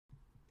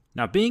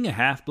Now, being a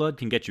half-blood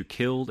can get you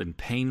killed in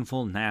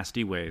painful,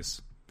 nasty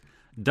ways.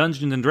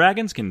 Dungeons &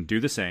 Dragons can do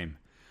the same.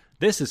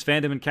 This is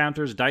Fandom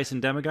Encounters Dice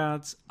and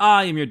Demigods.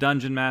 I am your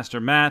Dungeon Master,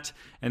 Matt,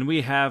 and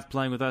we have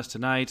playing with us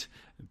tonight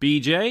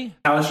BJ,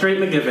 Alistrate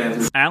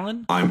McGivens,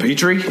 Alan, I'm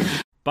Petrie,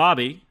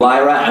 Bobby,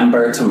 Lyra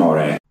Amber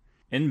Tamore.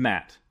 and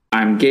Matt.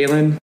 I'm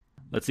Galen.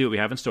 Let's see what we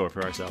have in store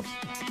for ourselves.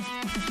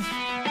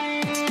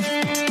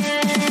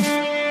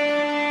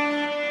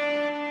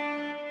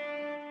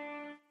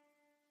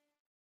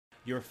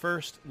 Your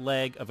first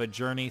leg of a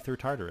journey through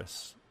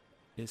Tartarus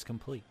is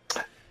complete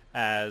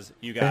as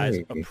you guys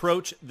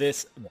approach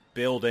this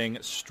building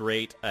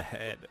straight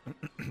ahead.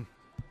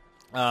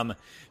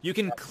 You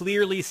can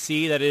clearly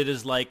see that it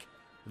is like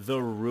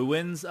the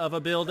ruins of a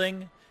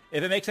building.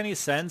 If it makes any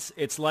sense,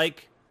 it's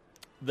like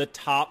the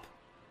top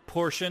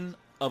portion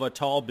of a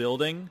tall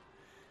building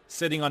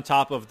sitting on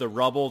top of the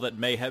rubble that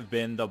may have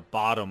been the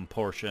bottom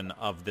portion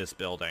of this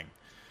building.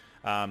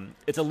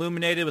 It's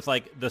illuminated with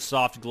like the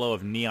soft glow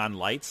of neon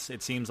lights.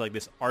 It seems like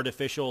this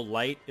artificial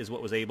light is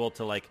what was able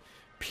to like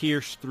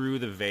pierce through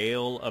the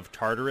veil of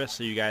Tartarus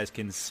so you guys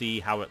can see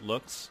how it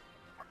looks.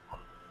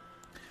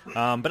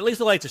 But at least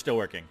the lights are still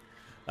working.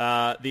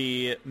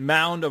 The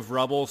mound of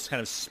rubble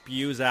kind of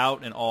spews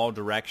out in all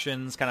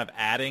directions, kind of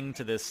adding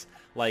to this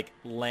like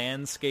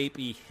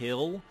landscapey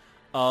hill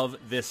of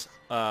this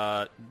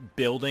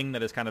building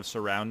that is kind of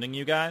surrounding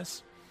you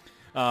guys.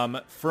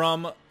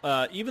 From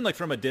even like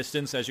from a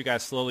distance, as you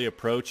guys slowly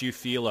approach, you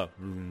feel a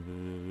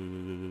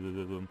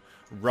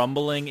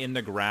rumbling in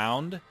the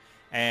ground,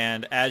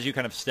 and as you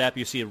kind of step,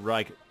 you see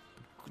like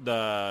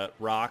the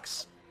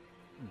rocks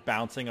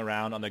bouncing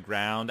around on the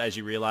ground as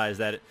you realize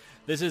that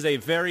this is a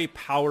very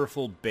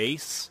powerful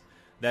base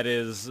that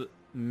is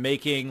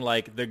making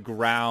like the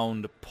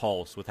ground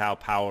pulse with how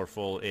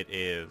powerful it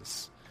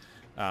is.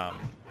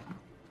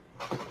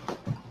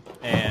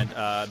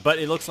 But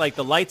it looks like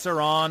the lights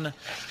are on.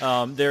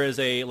 There is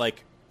a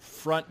like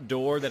front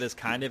door that is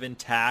kind of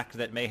intact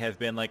that may have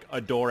been like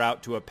a door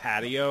out to a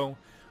patio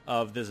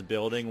of this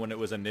building when it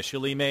was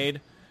initially made.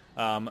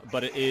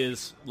 But it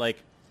is like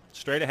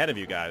straight ahead of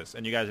you guys,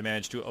 and you guys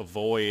managed to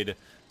avoid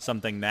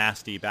something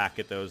nasty back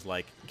at those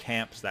like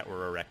camps that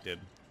were erected.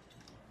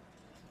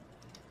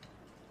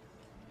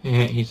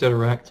 Yeah, he said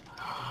erect.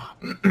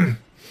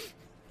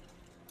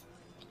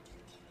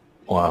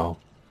 wow.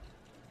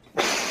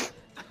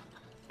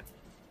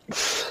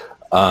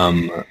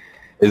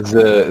 Is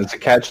the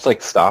cat just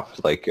like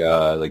stopped, like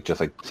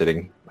just like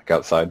sitting like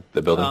outside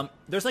the building?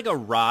 There's like a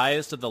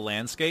rise to the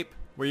landscape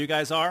where you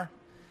guys are,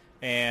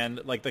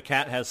 and like the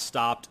cat has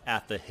stopped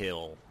at the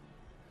hill.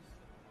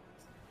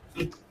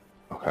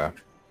 Okay.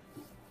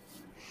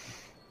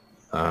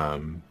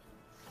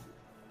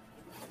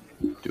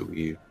 Do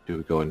we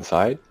go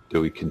inside?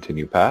 Do we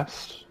continue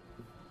past?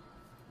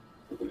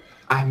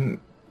 Can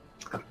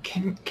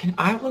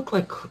I look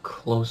like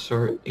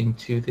closer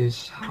into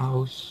this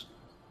house?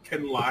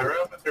 Can Lyra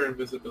with her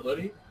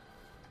invisibility?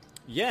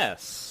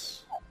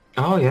 Yes.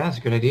 Oh yeah, that's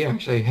a good idea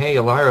actually. Hey,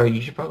 Lyra, you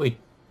should probably,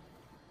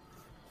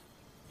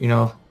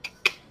 and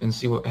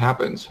see what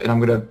happens. And I'm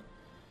gonna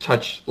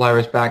touch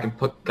Lyra's back and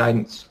put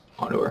guidance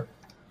onto her.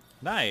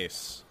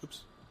 Nice.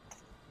 Oops.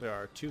 There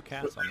are two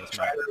cats on this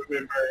Try map. to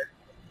remember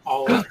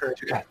all of her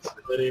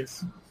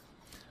abilities.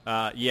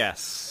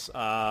 Yes.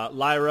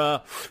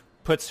 Lyra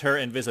puts her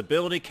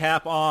invisibility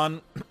cap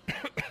on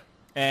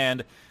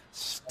and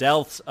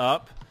stealths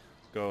up.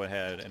 Go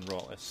ahead and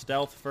roll a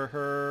stealth for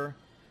her.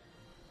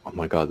 Oh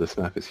my god, this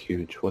map is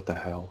huge. What the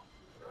hell?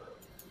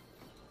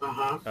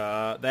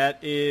 That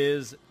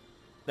is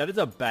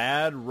a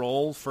bad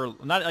roll for,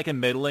 not like a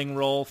middling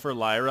roll for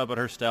Lyra, but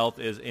her stealth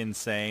is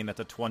insane. That's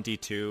a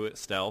 22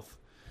 stealth.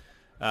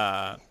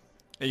 And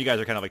you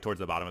guys are kind of like towards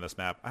the bottom of this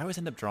map. I always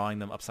end up drawing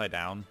them upside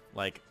down.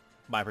 Like,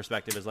 my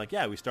perspective is like,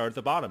 yeah, we start at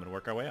the bottom and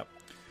work our way up.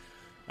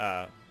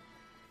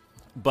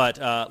 But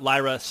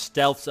Lyra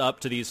stealths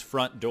up to these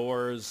front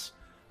doors.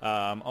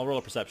 I'll roll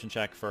a perception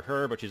check for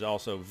her, but she's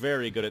also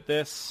very good at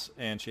this,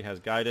 and she has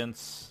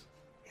guidance.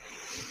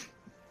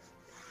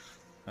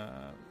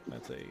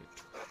 That's a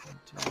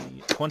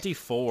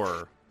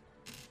 24.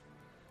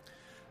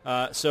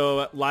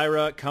 So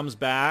Lyra comes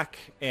back,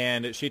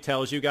 and she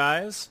tells you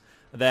guys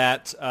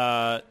that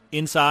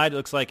inside it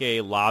looks like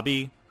a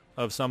lobby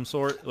of some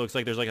sort. It looks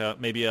like there's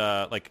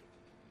like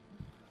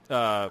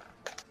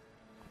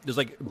there's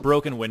like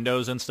broken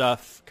windows and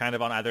stuff kind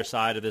of on either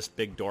side of this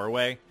big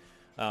doorway.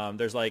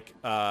 There's like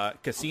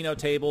casino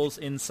tables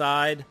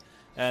inside,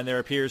 and there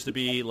appears to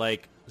be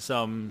like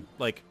some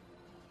like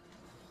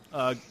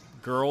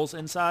girls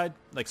inside,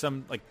 like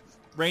some like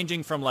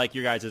ranging from like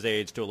your guys'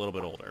 age to a little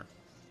bit older.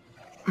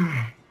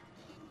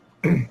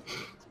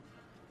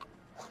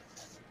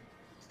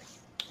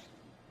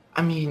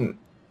 I mean,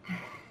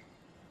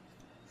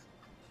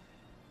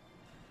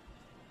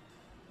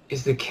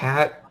 is the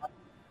cat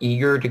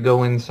eager to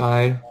go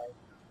inside?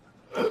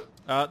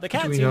 The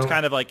cat seems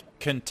kind of like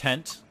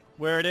content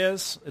where it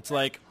is. It's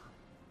like,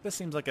 this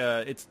seems like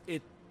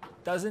it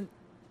doesn't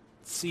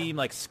seem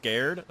like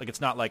scared. Like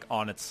it's not like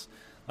on its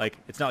Like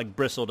it's not like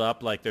bristled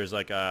up like there's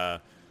like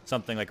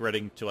something like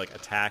ready to like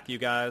attack you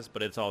guys,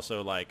 but it's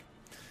also like,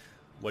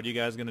 what are you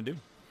guys gonna do?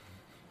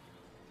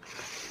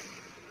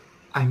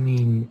 I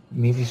mean,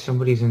 maybe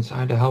somebody's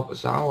inside to help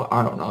us out.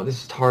 I don't know.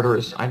 This is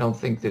Tartarus. I don't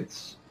think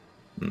that's...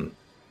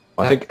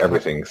 I think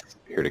everything's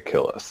here to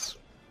kill us.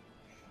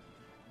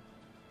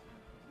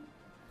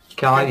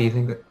 Callie, do you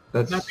think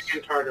that's... Nothing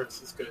in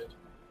Tartarus is good.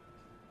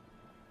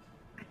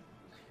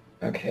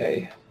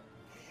 Okay.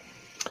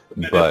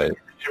 But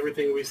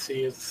Everything we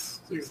see is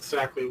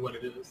exactly what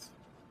it is.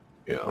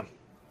 yeah,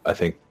 I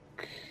think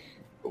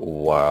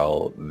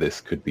while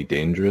this could be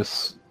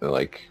dangerous,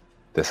 like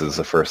this is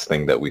the first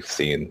thing that we've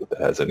seen that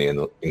has any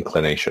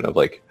inclination of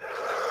like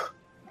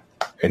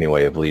any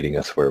way of leading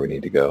us where we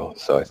need to go.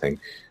 So I think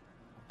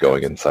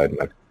going inside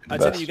might be the I'd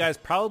say that best. you guys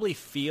probably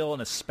feel,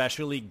 and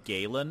especially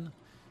Galen,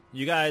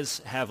 you guys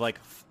have like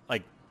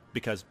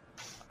because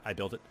I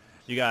built it.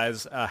 You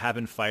guys have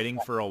been fighting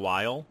for a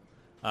while.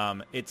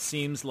 It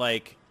seems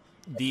like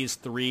these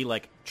 3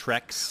 like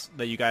treks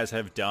that you guys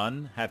have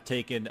done have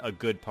taken a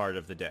good part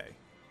of the day.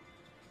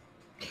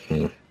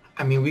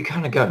 I mean, we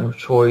kind of got no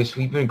choice.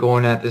 We've been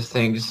going at this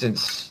thing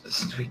since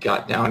we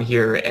got down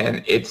here,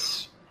 and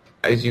it's,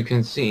 as you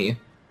can see,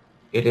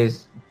 it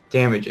is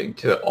damaging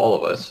to all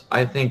of us.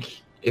 I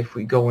think if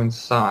we go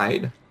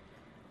inside,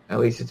 at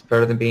least it's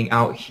better than being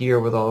out here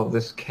with all of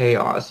this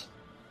chaos.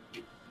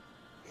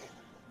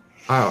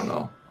 I don't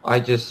know. I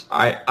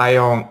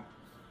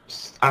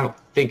don't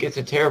think it's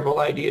a terrible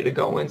idea to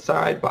go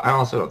inside, but I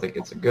also don't think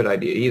it's a good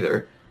idea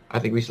either. I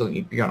think we still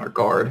need to be on our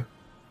guard.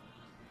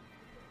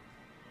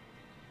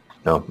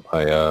 No,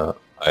 I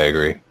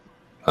agree.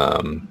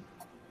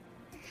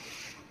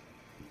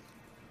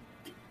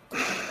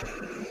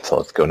 So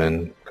let's go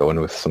in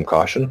with some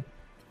caution.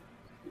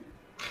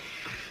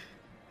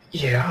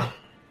 Yeah.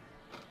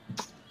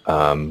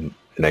 And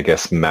I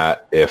guess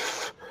Matt,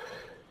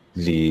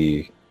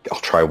 I'll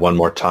try one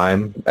more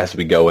time as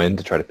we go in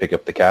to try to pick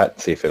up the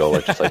cat, see if it'll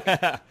just like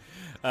Yeah,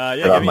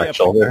 put on my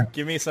shoulder.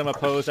 give me some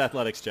opposed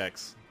athletics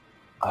checks.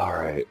 All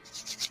right,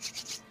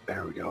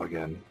 there we go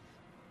again.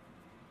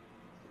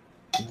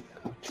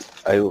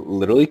 I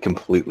literally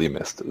completely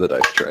missed the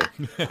dice tray.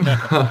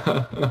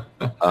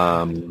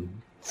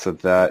 So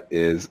that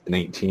is an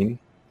 18.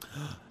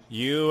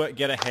 You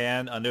get a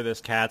hand under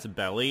this cat's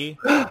belly.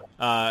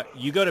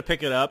 You go to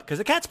pick it up because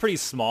the cat's pretty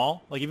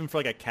small. Like even for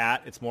like a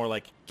cat, it's more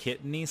like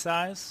kitten-y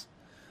size.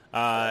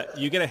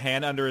 You get a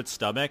hand under its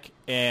stomach,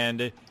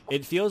 and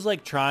it feels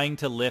like trying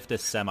to lift a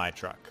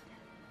semi-truck.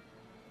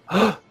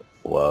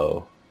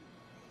 Whoa.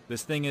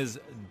 This thing is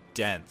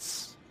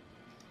dense.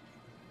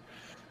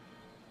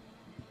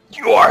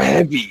 You are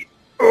heavy.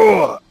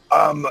 Ugh.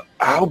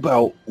 How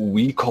about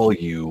we call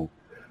you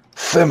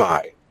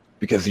Semi?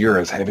 Because you're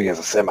as heavy as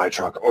a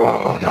semi-truck.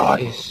 Oh, That God.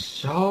 is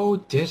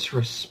so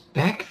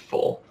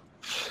disrespectful.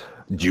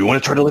 Do you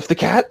want to try to lift the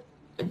cat?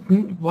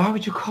 Why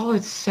would you call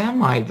it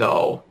semi,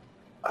 though?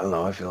 I don't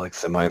know. I feel like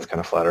Semi is kind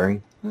of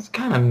flattering. That's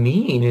kind of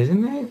mean,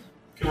 isn't it?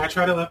 Can I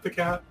try to lift the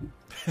cat?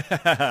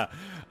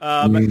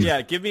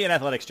 Yeah, give me an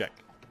athletics check.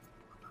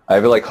 I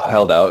have it like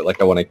held out,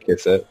 like I want to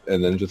kiss it,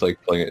 and then just like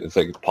playing it. It's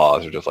like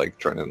paws are just like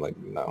trying to like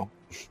no.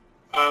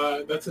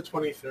 That's a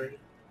 23.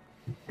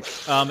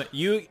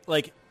 You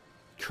like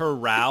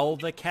corral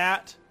the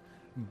cat,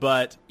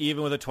 but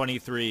even with a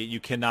 23, you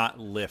cannot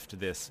lift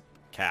this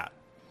cat.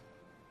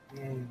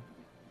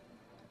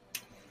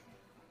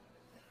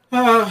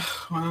 Well,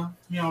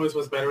 he always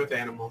was better with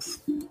animals.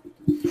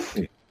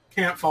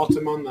 Can't fault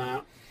him on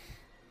that.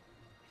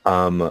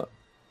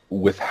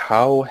 With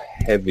how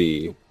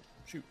heavy,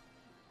 Shoot.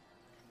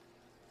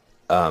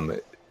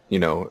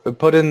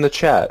 put in the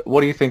chat.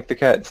 What do you think the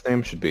cat's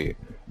name should be?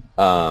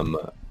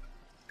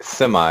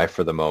 Semi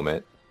for the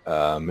moment.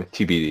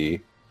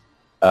 TBD.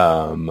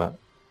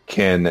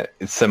 Can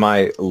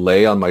Semi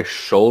lay on my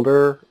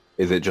shoulder?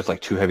 Is it just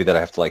like too heavy that I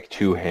have to like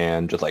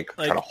two-hand just like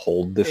try to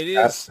hold this It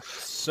cat? is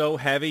so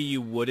heavy you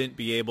wouldn't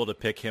be able to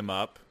pick him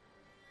up.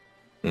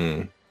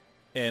 Mm.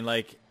 And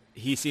like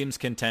he seems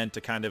content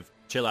to kind of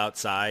chill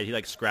outside. He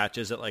like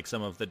scratches at like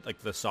some of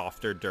the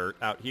softer dirt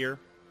out here.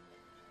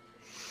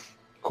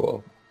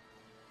 Cool.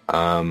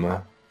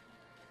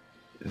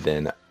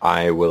 Then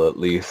I will at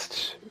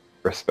least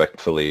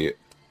respectfully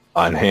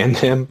unhand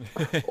him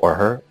or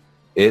her.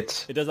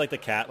 It does like the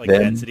cat like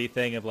Then- density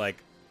thing of like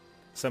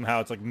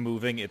somehow it's like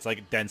moving its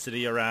like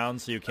density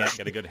around so you can't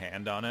get a good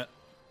hand on it.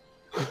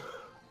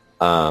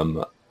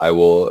 I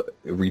will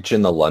reach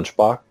in the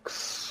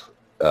lunchbox,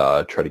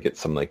 try to get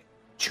some like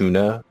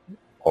tuna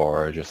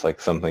or just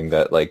like something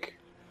that like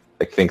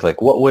think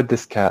like what would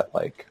this cat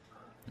like,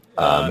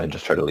 and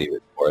just try to leave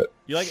it for it.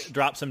 You like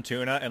drop some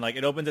tuna and like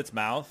it opens its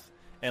mouth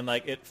and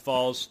like it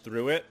falls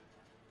through it,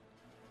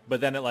 but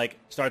then it like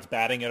starts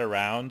batting it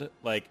around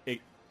like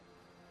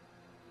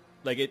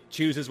it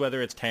chooses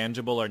whether it's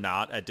tangible or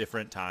not at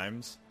different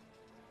times.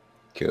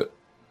 Cute.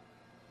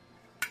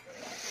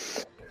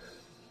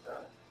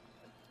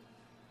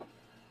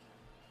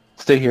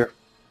 Stay here.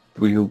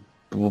 We'll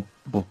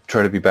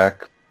try to be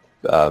back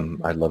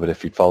I'd love it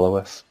if you'd follow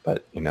us,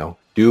 but,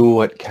 do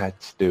what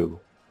cats do.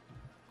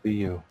 Be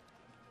you.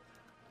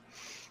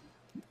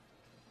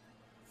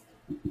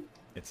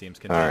 It seems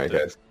All right,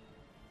 content guys.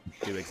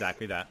 to do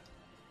exactly that.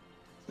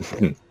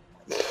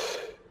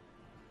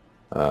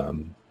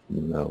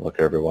 Look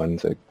at everyone.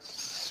 Like,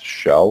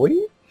 shall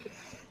we?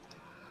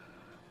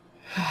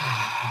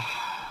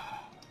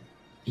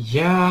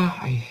 Yeah,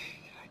 I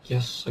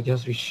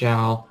guess we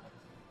shall.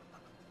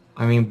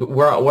 I mean, but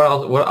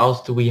what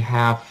else do we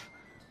have?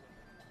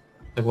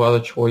 Like, what other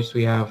choice do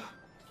we have?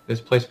 This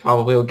place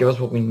probably will give us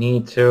what we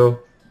need to.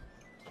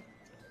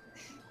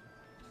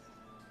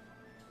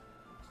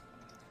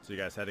 So you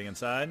guys heading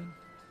inside?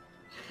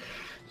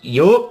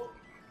 Yup.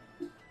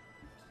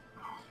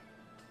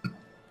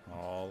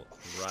 All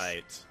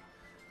right.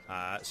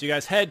 So you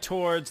guys head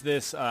towards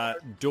this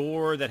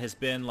door that has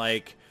been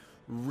like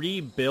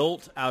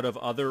rebuilt out of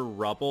other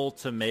rubble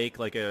to make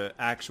like a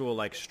actual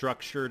like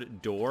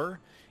structured door,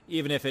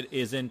 even if it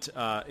isn't,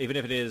 even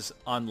if it is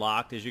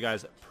unlocked as you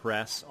guys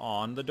press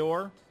on the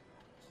door.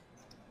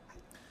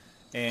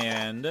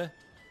 And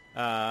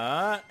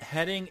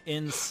heading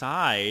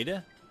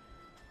inside,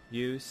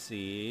 you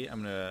see,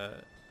 I'm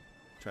gonna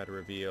try to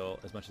reveal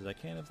as much as I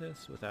can of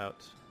this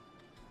without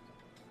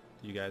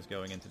you guys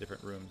going into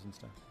different rooms and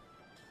stuff.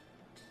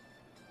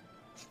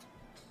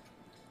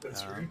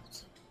 That's right.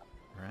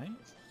 Right?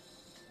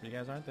 You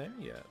guys aren't there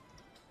yet.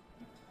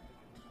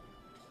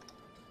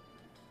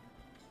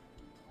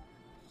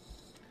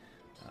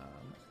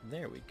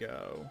 There we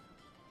go.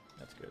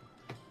 That's good.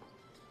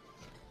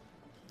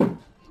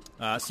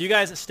 So you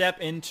guys step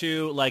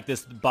into like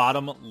this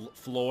bottom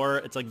floor.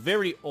 It's like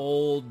very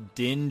old,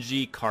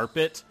 dingy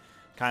carpet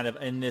kind of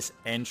in this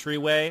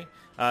entryway.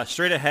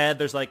 Straight ahead,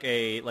 there's like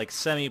a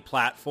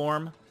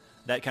semi-platform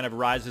that kind of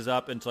rises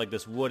up into like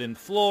this wooden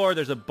floor.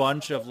 There's a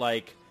bunch of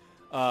like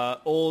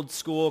old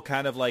school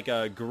kind of like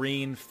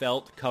green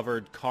felt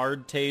covered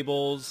card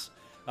tables.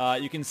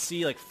 You can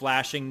see like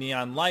flashing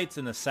neon lights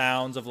and the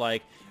sounds of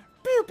like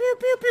pew, pew,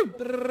 pew,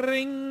 pew,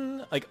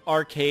 ring, like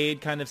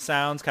arcade kind of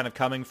sounds kind of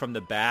coming from the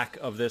back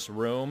of this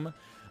room.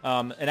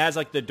 And as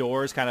like the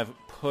doors kind of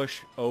push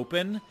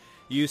open,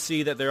 you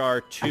see that there are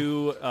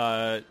two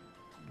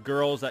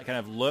girls that kind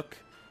of look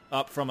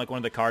up from like one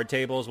of the card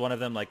tables. One of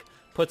them like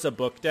puts a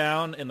book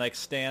down and like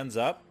stands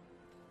up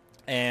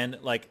and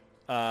like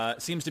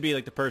seems to be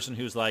like the person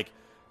who's like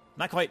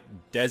not quite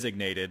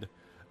designated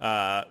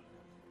to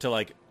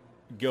like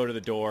go to the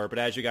door. But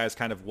as you guys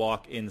kind of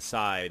walk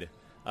inside,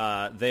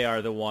 they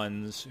are the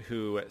ones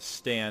who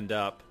stand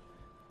up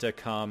to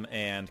come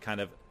and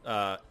kind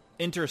of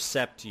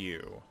intercept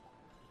you.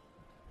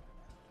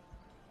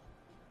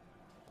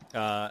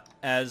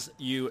 As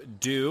you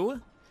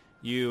do,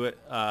 you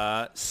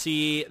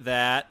see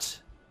that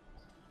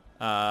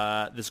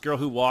this girl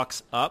who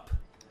walks up,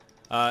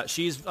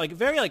 she's like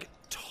very like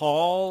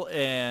tall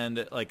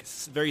and like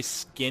very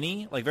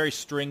skinny, like very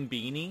string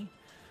beanie.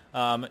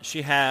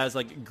 She has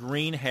like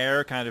green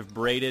hair kind of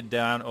braided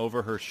down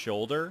over her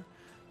shoulder.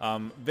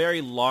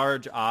 Very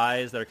large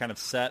eyes that are kind of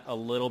set a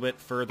little bit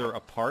further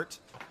apart.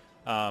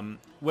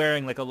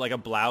 Wearing like a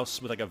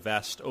blouse with like a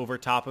vest over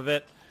top of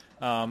it.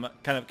 Kind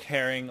of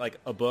carrying like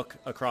a book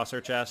across her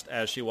chest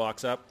as she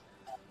walks up.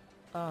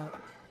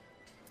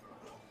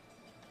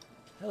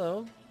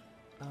 Hello.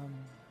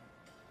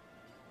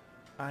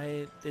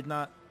 I did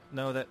not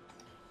know that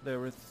there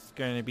was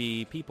going to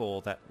be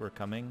people that were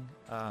coming.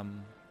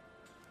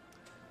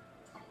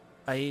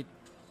 I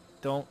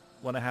don't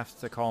want to have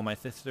to call my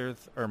sisters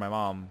or my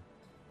mom.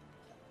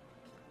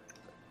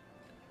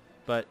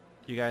 But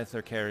you guys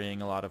are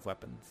carrying a lot of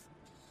weapons.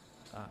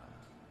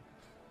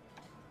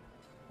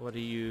 What are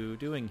you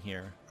doing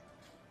here?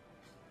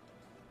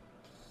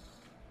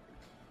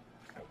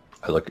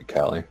 I look at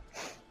Callie.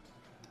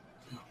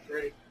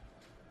 Great.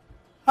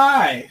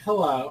 Hi.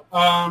 Hello.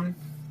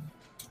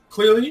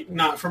 Clearly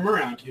not from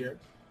around here.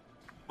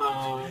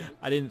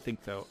 I didn't think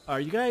so. Are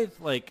you guys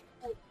like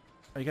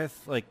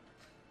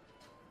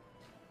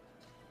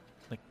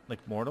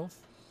mortals?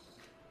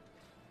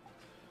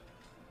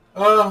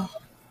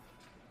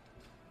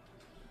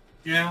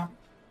 Yeah.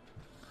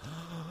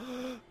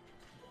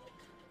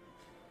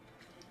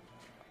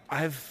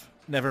 I've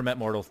never met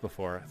mortals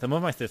before. Some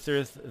of my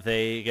sisters,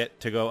 they get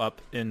to go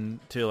up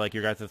into like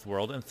your guys'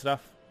 world and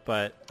stuff,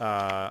 but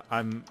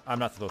I'm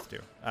not supposed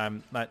to.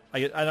 I'm not.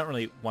 I don't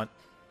really want.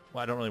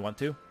 Well, I don't really want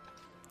to.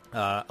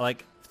 I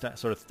like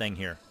sort of staying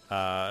here.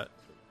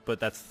 But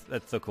that's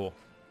so cool.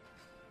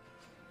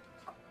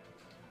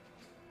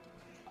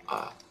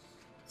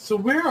 So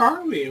where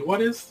are we?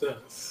 What is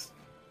this?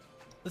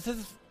 This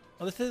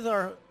is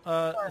our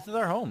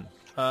home.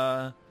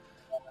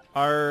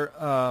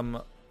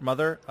 Our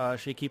mother,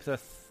 she keeps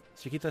us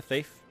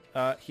safe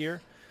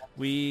here.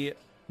 Me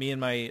and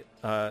my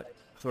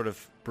sort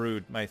of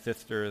brood, my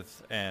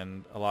sisters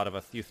and a lot of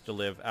us used to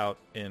live out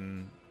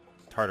in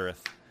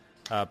Tartarus.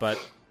 But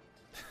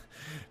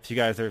if you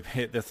guys are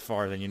this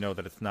far, then you know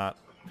that it's not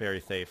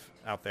very safe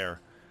out there.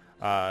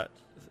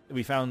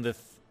 We found this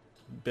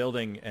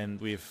building and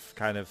we've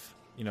kind of,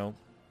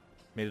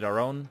 made it our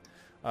own.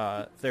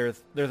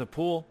 There's a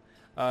pool.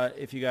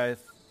 If you guys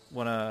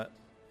want to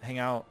hang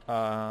out,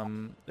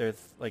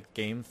 there's like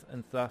games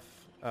and stuff.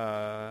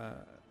 I'd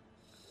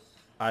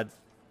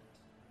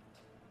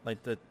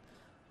like to.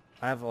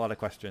 I have a lot of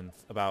questions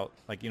about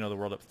like the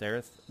world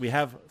upstairs. We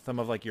have some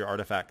of like your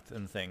artifacts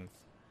and things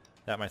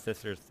that my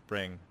sisters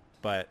bring,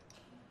 but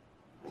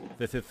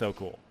this is so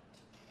cool.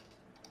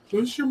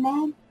 Who's your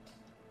mom?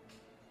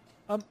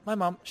 My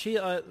mom. She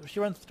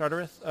runs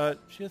Tartarus.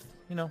 She's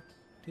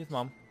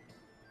mom.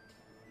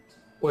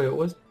 Wait,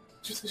 what?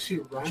 Just as she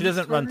runs. She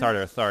doesn't run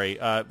Tartarus. Sorry.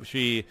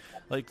 She's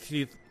like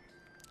the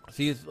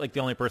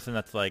only person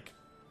that's like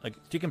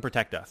she can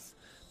protect us,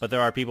 but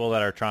there are people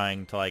that are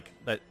trying to like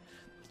that.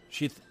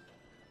 She's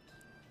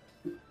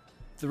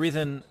the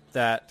reason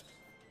that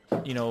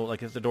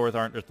like if the doors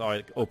aren't just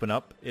like open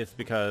up is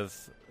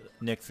because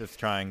Nyx is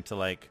trying to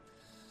like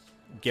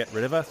get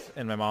rid of us,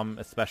 and my mom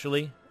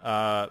especially.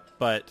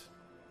 But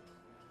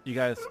you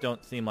guys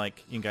don't seem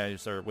like you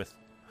guys are with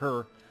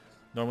her.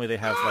 Normally they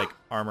have like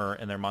armor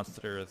and they're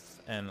monsters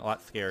and a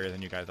lot scarier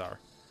than you guys are.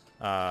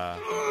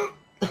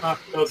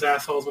 Those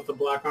assholes with the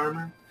black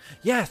armor?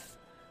 Yes!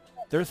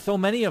 There's so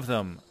many of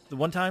them. The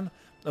one time...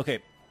 Okay.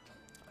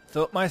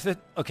 So my sisters,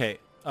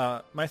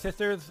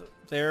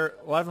 a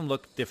lot of them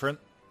look different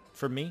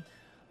from me.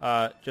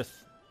 Just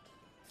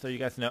so you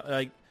guys know.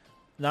 Like,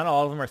 not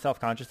all of them are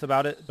self-conscious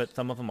about it, but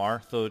some of them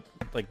are. So,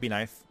 like, be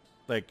nice.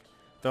 Like,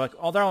 they're like,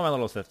 oh, they're all my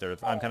little sisters.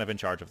 I'm kind of in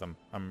charge of them.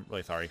 I'm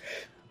really sorry.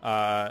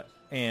 But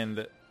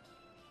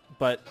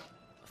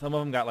some of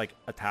them got like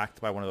attacked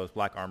by one of those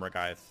black armor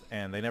guys,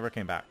 and they never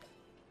came back.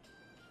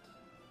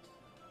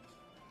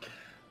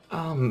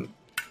 I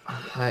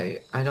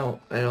don't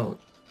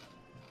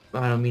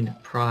mean to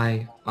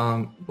pry.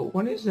 But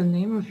what is the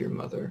name of your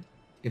mother,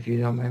 if you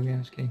don't mind me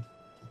asking?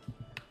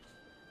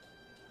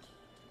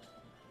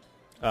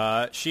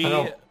 She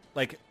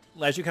like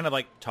as you kind of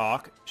like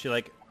talk, she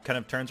like kind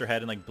of turns her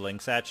head and like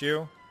blinks at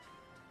you,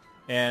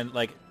 and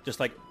like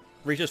just like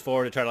reaches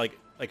forward to try to like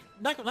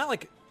not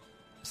like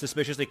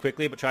suspiciously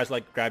quickly, but tries to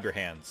like grab your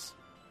hands.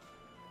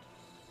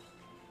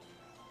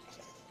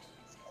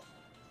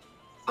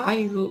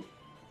 I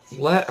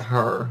let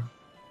her.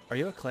 Are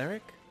you a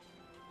cleric?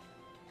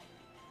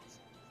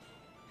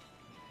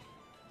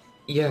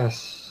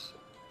 Yes.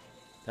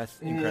 That's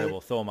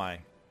incredible. So am I.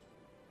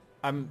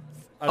 I'm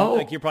Oh.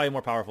 like, you're probably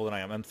more powerful than I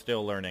am. I'm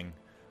still learning.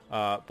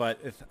 But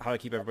it's how I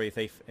keep everybody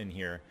safe in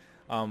here.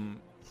 Did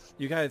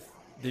you guys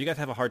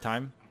have a hard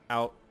time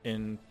out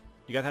in...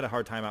 You guys had a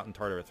hard time out in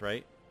Tartarus,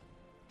 right?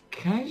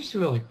 Can I just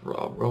do a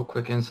real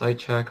quick insight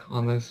check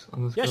on this?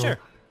 Yeah, girl? sure.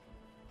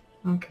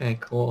 Okay,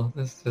 cool.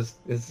 This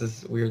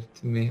is weird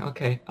to me.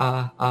 Okay,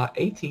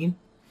 18.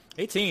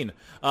 18.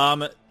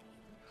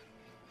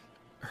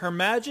 Her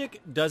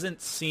magic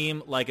doesn't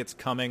seem like it's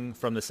coming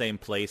from the same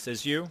place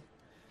as you,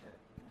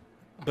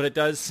 but it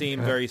does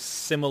seem very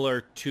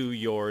similar to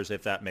yours,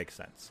 if that makes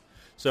sense.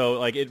 So,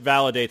 like, it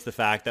validates the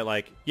fact that,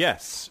 like,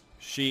 yes,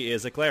 she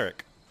is a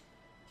cleric.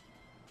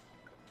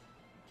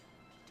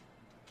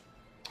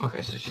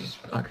 Okay, so she's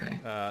okay.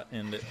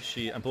 And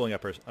I'm pulling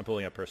up her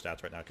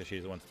stats right now because she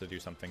wants to do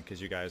something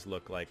because you guys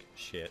look like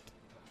shit.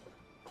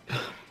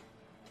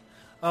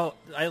 Oh,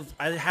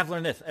 I have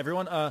learned this.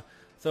 Everyone,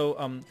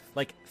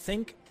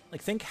 think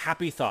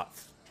happy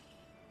thoughts.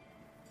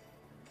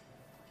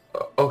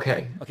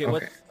 Okay.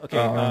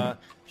 Okay.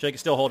 She's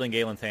still holding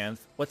Galen's hands.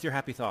 What's your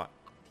happy thought?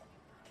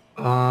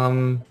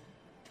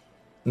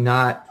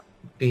 Not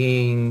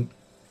being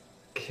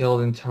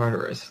killed in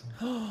Tartarus.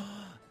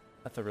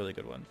 That's a really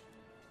good one.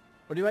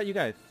 What about you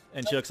guys?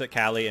 And she looks at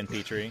Callie and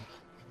Petrie.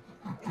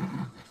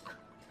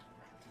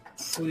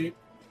 Sweet.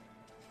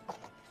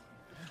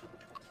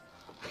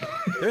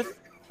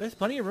 There's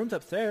plenty of rooms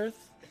upstairs.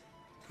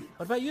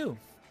 What about you?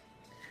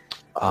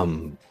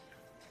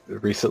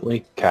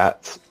 Recently,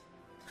 cats.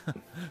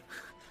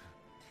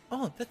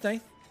 Oh, that's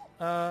nice.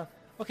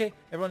 Okay,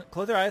 everyone,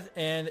 close their eyes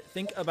and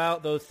think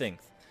about those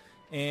things.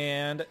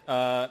 And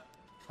I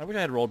wish I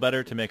had rolled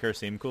better to make her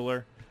seem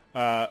cooler.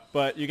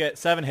 But you get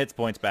 7 hit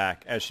points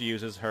back as she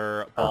uses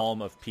her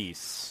Balm of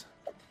Peace.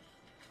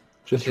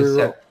 Just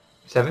reroll.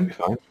 7? Be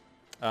fine.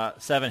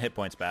 7 hit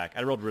points back.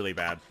 I rolled really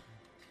bad.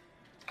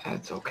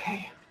 That's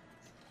okay.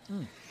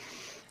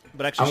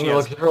 But actually, I'm she gonna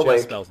has look at her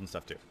like- spells and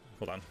stuff too.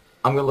 Hold on.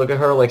 I'm gonna look at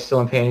her like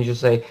still in pain and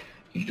just say,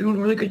 "You're doing a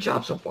really good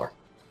job so far.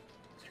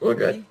 It's really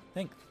good."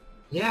 Thanks.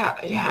 Yeah.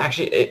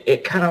 Actually,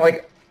 it kind of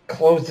like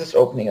closed this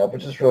opening up,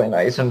 which is really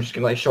nice. I'm just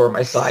gonna like show her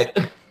my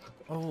side.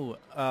 Oh,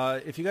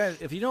 if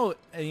you know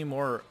any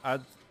more,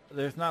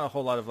 there's not a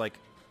whole lot of like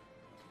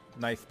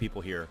nice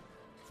people here.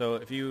 So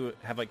if you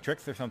have like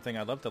tricks or something,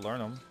 I'd love to learn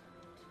them.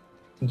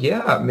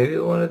 Yeah, maybe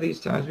one of these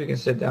times we can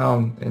sit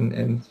down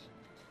and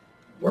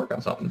work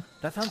on something.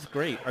 That sounds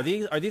great. Are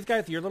these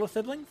guys your little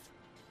siblings?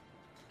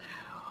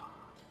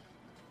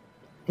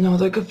 No,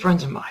 they're good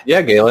friends of mine.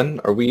 Yeah,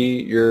 Galen, are we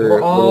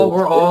your?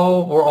 We're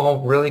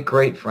all really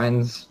great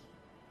friends.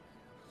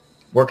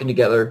 Working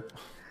together.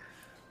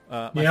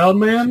 Yeah, old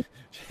man.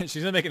 She's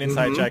gonna make an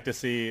inside check to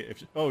see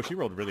if. She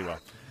rolled really well.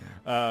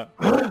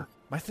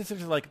 my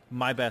sisters are like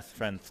my best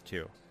friends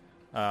too.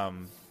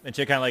 And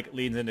she kind of like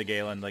leans into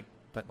Galen, like,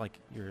 but like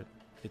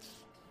it's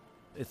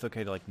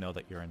okay to like know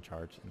that you're in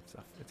charge and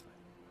stuff. It's fine.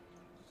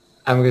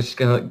 I'm just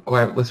gonna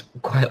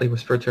quietly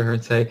whisper to her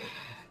and say,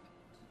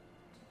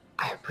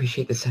 "I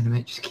appreciate the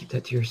sentiment. Just keep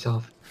that to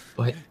yourself,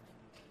 but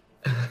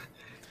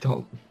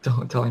don't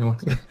tell anyone."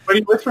 What are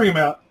you whispering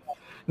about?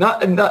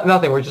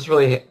 Nothing. We're just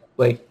really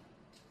like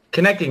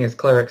connecting as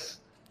clerics.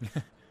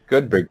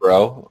 Good, big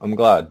bro. I'm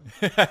glad.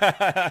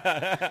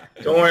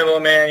 Don't worry, little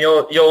man.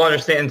 You'll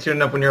understand soon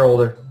enough when you're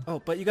older.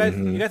 Oh, but you guys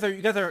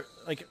are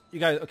like, you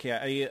guys.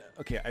 Okay,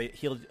 I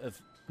healed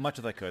as much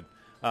as I could.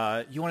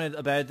 You wanted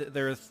a bed?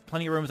 There's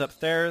plenty of rooms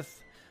upstairs.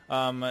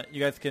 You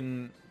guys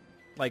can,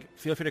 like,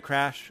 feel free to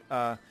crash.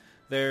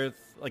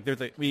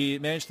 We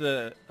managed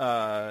to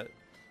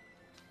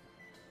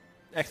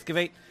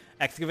excavate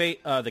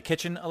the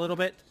kitchen a little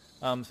bit.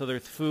 So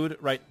there's food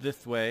right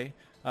this way.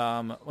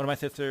 One of my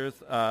sisters,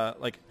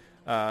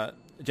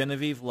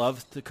 Genevieve,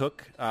 loves to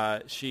cook.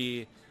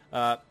 She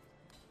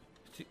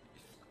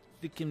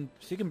can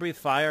breathe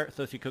fire,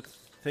 so she cooks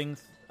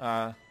things.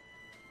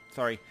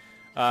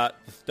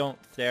 Just don't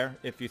stare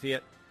if you see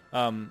it.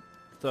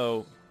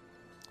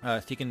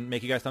 She can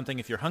make you guys something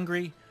if you're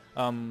hungry.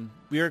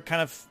 We are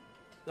kind of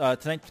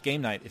tonight's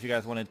game night. If you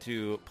guys wanted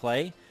to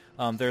play,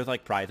 there's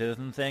like prizes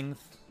and things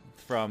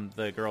from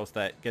the girls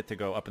that get to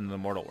go up into the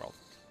mortal world.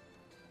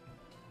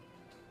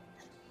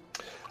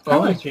 I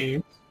like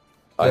games.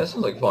 That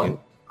sounds like fun.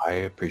 I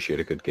appreciate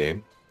a good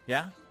game.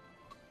 Yeah.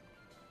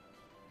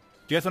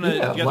 Do you guys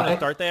want to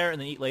start there and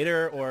then eat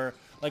later, or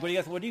like what do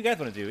you guys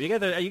want to do? You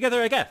guys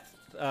are a guest.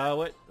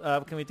 What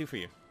can we do for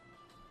you?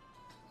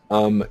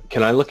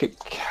 Can I look at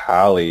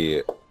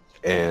Callie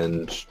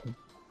and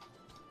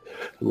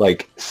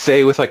like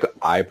say with like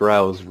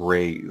eyebrows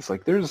raised,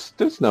 like there's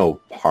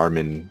no harm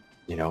in,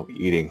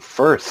 eating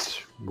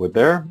first, would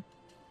there?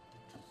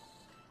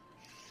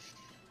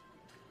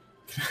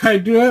 Can I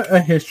do a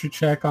history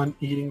check on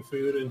eating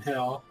food in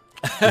hell?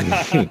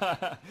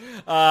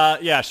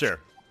 Yeah,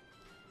 sure.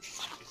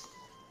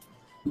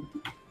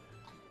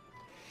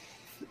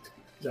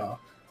 Yeah,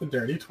 it's a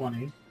dirty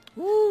 20.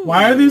 Ooh.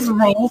 Why are these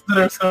rolls that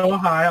are so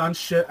high on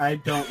shit I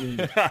don't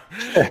need?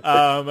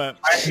 I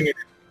hate it.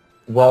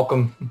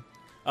 Welcome.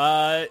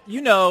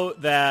 You know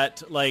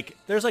that like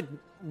there's like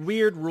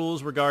weird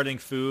rules regarding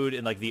food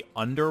in like the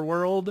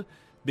underworld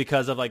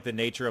because of like the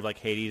nature of like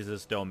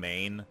Hades'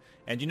 domain,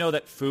 and you know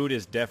that food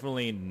is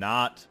definitely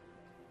not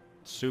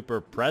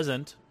super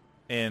present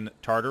in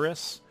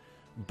Tartarus,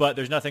 but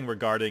there's nothing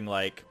regarding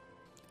like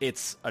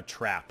it's a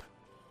trap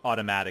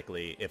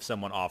automatically if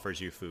someone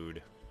offers you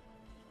food.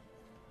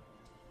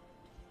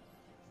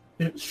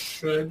 It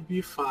should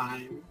be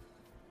fine.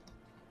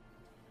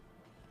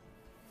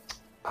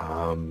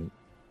 Then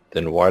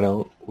why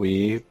don't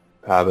we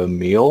have a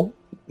meal?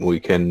 We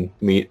can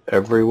meet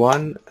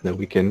everyone, and then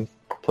we can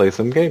play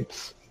some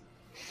games.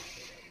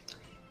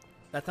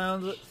 That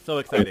sounds so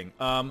exciting.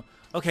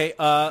 Okay,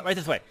 right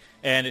this way.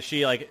 And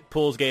she like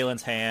pulls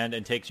Galen's hand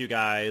and takes you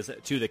guys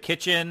to the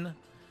kitchen.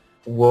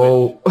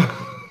 Whoa.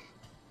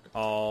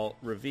 I'll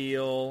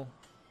reveal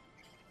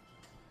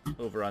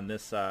over on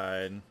this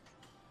side.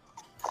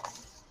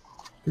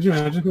 Could you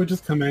imagine if we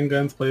just come in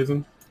guns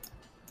blazing?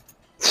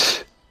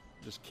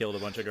 Just killed a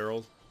bunch of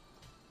girls.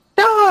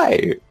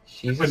 Die!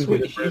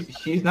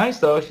 She's nice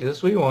though. She's a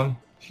sweet one.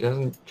 She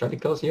hasn't tried to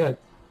kill us yet.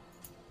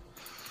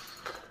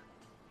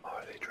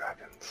 Are they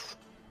dragons?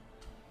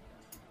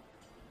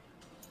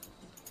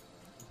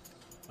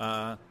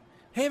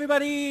 Hey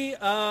everybody!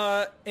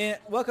 And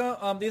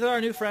welcome. These are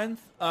our new friends.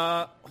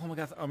 Oh my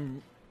gosh,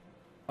 I'm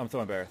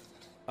so embarrassed.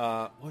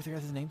 What was your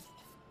guys' names?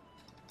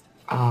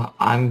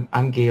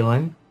 I'm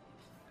Galen.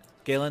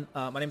 Galen.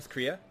 My name's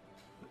Kriya.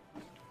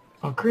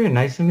 Oh, Kriya,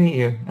 nice to meet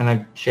you. And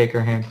I shake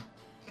her hand.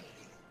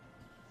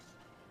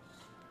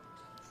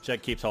 She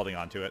keeps holding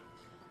on to it.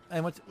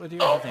 And what are your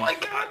names? my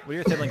God. What are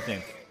your siblings'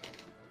 names?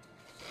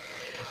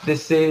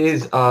 This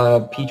is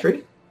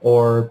Petrie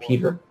or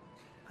Peter.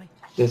 Hi.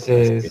 This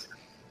is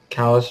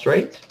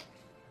Calistrate.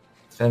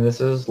 And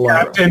this is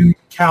Lyra. Captain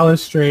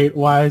Calistrate,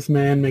 Wise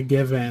Man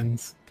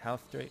McGivens.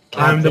 Calistrate.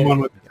 I'm the one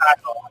with the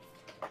title.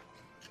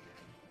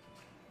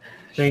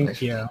 She Thank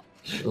likes- you.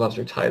 She loves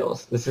her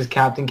titles. This is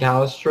Captain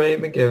Calistrate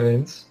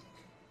McGivens.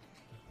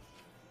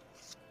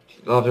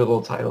 She loves her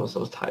little titles,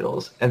 those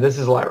titles. And this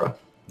is Lyra.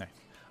 Nice.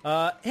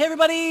 Hey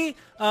everybody!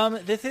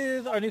 This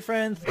is our new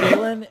friends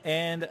Galen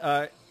and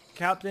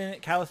Captain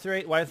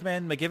Calistrate,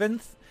 Wiseman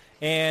McGivens,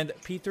 and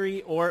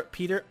P3 or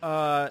Peter.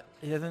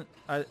 He doesn't.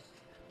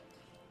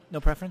 No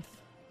preference.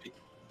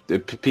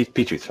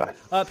 Petrie's fine.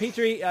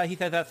 P3, he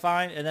says that's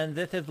fine. And then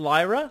this is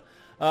Lyra.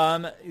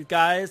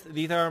 Guys,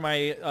 these are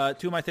my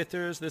two of my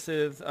sisters. This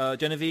is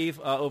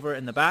Genevieve over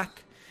in the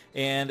back,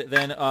 and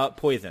then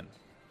Poison.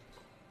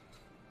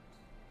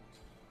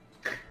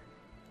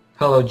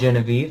 Hello,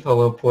 Genevieve.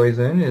 Hello,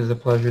 Poison. It is a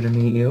pleasure to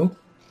meet you.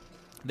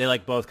 They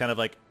like both kind of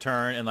like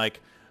turn and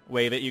like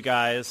wave at you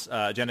guys.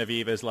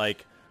 Genevieve is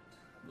like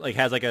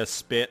has like a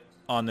spit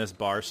on this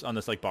bar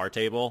like bar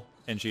table,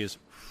 and she's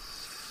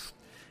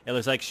It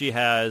looks like she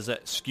has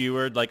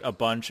skewered like a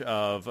bunch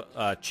of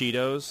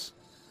Cheetos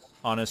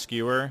on a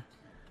skewer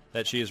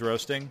that she is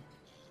roasting.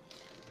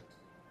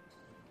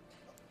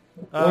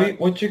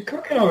 What you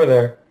cooking over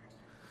there?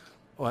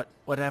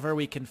 Whatever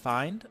we can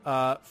find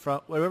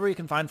from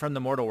the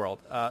mortal world.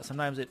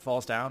 Sometimes it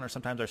falls down, or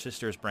sometimes our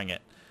sisters bring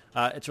it.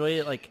 It's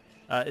really like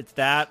it's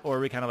that, or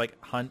we kind of like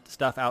hunt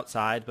stuff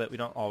outside, but we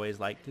don't always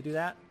like to do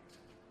that.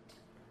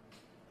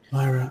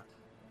 Lyra,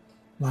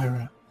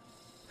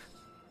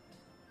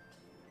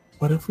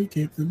 what if we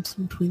gave them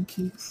some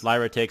Twinkies?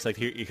 Lyra takes like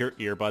her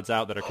earbuds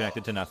out that are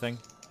connected to nothing.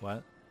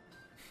 What?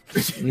 What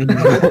if we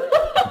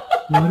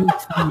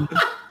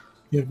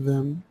give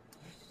them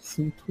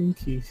some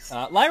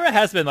Twinkies? Lyra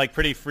has been like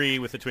pretty free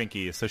with the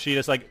Twinkies, so she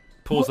just like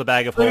pulls the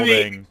bag of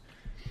holding.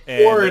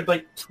 Or And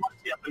like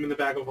 20 of them in the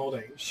bag of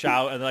holding.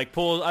 shout and like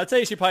pull. I'd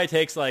say she probably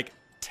takes like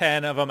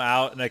 10 of them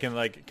out, and I can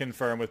like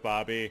confirm with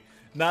Bobby.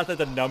 Not that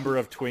the number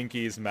of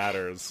Twinkies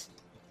matters.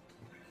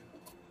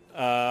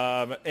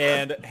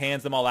 And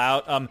hands them all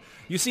out.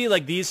 You see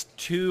like these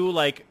two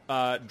like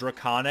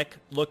draconic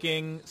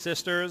looking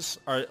sisters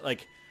are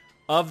like,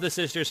 of the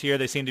sisters here,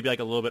 they seem to be like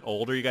a little bit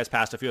older. You guys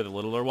passed a few of the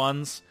littler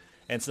ones,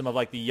 and some of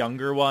like the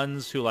younger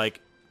ones who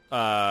like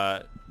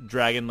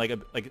dragon like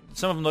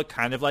some of them look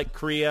kind of like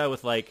Kriya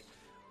with like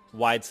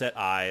wide set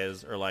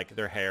eyes, or like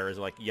their hair is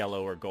like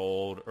yellow or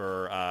gold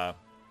or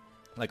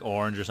like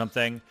orange or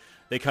something.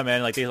 They come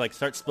in like they like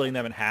start splitting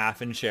them in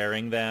half and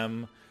sharing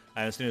them,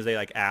 and as soon as they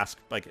like ask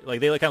like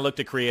they like kind of look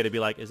to Kriya to be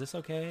like, is this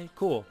okay?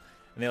 Cool.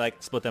 And they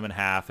like split them in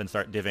half and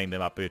start divvying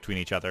them up between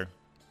each other.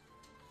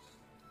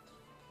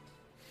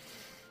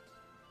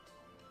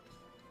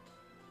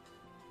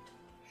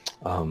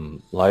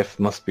 Life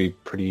must be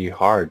pretty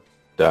hard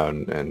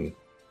down in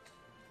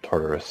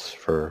Tartarus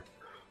for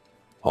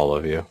all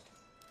of you.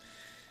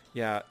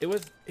 Yeah, it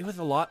was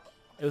a lot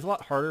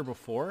harder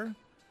before.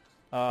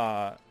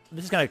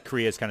 This is kind of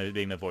Kriya's kind of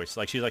being the voice.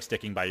 Like she's like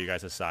sticking by you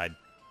guys' side.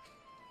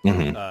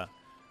 Mm-hmm.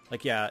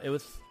 Like yeah, it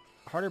was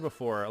harder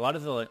before. A lot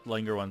of the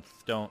younger ones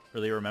don't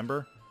really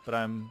remember, but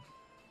I'm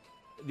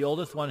the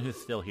oldest one who's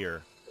still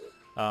here.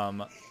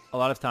 A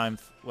lot of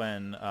times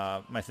when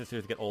my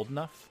sisters get old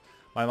enough,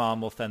 my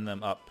mom will send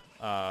them up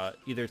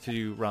either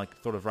to run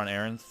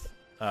errands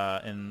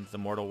in the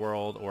mortal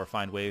world or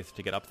find ways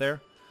to get up there.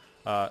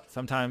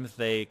 Sometimes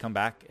they come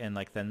back and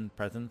like send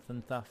presents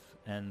and stuff,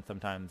 and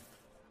sometimes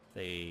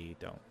they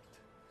don't.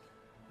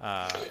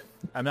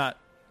 I'm not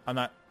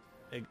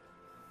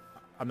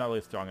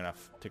really strong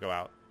enough to go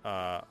out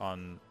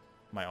on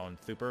my own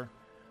super,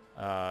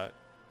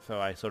 so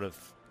I sort of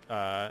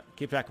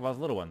keep track of all the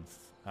little ones.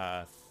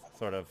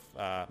 Sort of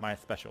my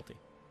specialty.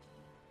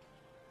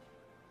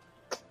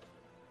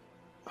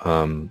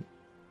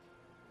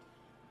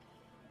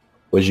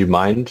 Would you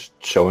mind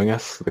showing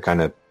us the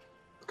kind of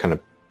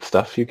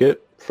stuff you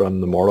get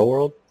from the mortal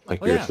world, like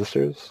your Yeah.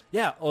 sisters?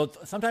 Yeah, well,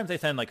 sometimes they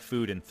send like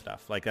food and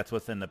stuff. Like that's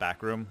what's in the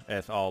back room.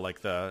 It's all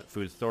like the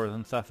food stores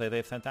and stuff that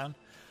they've sent down.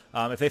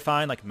 If they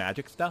find like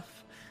magic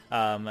stuff,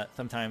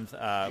 sometimes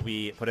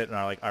we put it in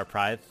our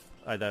prize,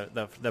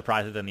 the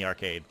prizes in the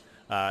arcade,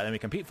 and we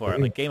compete for it,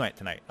 like game night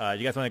tonight.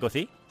 You guys want to go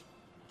see?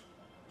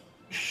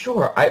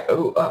 Sure.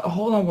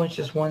 Hold on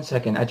just one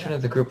second. I turned to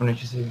the group and I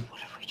just said,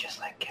 what if we just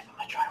like give them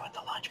a try with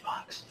the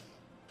lunchbox?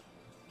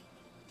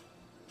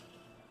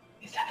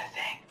 Is that a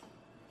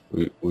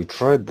thing? We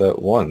tried that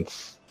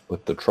once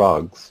with the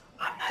Trogs.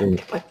 I'm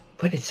not,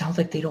 but it sounds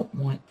like they don't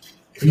want.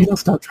 If you don't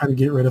stop trying to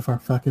get rid of our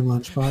fucking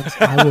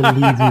lunchbox, I will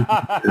leave you.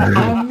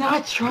 I'm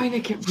not trying to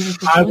get rid of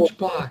the I will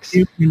lunchbox.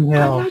 You in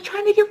hell. I'm not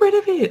trying to get rid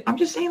of it. I'm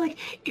just saying, like,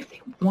 if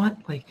they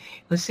want, like,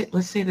 let's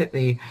say that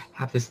they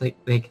have this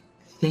like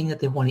thing that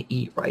they want to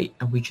eat, right?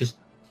 And we just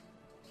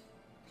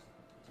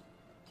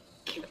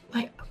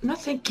I'm not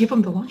saying give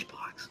them the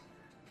lunchbox.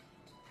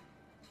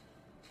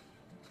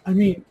 I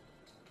mean,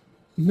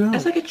 no.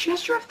 It's like a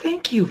gesture of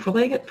thank you for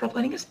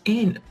letting us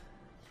in.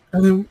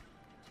 And then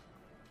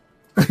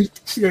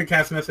she's gonna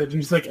cast a message,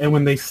 and she's like, and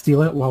when they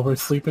steal it while we're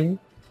sleeping,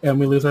 and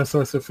we lose our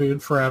source of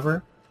food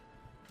forever.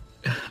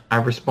 I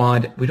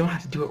respond, we don't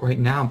have to do it right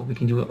now, but we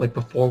can do it like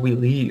before we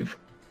leave.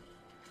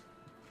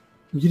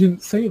 You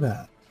didn't say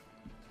that.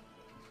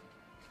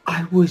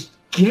 I was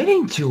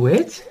getting to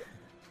it.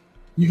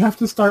 You have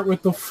to start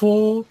with the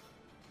full.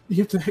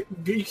 You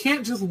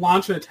can't just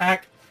launch an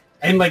attack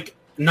and like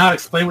not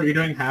explain what you're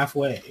doing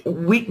halfway.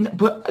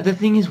 But the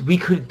thing is, we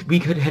could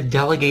have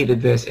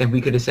delegated this, and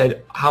we could have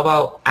said, how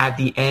about at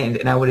the end?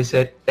 And I would have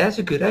said, that's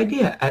a good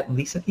idea. At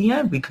least at the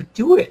end, we could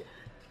do it.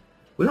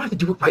 We don't have to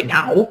do it right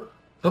now.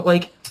 But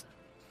like,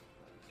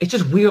 it's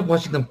just weird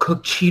watching them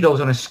cook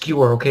Cheetos on a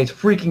skewer. Okay, it's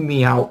freaking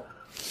me out.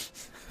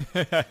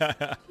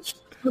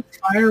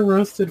 Fire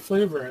roasted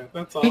flavor.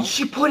 That's all. And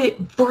she put it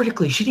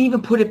vertically. She didn't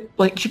even put it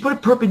she put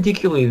it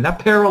perpendicularly, not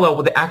parallel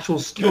with the actual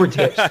skewer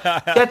tips.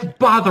 That's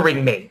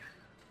bothering me.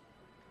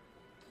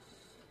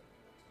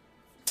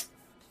 I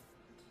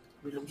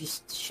mean, I'm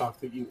just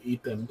shocked that you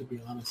eat them, to be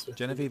honest with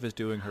Genevieve is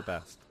doing her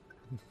best.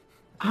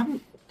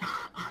 I'm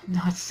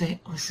not saying.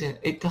 Listen,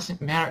 it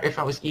doesn't matter if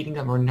I was eating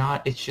them or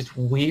not. It's just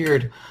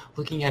weird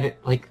looking at it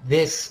like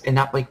this and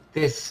not like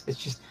this. It's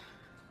just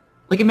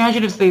like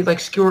imagine if they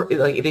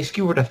if they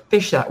skewered a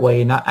fish that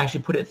way and not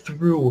actually put it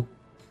through.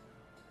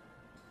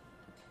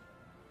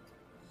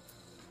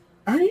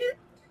 Are you?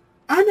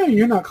 I know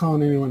you're not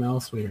calling anyone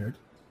else weird.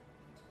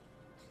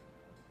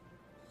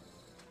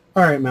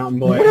 All right, Mountain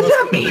Boy. What does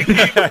that mean?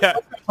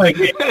 Like,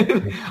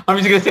 I'm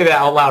just gonna say that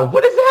out loud.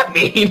 What does that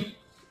mean?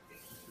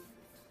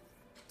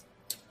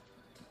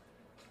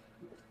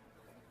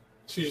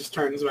 she just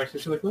turns back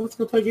and she's like, "Let's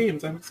go play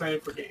games. I'm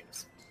excited for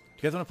games."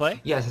 You guys want to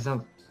play? Yes, it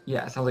sounds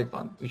like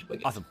fun. We should play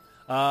games. Awesome.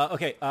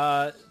 Okay.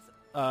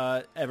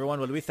 Everyone,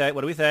 what do we say?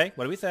 What do we say?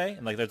 What do we say?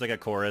 And like, there's like a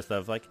chorus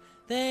of like,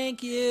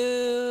 "Thank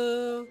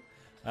you."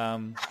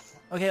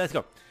 Okay, let's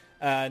go.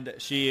 And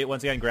she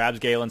once again grabs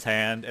Galen's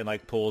hand and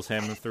like pulls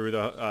him through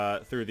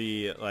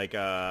the like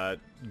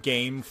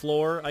game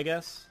floor, I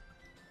guess.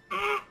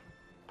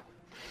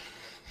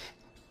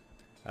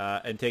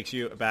 And takes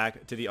you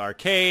back to the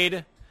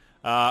arcade.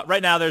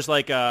 Right now, there's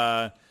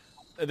a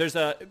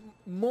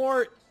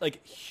more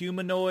like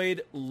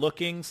humanoid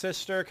looking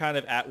sister kind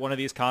of at one of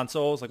these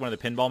consoles, like one of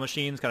the pinball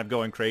machines, kind of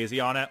going crazy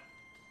on it.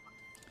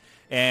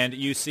 And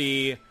you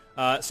see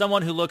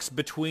someone who looks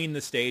between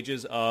the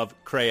stages of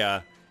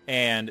Kreia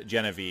and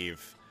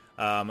Genevieve,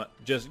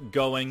 just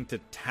going to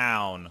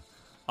town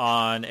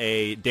on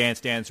a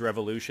Dance Dance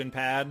Revolution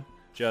pad,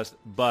 just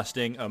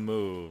busting a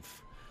move.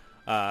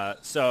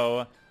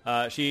 So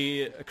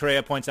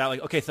Kreia points out,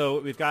 like, okay, so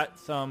we've got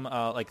some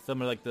of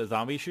the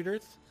zombie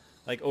shooters,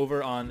 like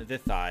over on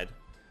this side,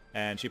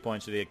 and she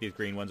points to these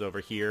green ones over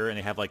here, and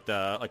they have like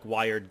the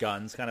wired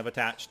guns kind of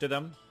attached to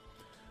them.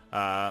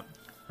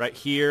 Right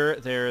here,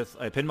 there's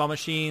pinball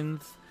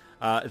machines.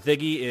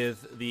 Ziggy is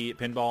the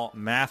pinball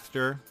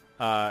master.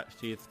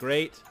 She's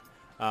great.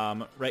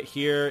 Right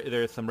here,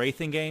 there's some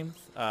racing games.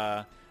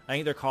 I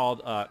think they're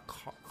called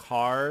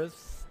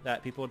cars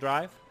that people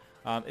drive.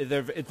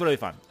 It's really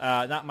fun.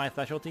 Not my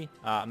specialty.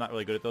 I'm not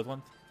really good at those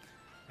ones.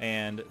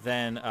 And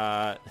then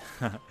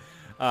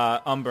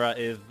Umbra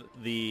is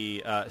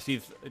the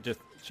she's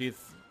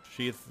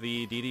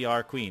the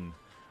DDR queen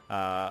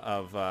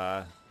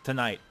of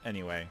tonight.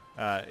 Anyway,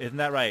 isn't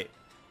that right?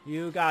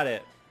 You got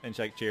it. And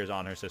she cheers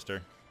on her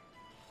sister.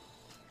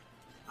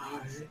 I,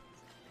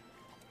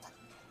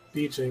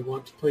 DJ,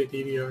 want to play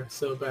DDR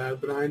so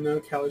bad, but I know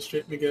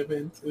Calistrate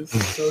McGivens is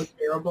so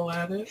terrible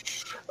at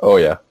it. Oh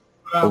yeah,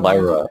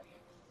 Lyra.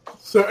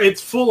 So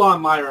it's full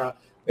on Lyra.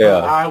 Yeah,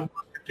 I want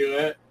to do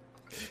it.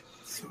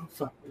 So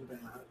fucking bad.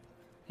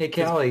 Hey,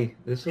 Callie,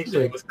 this looks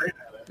DJ was great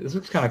at it. this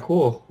looks kind of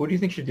cool. Who do you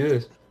think should do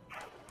this?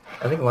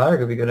 I think Lyra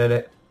could be good at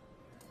it.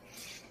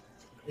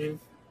 I mean,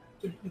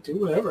 do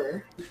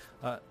whatever.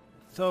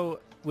 So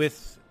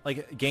with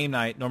like game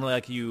night, normally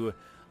like you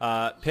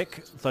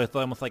pick, so it's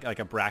almost like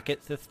a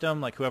bracket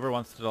system. Like whoever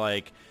wants to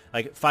like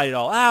fight it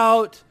all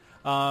out,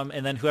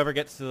 and then whoever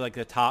gets to like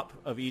the top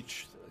of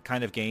each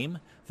kind of game,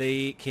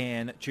 they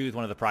can choose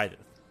one of the prizes.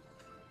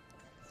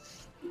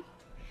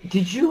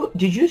 Did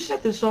you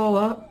set this all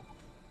up?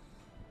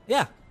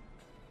 Yeah,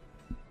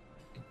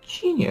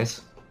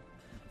 Genius.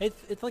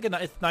 it's like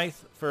it's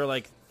nice for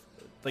like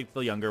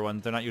the younger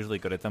ones. They're not usually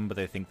good at them, but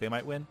they think they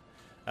might win.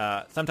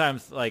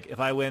 Sometimes, like, if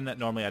I win,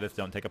 normally I just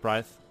don't take a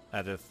prize.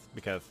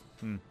 Because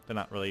they're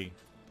not really...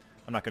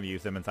 I'm not going to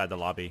use them inside the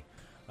lobby.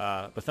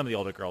 But some of the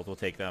older girls will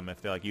take them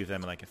if they, like, use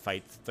them in, like,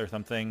 fights or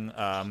something.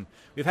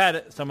 We've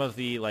had some of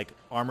the, like,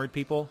 armored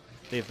people.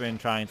 They've been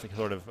trying to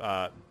sort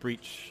of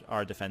breach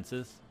our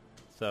defenses.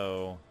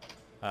 So,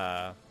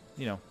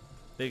 you know,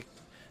 they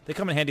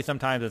come in handy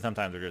sometimes, and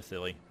sometimes they're just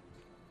silly.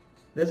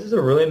 This is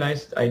a really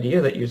nice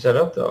idea that you set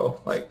up,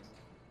 though. Like,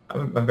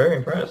 I'm very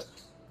impressed.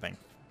 Thanks.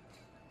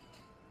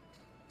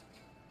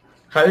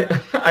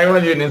 I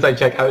want to do an inside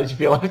check. How did you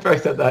feel after I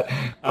said that?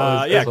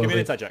 Yeah, give me an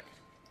inside check.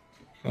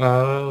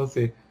 Let's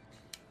see.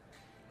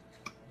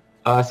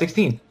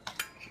 16.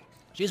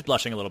 She's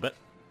blushing a little bit.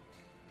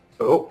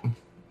 Oh,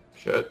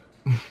 shit.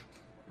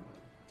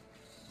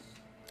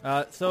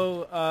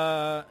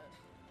 So,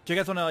 do you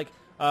guys want to like?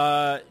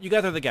 You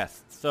guys are the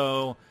guests,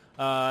 so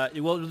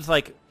we'll just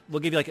we'll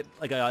give you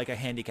like a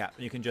handicap.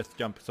 You can just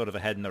jump sort of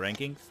ahead in the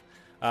rankings.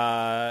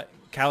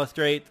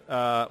 Calistrate,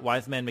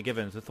 Wiseman,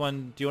 McGivens. This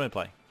one, do you want to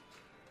play?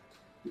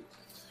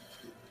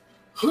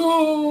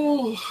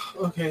 Oh,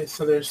 okay.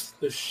 So there's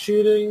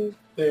shooting,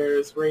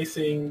 there's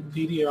racing,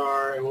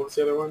 DDR, and what was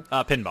the other one?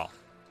 Pinball.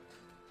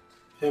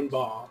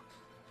 Pinball.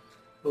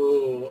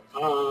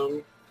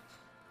 Oh,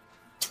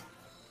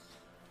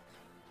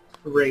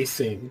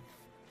 racing.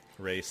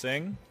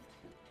 Racing.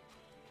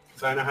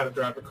 Because I know how to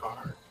drive a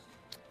car.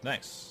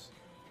 Nice.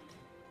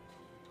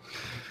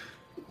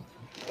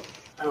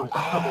 I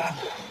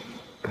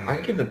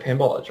can give the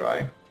pinball a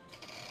try.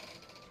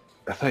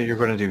 I thought you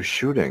were going to do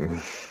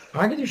shooting.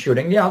 I can do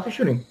shooting. Yeah, I'll do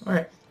shooting. All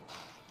right.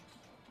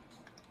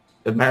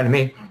 Doesn't matter to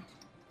me.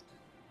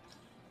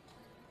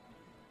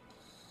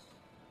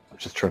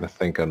 just trying to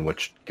think on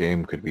which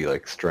game could be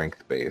like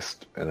strength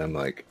based, and I'm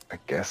like, I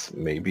guess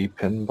maybe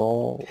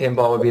pinball.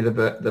 Pinball would be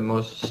the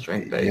most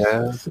strength based.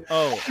 Yeah.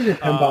 Oh,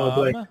 Pinball would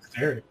be like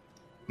dexterity.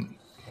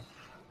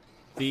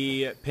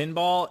 the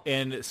pinball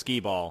and skee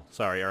ball,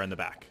 sorry, are in the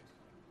back.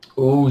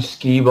 Ooh,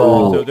 skee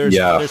ball. So there's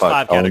fuck.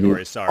 5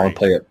 categories, I sorry. want to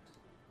play it.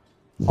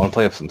 I want to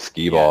play up some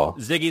skee ball.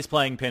 Ziggy's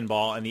playing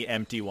pinball, and the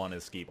empty one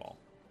is skee ball.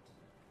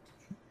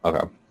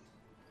 Okay.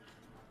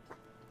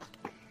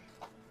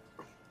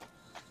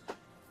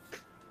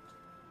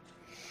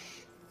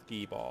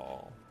 Skee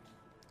ball.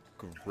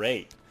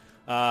 Great.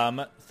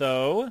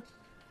 So,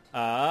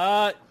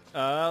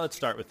 let's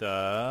start with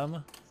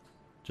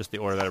just the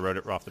order that I wrote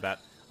it off the bat.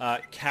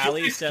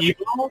 Callie Did you said, say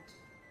skee ball?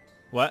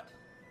 what?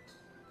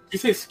 Did you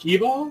say skee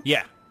ball?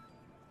 Yeah,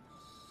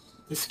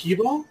 The skee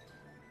ball?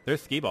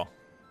 there's skee ball.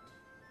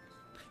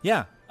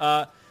 Yeah.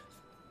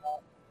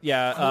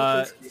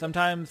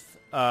 Sometimes,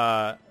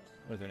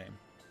 what's her name?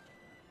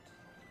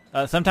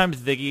 Sometimes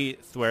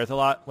Ziggy swears a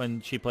lot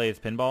when she plays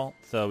pinball,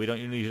 so we don't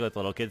usually let the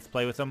little kids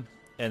play with them,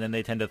 and then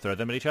they tend to throw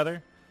them at each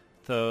other.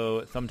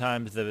 So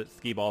sometimes the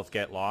skee balls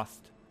get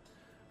lost.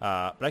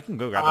 But I can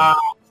go grab them.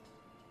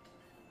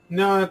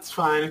 No, it's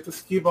fine. If the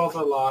skee balls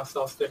are lost,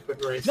 I'll stick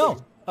with racing. No,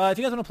 if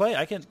you guys want to play,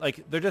 I can.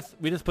 Like,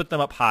 we just put them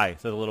up high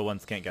so the little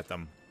ones can't get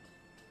them.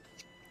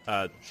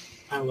 I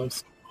love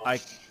skee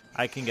balls.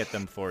 I can get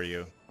them for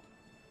you.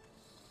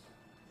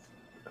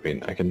 I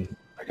mean, I can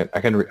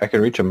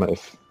reach them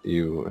if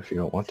you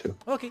don't want to.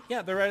 Okay,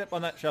 yeah, they're right up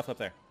on that shelf up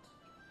there.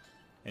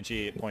 And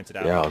she points it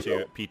out Yeah, I'll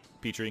to go.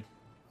 Petrie.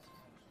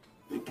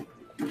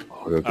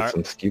 I'll go get Alright.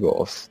 some skee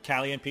balls.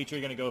 Callie and Petrie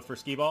are going to go for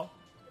skee ball.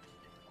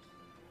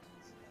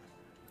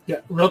 Yeah,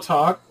 real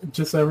talk,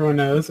 just so everyone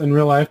knows, in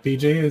real life,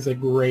 BJ is a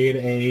grade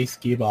A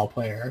skee ball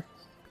player.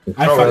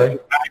 I really?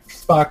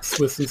 fucks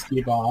with some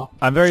skee ball.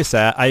 I'm very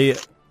sad. I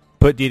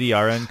put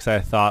DDR in because I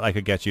thought I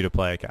could get you to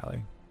play,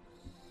 Callie.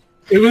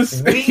 It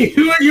was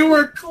you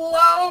were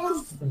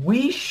close.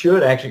 We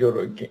should actually go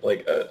to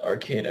an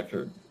arcade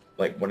after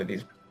like one of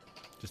these.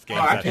 Just game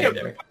I session.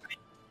 can't-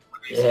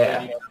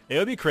 Yeah. It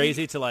would be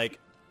crazy to like.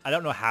 I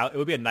don't know how. It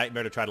would be a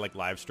nightmare to try to like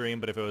live stream,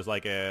 but if it was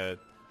like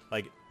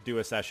do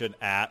a session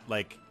at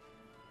like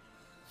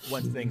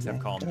once things have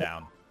calmed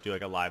down, do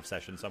like a live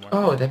session somewhere.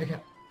 Oh, that'd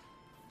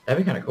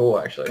be kind of cool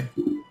actually.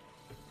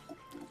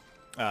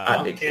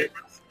 I think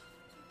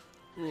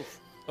so.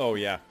 Oh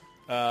yeah.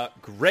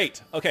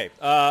 Great. Okay.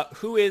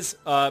 Who is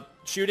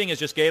shooting? Is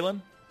just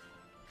Galen.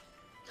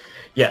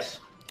 Yes.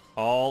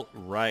 All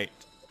right.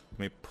 Let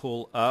me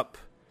pull up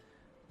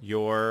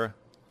your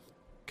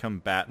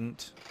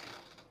combatant.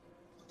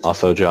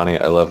 Also, Johnny,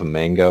 I love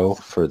Mango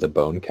for the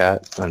Bone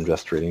Cat. I'm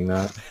just reading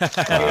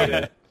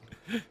that.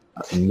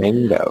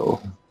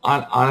 Mango.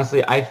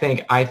 Honestly, I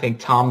think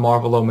Tom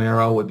Marvel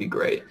O'Mara would be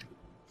great.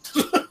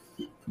 That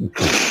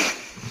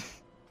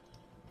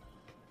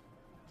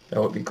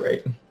would be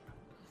great.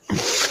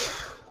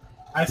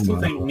 I still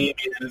think Mimian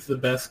is the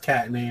best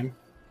cat name.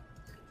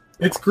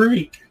 It's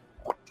Greek.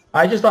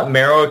 I just thought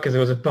Marrow because it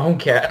was a bone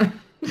cat.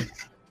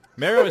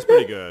 Marrow is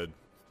pretty good.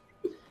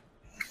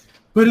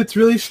 But it's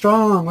really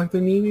strong, like the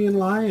Nemean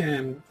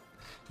lion.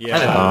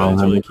 Yeah,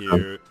 it's really know.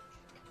 cute.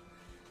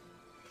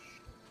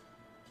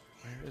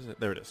 Where is it?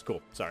 There it is.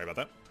 Cool. Sorry about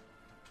that.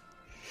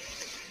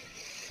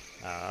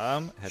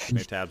 Had too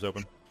many tabs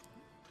open.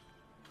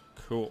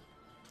 Cool.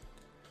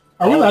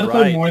 Are we allowed to play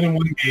Alright. more than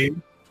one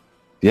game?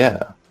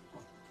 Yeah.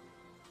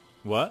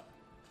 What? Are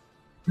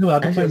we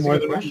allowed to Actually, play that's a more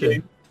good than one question.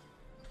 game?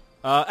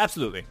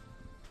 Absolutely.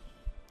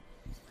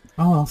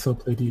 I'll also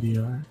play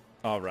DDR.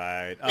 All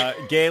right.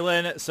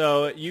 Galen,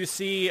 so you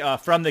see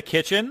from the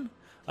kitchen,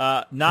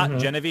 not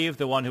Genevieve,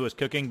 the one who was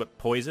cooking, but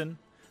Poison,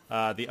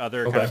 the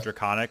other kind of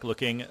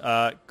draconic-looking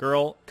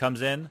girl,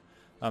 comes in.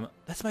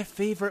 That's my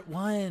favorite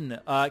one.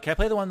 Can I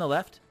play the one on the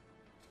left?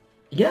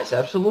 Yes,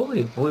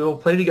 absolutely. We will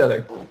play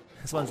together.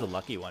 This one's the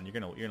lucky one. You're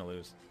gonna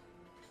lose.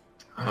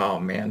 Oh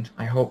man,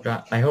 I hope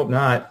not. I hope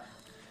not.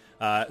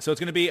 So it's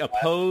going to be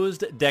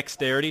opposed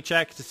dexterity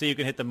check to see who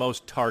can hit the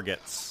most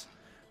targets.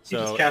 You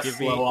So just cast give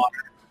slow me. water.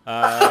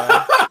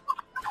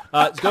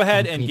 Go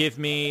ahead and give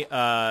me.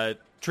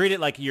 Treat it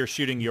like you're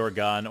shooting your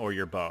gun or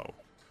your bow,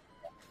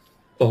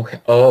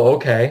 Okay. Oh,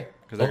 okay.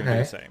 because they're going to do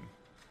Okay. the same.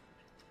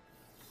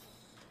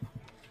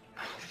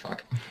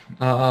 Fuck.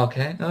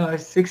 Okay.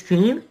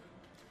 16.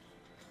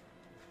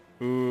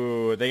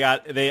 Ooh,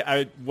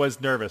 I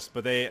was nervous,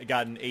 but they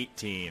got an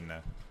 18.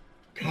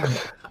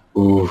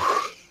 Ooh.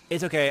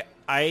 It's okay.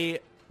 I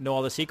know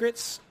all the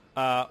secrets.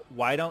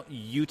 Why don't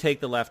you take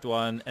the left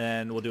one,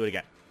 and we'll do it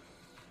again.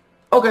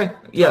 Okay.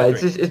 Yeah,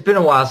 Great. it's been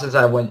a while since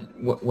I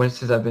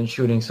since I've been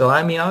shooting. So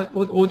I mean,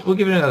 we'll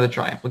give it another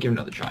try. We'll give it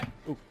another try.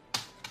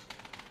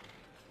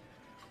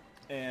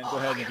 And go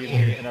ahead and give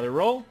me another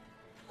roll.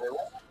 Here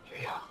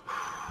we go.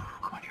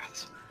 Come on, you got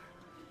this.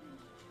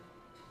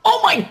 Oh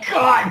my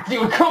god,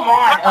 dude! Come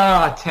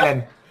on.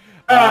 10.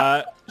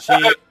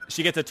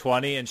 She gets a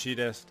 20, and she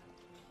just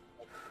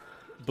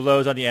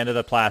blows on the end of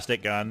the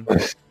plastic gun.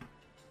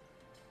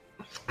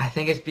 I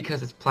think it's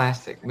because it's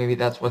plastic. Maybe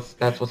that's what's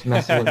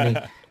messing with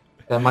me.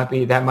 That might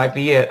be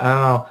it.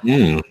 I don't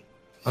know.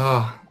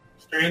 Oh,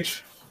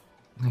 Strange.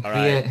 might All be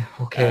right. it.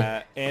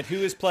 Okay. And who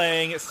is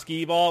playing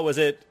skee ball? Was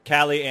it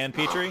Callie and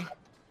Petrie?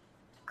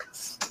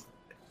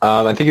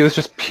 I think it was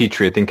just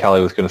Petrie. I think Callie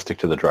was going to stick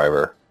to the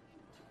driver.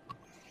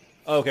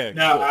 Okay.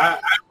 No, cool. I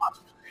want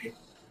to play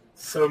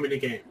so many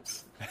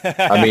games.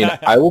 I mean,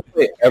 I will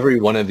play every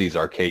one of these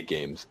arcade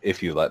games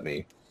if you let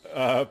me.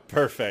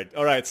 Perfect.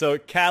 All right, so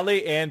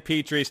Callie and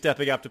Petrie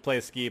stepping up to play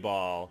skee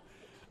ball.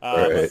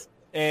 Right.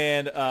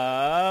 And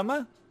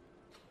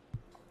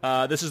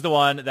this is the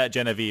one that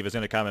Genevieve is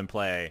going to come and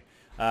play.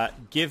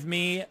 Give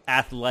me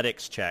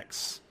athletics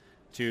checks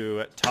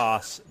to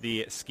toss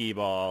the skee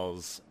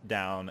balls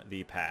down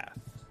the path.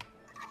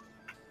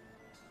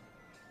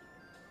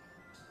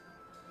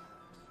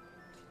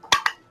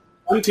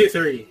 One, two,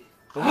 three.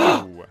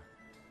 Ooh.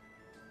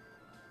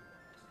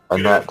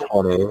 I'm not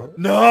 20.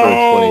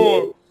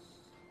 No!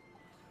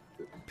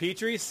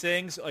 Petrie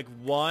sings like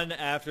one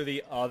after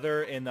the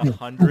other in the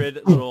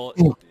 100 little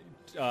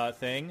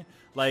thing.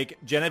 Like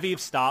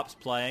Genevieve stops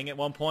playing at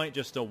one point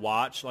just to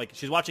watch. Like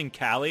she's watching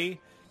Callie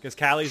because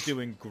Callie's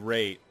doing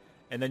great.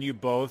 And then you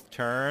both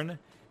turn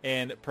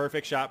and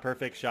perfect shot.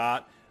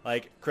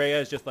 Like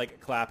Kreia is just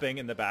like clapping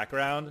in the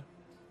background.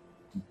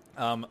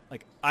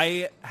 Like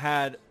I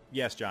had,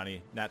 yes,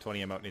 Johnny, Nat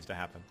 20 emote needs to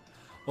happen.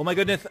 Oh my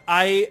goodness,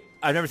 I've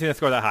never seen a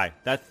score that high.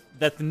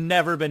 That's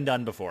never been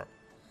done before.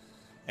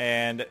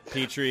 And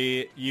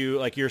Petrie, you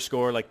like your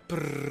score like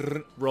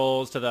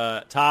rolls to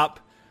the top.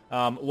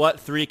 What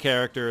 3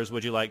 characters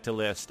would you like to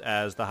list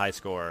as the high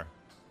score?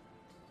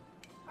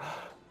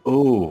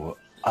 Ooh.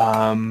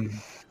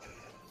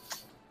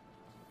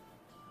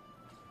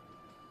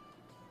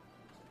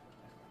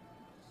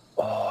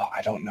 Oh,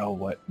 I don't know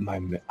what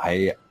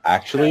I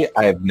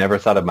have never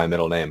thought of my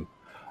middle name.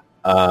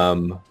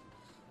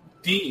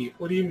 D.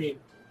 What do you mean?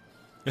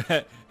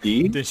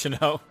 D? Did you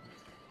know?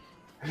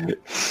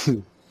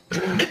 Damn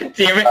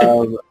it. I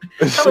was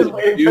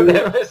waiting for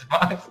that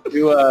response.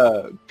 Do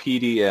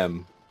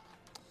PDM.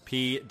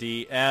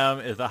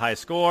 PDM is the high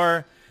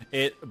score.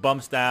 It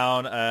bumps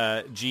down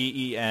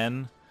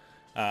GEN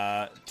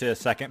to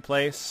second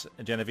place.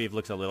 Genevieve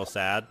looks a little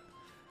sad.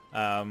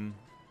 And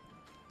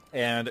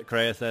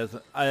Kreia says,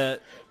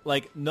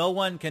 like, no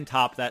one can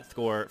top that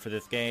score for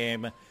this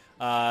game.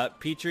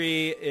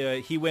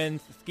 Petrie, he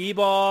wins skee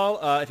ball.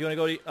 If you want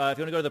to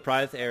go to the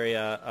prize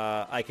area,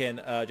 I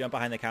can jump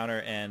behind the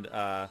counter and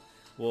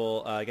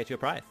we'll get you a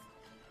prize.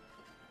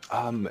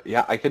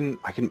 Yeah, we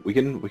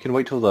can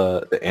wait till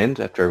the end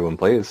after everyone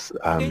plays.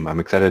 I'm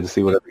excited to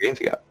see what other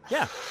games you got.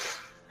 Yeah.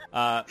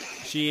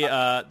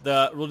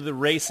 We'll do the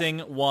racing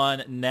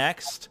one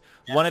next.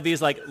 One of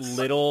these like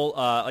little,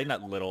 like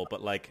not little,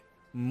 but like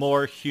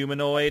more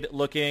humanoid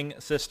looking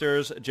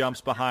sisters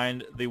jumps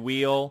behind the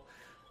wheel.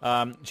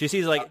 She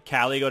sees like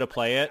Callie go to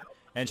play it,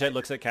 and she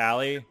looks at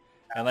Callie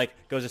and like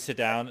goes to sit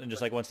down and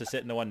just like wants to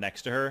sit in the one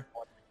next to her.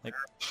 Like,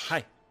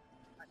 hi,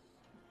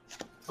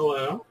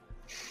 Hello.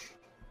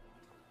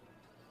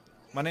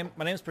 my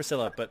name's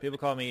Priscilla, but people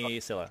call me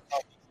Scylla.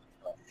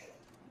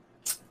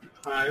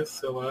 Hi,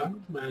 Scylla.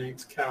 My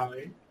name's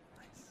Callie.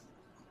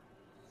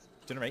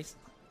 Doing a race?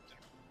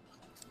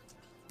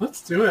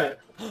 Let's do it.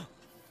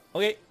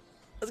 Okay,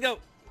 let's go.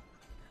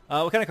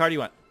 What kind of car do you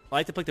want? I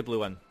like to pick the blue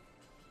one.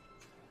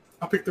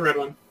 I'll pick the red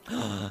one.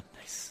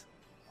 Nice.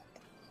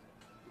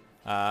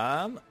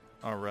 All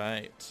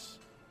right.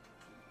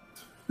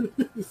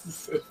 This is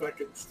so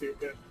fucking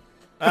stupid.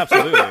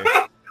 Absolutely.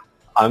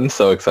 I'm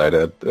so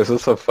excited. This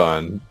is so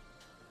fun.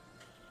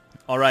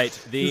 All right,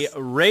 the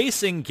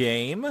racing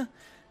game.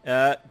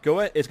 It's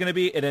going to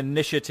be an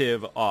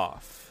initiative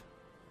off.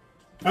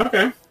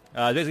 Okay.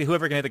 Basically,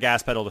 whoever can hit the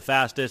gas pedal the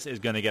fastest is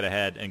going to get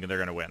ahead, and they're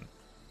going to win.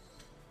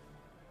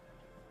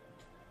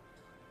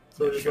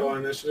 So we're just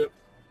rolling initiative.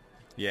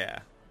 Yeah.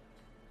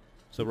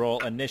 So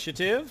roll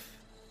initiative.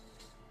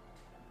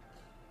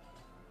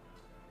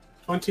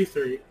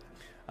 23.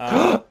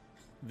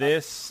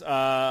 This,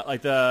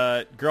 like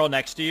the girl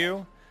next to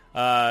you,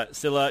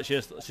 Scylla,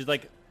 she's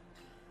like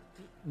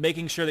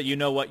making sure that you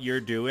know what you're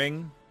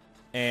doing,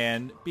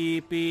 and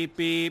beep, beep,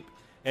 beep,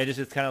 and just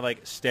is kind of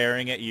like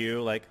staring at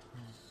you, like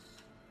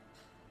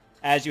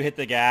as you hit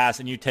the gas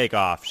and you take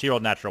off. She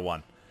rolled natural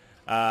 1.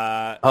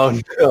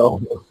 Oh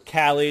no.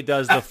 Callie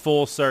does the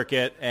full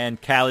circuit,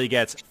 and Callie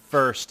gets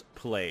first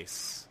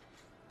place.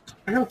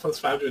 I got a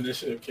 +5 to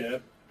initiative,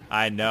 kid.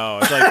 I know.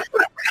 It's like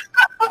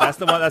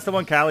that's the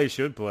one Callie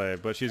should play,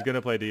 but she's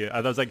gonna play D.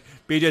 I was like,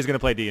 BJ's gonna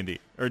play D&D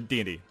or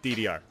D&D,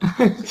 DDR.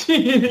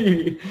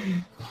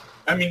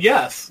 I mean,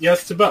 yes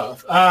to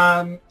both.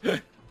 Yeah.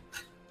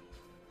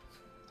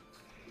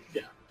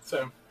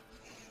 So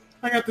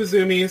I got the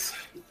zoomies.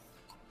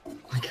 You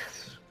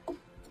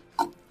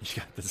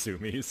got the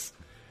zoomies.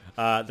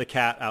 The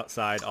cat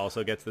outside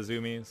also gets the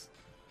zoomies.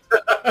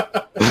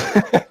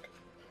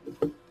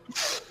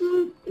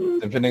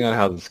 Depending on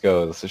how this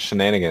goes, the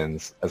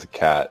Shenanigans as a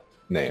cat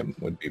name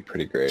would be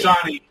pretty great.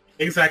 Johnny,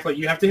 exactly.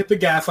 You have to hit the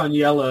gas on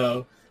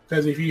yellow,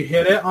 because if you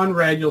hit it on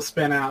red, you'll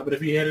spin out. But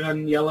if you hit it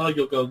on yellow,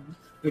 you'll go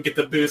You get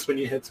the boost when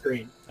you hit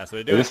screen. That's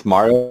what it Are does. this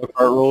Mario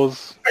Kart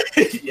rules?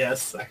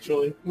 Yes,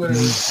 actually.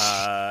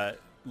 Literally.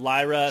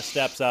 Lyra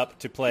steps up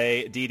to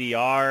play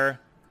DDR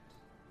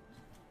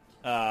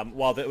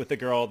with the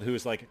girl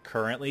who's like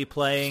currently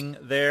playing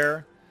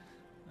there,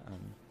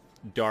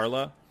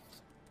 Darla.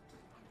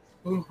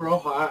 Ooh, real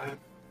high.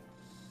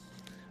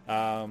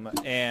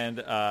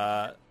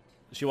 And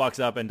she walks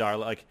up and Darla,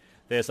 like,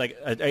 there's like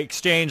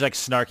exchange like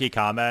snarky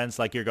comments,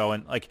 like you're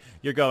going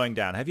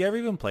down. Have you ever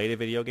even played a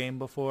video game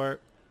before?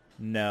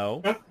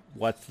 No.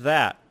 What's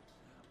that?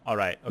 All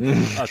right.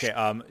 Okay.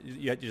 Okay.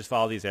 You just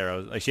follow these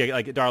arrows. Like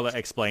Darla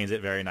explains it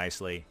very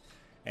nicely,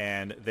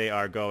 and they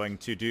are going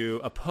to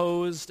do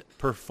opposed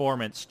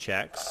performance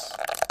checks.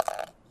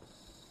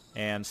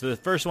 And so the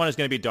first one is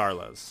going to be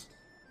Darla's,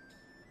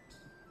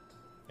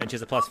 and she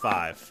has a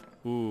 +5.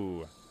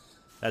 Ooh,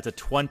 that's a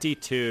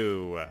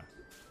 22.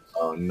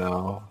 Oh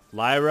no.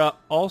 Lyra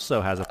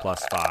also has a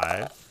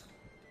 +5.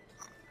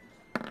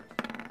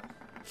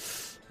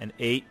 An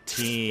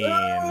 18.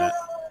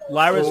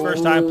 Lyra's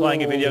first time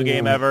playing a video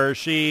game ever.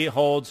 She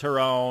holds her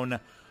own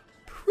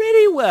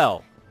pretty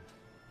well.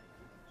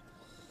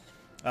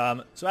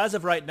 So as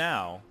of right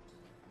now,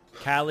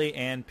 Callie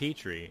and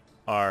Petrie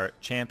are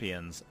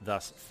champions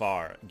thus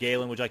far.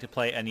 Galen, would you like to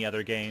play any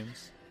other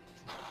games?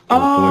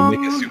 Can we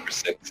make a super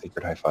sick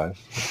secret high five?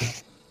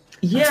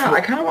 Yeah, I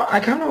kind of want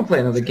to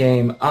play another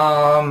game.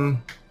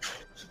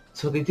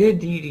 So they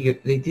did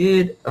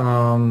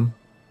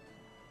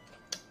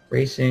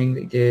racing.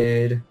 They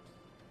did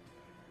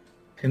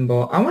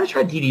pinball. I want to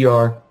try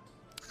DDR.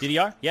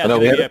 DDR? Yeah, No, it's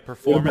we going to be a haven't-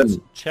 performance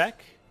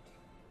check.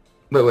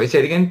 Wait, say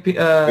it again.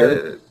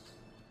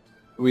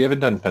 We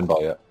haven't done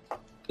pinball yet.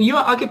 You know,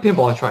 I'll give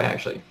pinball a try.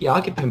 Actually, yeah,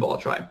 I'll give pinball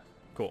a try.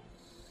 Cool.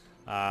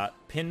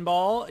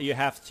 Pinball, you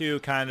have to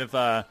kind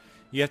of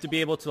you have to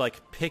be able to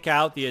like pick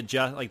out the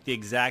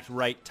exact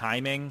right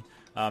timing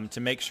to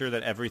make sure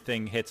that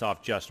everything hits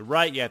off just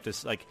right. You have to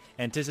like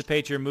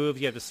anticipate your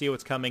moves. You have to see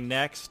what's coming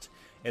next.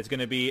 It's going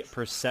to be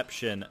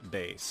perception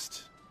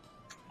based.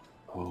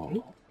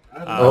 Oh.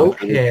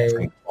 Okay.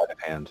 Sleight of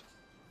hand.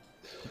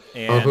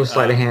 And go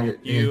sleight of hand.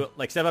 you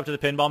like step up to the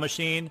pinball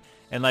machine,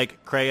 and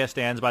like Kreia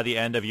stands by the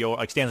end of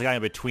stands kind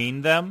of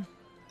between them.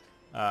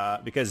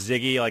 Because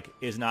Ziggy like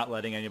is not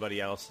letting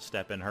anybody else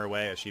step in her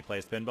way as she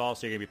plays pinball,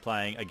 so you're gonna be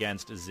playing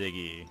against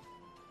Ziggy.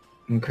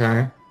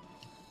 Okay.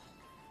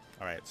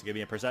 All right, so give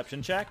me a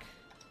perception check.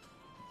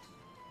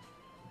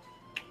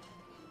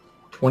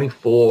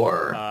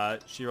 24.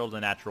 She rolled a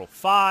natural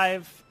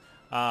 5.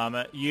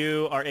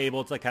 You are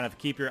able to kind of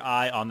keep your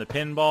eye on the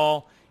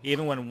pinball,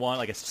 even when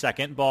a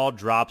second ball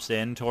drops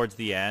in towards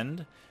the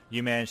end.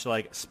 You manage to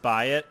like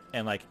spy it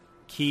and like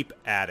keep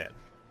at it.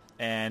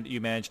 And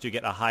you managed to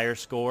get a higher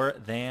score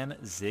than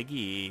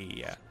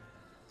Ziggy.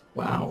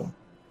 Wow.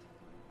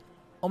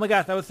 Oh my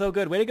gosh, that was so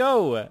good. Way to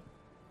go.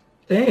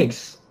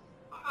 Thanks.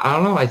 I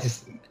don't know.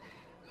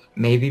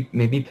 Maybe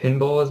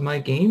pinball is my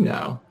game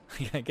now.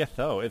 I guess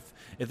so. Is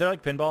there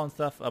like pinball and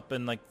stuff up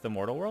in like the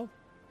Mortal world?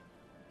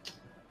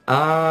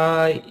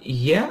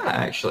 Yeah,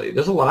 actually.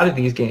 There's a lot of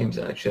these games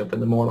actually up in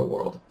the Mortal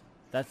world.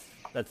 That's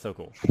so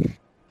cool.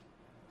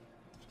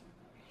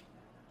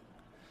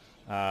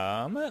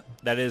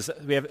 That is,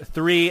 we have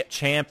 3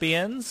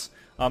 champions.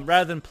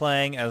 Rather than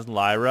playing as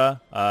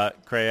Lyra,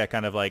 Kreia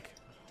kind of like,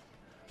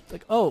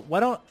 oh, why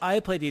don't I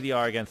play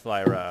DDR against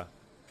Lyra?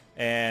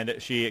 And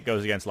she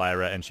goes against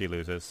Lyra and she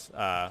loses.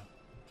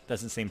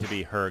 Doesn't seem to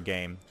be her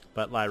game,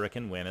 but Lyra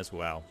can win as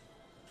well.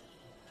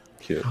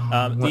 Cute.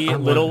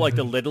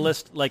 The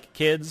littlest like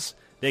kids,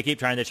 they keep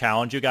trying to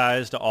challenge you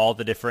guys to all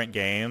the different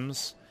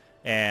games,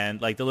 and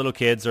like the little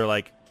kids are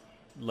like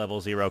level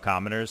 0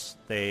 commoners.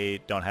 They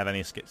don't have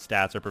any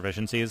stats or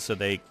proficiencies, so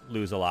they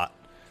lose a lot.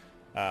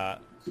 But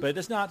it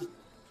does not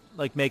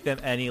like make them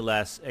any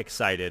less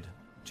excited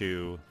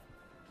to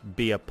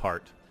be a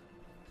part.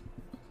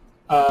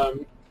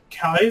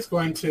 Callie is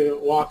going to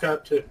walk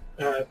up to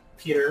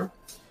Peter,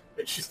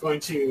 and she's going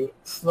to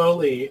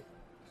slowly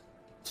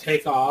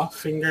take off,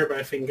 finger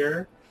by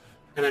finger,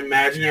 an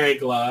imaginary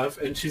glove,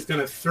 and she's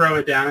going to throw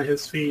it down at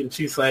his feet, and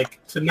she's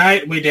like,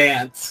 "Tonight we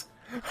dance."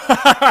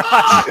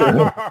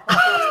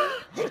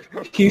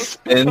 He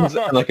spins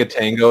and like a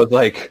tango is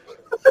like,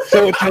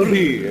 so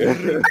Toby.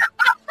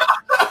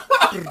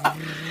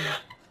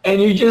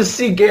 And you just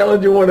see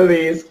Galen do one of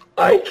these.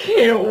 I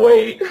can't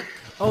wait.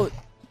 Oh,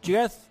 do you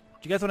guys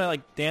want to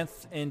like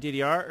dance in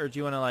DDR, or do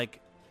you want to like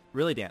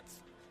really dance?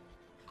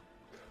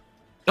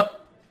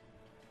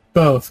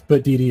 Both,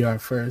 but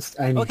DDR first.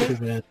 I need Okay.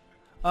 to win.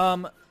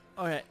 All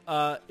right.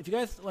 If you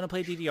guys want to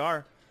play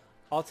DDR,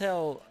 I'll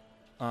tell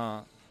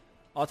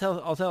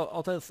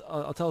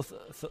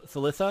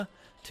Thalitha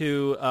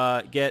to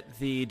get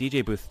the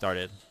DJ booth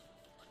started.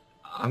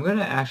 I'm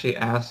gonna actually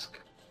ask.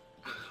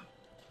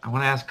 I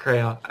want to ask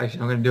Kreia.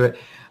 Actually, I'm gonna do it.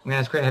 I'm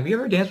gonna ask Kreia. Have you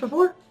ever danced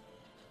before?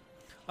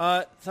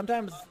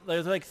 Sometimes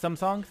there's like some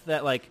songs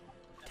that like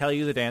tell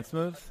you the dance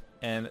moves,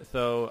 and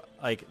so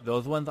like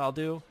those ones I'll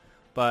do,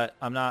 but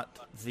I'm not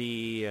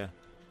the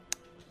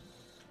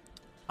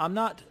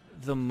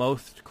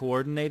most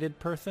coordinated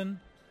person.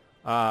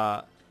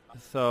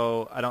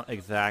 So I don't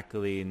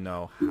exactly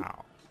know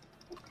how.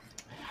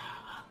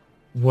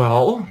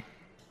 Well,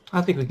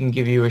 I think we can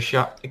give you a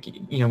shot.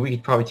 You know, we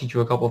could probably teach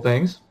you a couple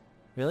things.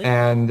 Really?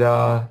 And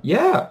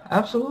yeah,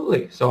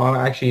 absolutely. So I'm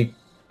actually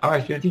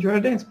going to teach you how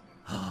to dance.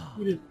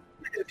 We did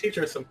teach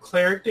her some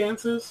cleric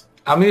dances.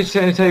 I'm just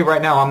going to tell you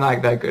right now, I'm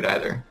not that good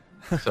either.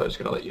 So I'm just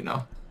going to let you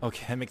know.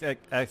 Okay, it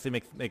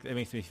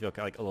makes me feel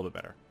like a little bit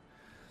better.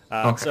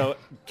 Okay. So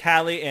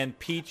Callie and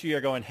Peachy are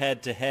going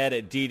head to head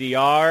at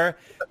DDR.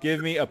 Give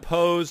me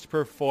opposed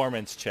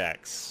performance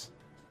checks.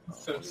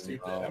 So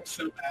stupid. I'm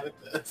so bad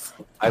at this.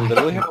 I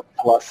literally have a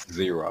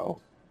 +0.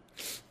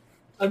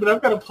 I mean,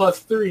 I've got a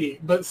 +3,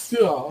 but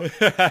still.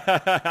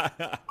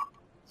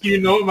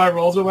 You know what my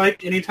rolls are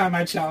like anytime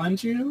I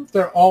challenge you?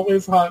 They're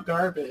always hot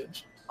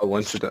garbage. I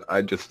want you to.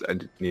 I just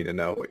need to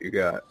know what you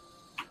got.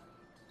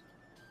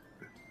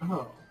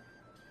 Oh.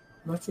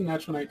 That's a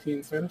natural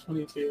 19, so I had a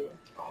 22.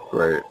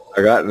 Right.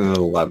 I got an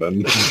 11.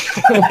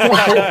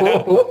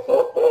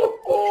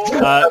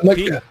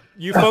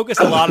 You focus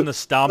a lot on the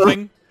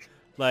stomping,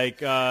 like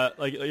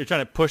you're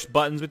trying to push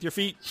buttons with your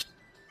feet.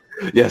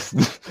 Yes,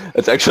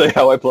 that's actually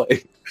how I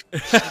play.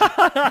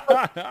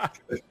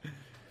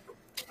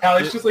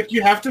 Alex just like,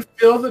 you have to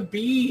feel the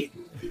beat.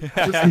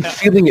 I'm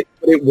feeling it,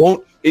 but it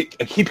won't. I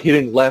keep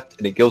hitting left,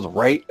 and it goes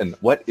right. And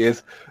what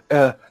is?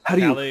 How do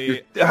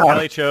you?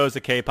 Callie chose a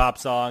K-pop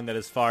song that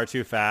is far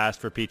too fast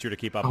for Peter to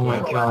keep up Oh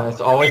with. my god,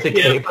 it's always a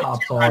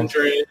K-pop song.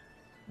 200.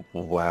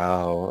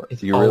 Wow,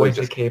 It's you really always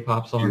a just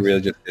K-pop song. you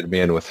really just did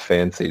me in with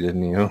fancy,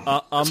 didn't you?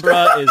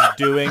 Umbra is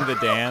doing the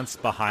dance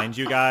behind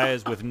you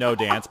guys with no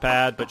dance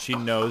pad, but she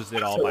knows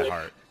it all by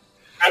heart.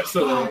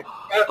 Absolutely.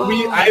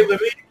 I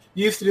literally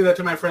used to do that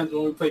to my friends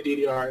when we played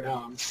DDR at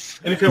home.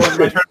 And if it was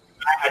my turn,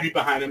 I'd be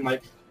behind them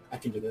like, I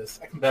can do this.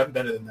 I'm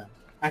better than them.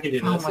 I can do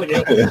Oh this. my Like,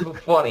 god, it's so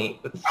funny.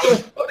 It's I so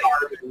was funny.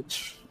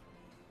 garbage.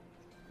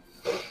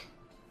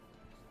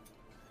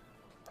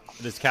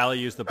 Does Callie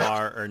use the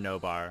bar or no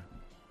bar?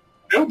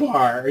 No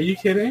bar. Are you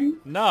kidding?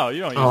 No,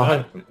 you don't use Oh,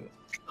 that.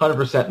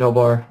 100% no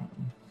bar.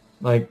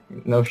 Like,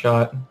 no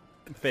shot.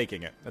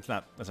 Faking it. That's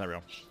not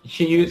real.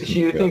 She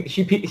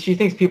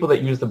thinks people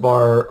that use the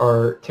bar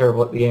are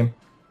terrible at the game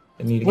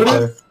and need to get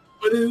better.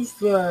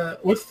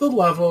 What's the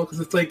level? Because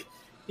it's like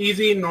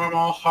easy,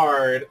 normal,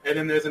 hard, and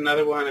then there's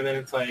another one, and then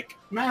it's like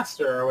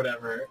master or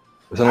whatever.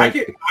 Wasn't I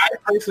like-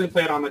 personally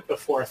played on like the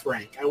 4th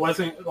rank. I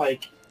wasn't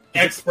like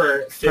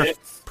expert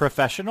 5th.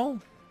 Professional?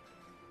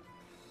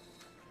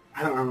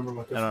 I don't remember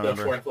what I don't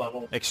the remember. 4th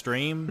level.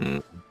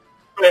 Extreme?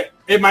 But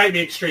it might be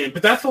extreme,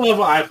 but that's the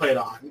level I played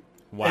on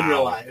in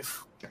real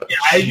life. Yeah,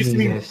 I used to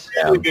be Genius.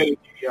 really good at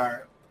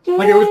DDR.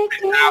 Like it was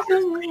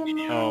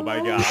pretty Oh my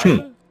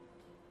god.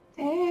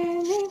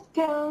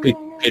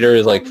 Peter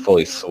is like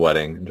fully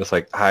sweating. I'm just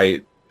like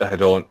I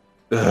don't.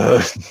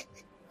 I'm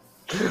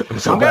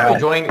so I'm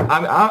bad.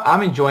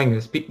 I'm enjoying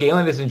this.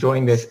 Galen is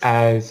enjoying this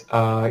as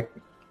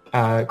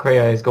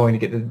Kreia is going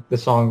to get the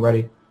song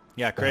ready.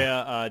 Yeah,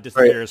 Kreia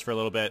disappears for a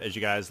little bit as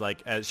you guys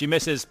as she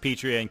misses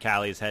Petrie and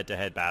Callie's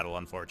head-to-head battle,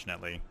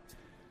 unfortunately.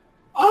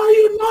 Are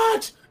you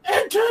not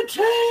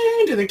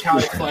entertained? And then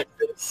Callie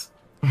flexes.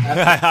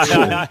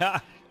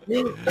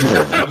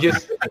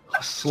 Just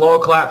a slow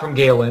clap from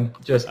Galen.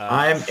 Just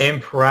I'm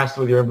impressed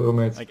with your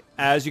movements. Like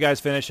as you guys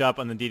finish up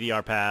on the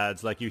DDR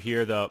pads, like you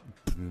hear the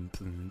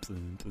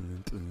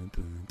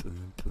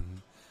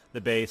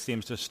bass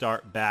seems to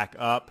start back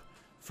up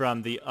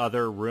from the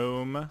other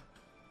room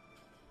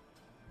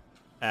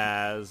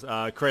as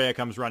Kreia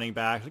comes running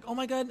back. Like, oh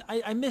my god,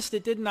 I missed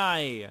it, didn't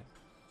I?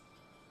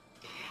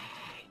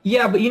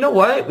 Yeah, but you know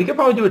what? We could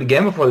probably do it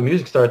again before the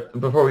music starts.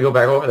 Before we go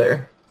back over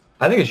there,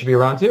 I think it should be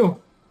around 2.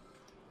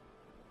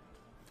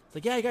 It's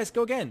like, yeah, you guys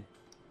go again.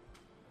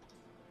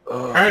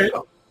 All right.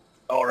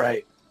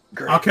 Great.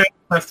 Okay.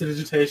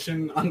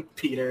 Prestidigitation on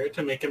Peter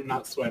to make him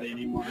not sweat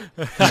anymore.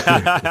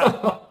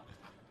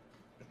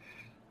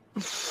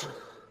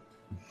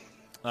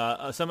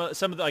 Some of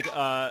the,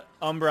 like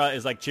Umbra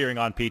is like cheering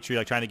on Petrie,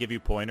 like trying to give you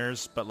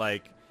pointers, but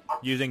like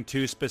using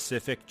too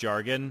specific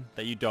jargon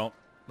that you don't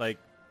like.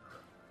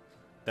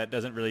 That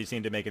doesn't really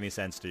seem to make any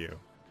sense to you.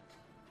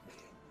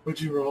 What'd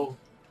you roll?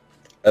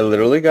 I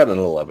literally got an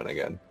 11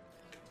 again.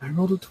 I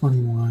rolled a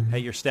 21. Hey,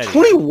 you're steady.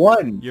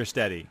 21. You're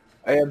steady.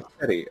 I am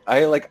steady.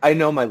 I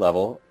know my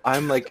level.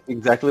 I'm like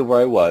exactly where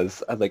I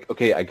was. I'm like,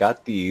 okay, I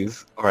got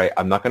these. All right,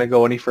 I'm not gonna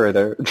go any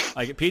further.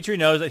 Like Petrie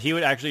knows that he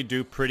would actually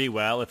do pretty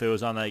well if it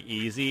was on like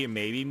easy,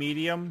 maybe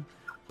medium,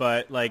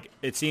 but like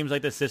it seems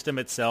like the system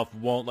itself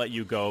won't let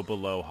you go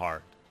below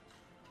hard.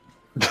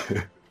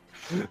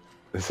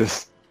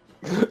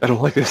 I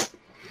don't like this.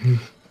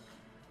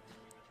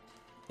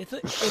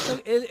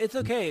 It's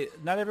okay.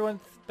 Not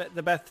everyone's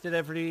the best at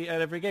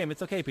every game.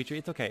 It's okay, Petrie.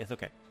 It's okay. It's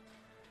okay.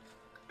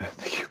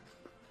 Thank you.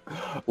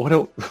 Why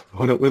don't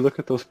we look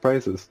at those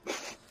prizes?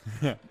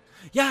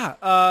 Yeah.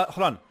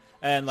 Hold on.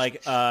 And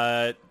like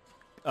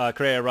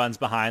Kreia runs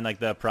behind like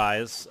the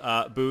prize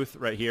booth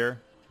right here.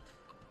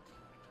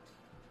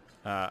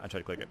 I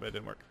tried to click it, but it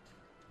didn't work.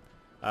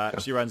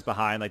 She runs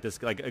behind like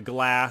this, like a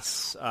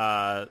glass,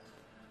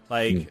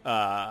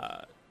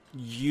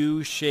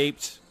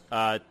 U-shaped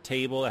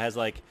table that has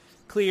like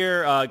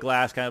clear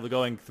glass kind of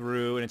going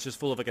through, and it's just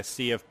full of like a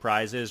sea of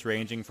prizes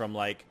ranging from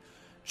like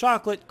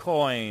chocolate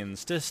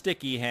coins to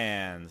sticky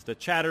hands to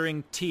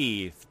chattering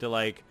teeth to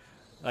like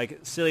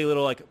silly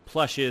little like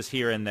plushes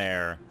here and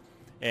there,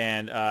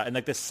 and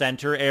like the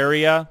center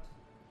area,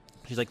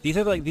 she's like, these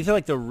are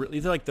like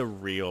the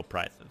real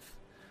prizes.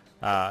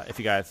 If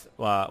you guys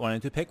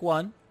wanted to pick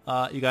one,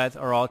 you guys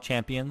are all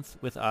champions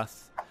with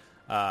us,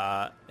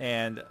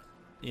 and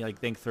like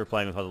thanks for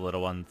playing with all the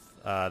little ones.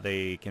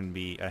 They can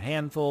be a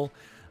handful.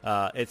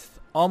 It's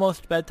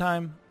almost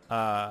bedtime,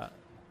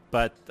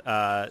 but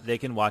they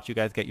can watch you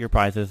guys get your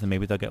prizes, and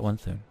maybe they'll get one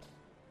soon.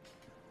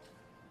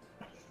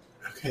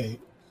 Okay,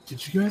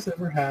 did you guys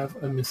ever have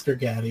a Mr.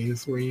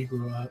 Gaddy's where you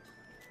grew up?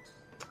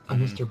 A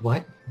Mr.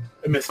 What?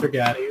 A Mr.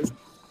 Gaddy's.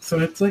 So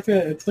it's like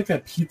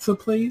a pizza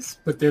place,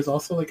 but there's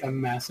also like a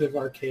massive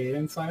arcade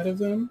inside of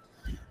them.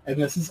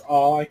 And this is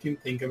all I can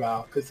think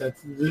about because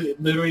that's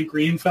literally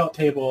green felt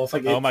tables.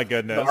 Like, oh my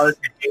goodness! The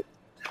arcade.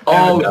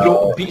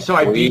 Oh,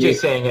 sorry, BJ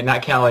saying it,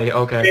 not Callie.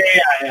 Okay.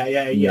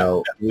 Yeah.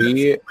 No,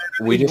 we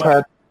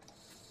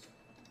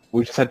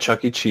just had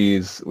Chuck E.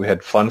 Cheese. We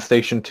had Fun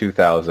Station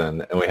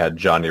 2000, and we had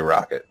Johnny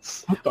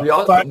Rockets. We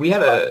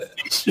had a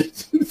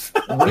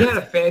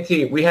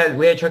fancy. We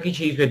had Chuck E.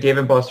 Cheese. We had Dave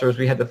and Buster's.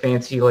 We had the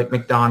fancy like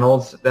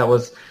McDonald's that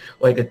was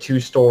like a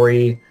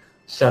 2-story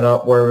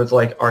setup where it was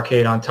like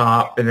arcade on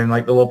top, and then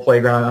like the little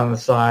playground on the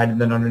side,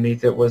 and then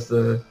underneath it was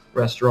the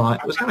restaurant.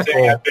 It was kind of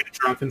cool. I've been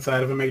drunk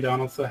inside of a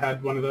McDonald's that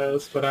had one of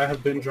those, but I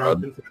have been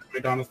drunk inside of a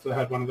McDonald's that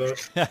had one of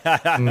those.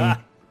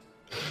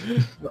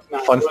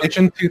 Fun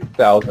Station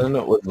 2000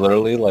 was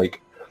literally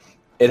like,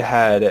 it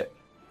had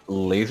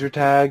laser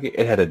tag,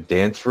 it had a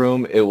dance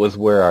room, it was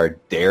where our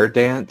Dare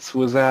Dance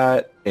was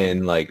at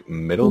in like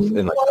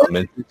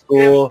elementary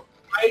school.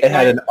 It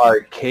had an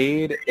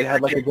arcade, it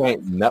had like a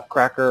giant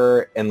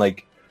nutcracker and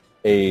like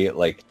a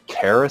like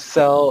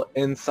carousel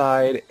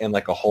inside, and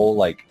like a whole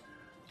like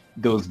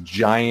those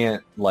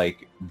giant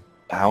like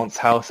bounce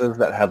houses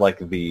that had like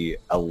the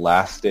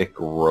elastic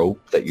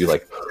rope that you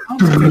like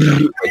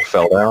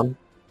fell down.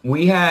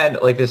 We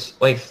had like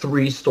this like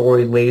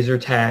 3-story laser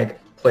tag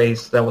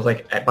place that was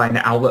like by an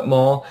outlet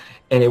mall,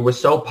 and it was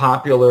so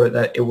popular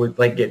that it would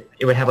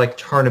have like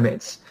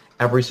tournaments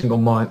every single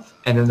month,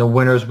 and then the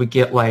winners would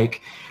get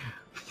like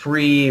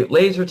free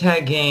laser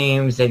tag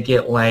games. They'd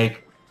get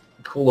like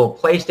cool little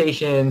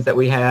PlayStations that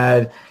we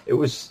had. It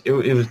was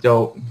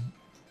dope.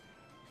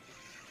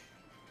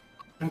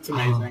 That's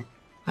amazing.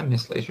 I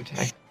miss laser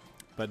tag.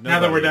 But now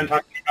that we're done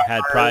talking about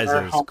had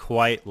prizes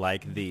quite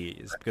like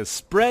these, because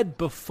spread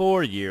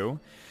before you,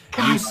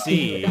 you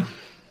see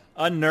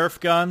a Nerf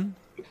gun,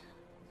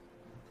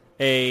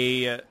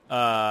 a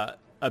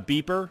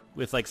beeper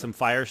with like some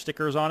fire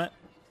stickers on it,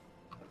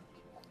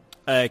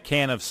 a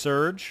can of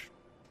Surge,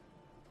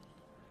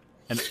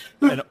 an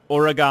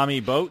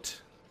origami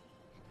boat,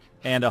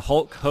 and a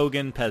Hulk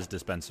Hogan Pez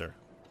dispenser.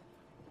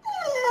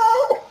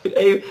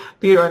 Hey,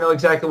 Peter, I know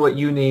exactly what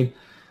you need.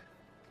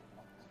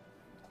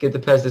 Get the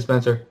Pez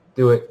dispenser.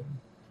 Do it.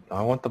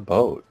 I want the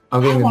boat.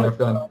 I'm getting the Nerf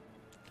gun.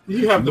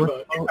 You have the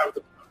boat.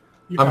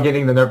 I'm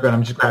getting the Nerf gun.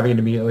 I'm just grabbing it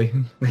immediately.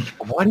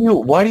 Why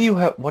do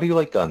you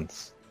like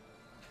guns?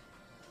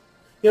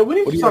 Yeah, we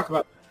need to talk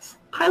about this.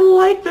 I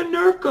like the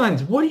Nerf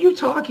guns. What are you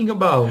talking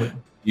about?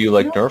 You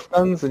like Nerf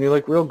guns and you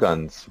like real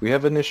guns. We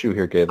have an issue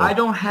here, Galen. I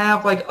don't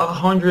have like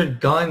 100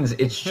 guns.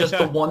 It's just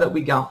the one that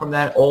we got from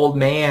that old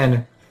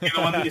man. The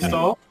one that you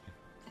stole?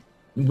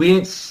 We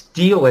didn't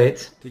steal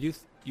it. Did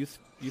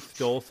you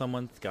stole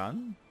someone's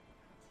gun?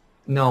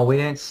 No, we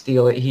didn't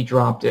steal it. He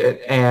dropped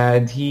it,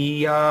 and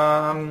he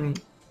Why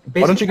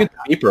don't you get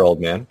the beeper, old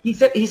man? He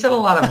said a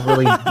lot of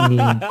really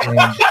mean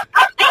things.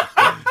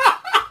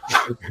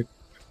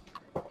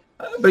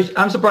 But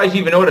I'm surprised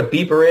you even know what a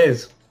beeper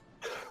is.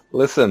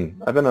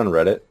 Listen, I've been on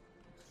Reddit.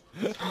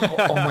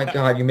 Oh my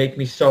god, you make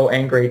me so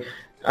angry.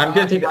 I'm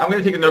gonna take the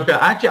Nerf gun.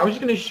 Actually, I was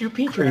just gonna shoot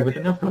Petrie with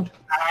the Nerf gun.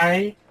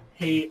 I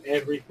hate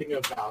everything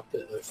about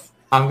this.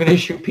 I'm gonna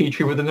shoot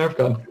Petrie with the Nerf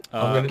gun.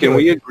 Can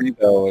we agree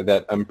though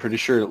that I'm pretty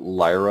sure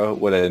Lyra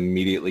would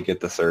immediately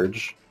get the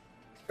Surge?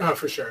 Oh,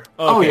 for sure. Okay.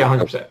 Oh yeah,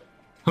 100%.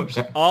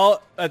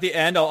 100%. At the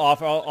end,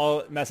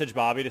 I'll message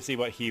Bobby to see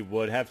what he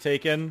would have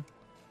taken.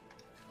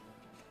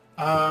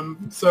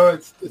 So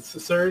it's the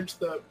Surge,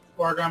 the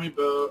origami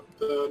boat,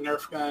 the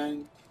Nerf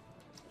gun.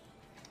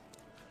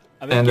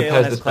 I think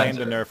Galen has claimed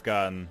the Nerf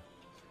gun.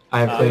 I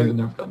have claimed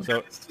the Nerf gun.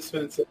 So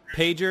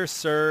Pager,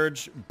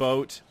 Surge,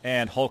 boat,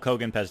 and Hulk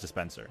Hogan Pez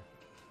dispenser.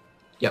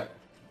 Yep.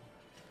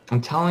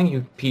 I'm telling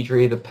you,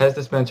 Petrie, the Pez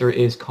dispenser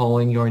is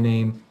calling your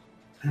name.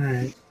 All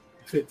right.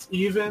 If it's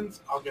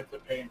evens, I'll get the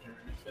pager.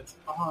 If it's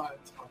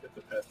odds, I'll get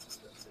the Pez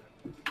dispenser.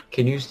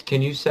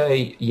 Can you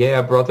say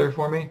yeah, brother,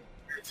 for me?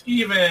 If it's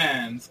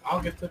evens,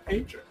 I'll get the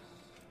pager.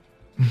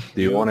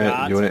 Do you want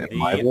it in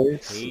my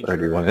voice, or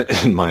do you want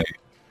it in my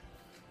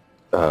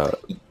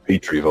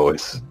Petrie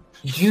voice?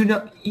 Do you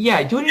know?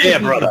 Yeah, do it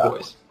in your Petrie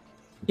voice.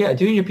 Yeah,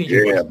 do it in your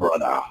Petrie voice. Yeah,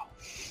 brother.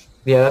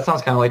 Yeah, that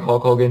sounds kind of like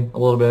Hulk Hogan a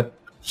little bit.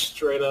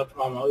 straight up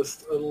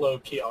almost a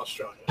low-key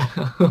Australia.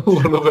 A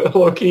little bit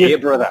low-key. Yeah,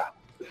 brother.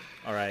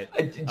 All right.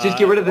 Just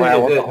get rid of the... I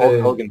want the Hulk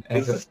the- Hogan the-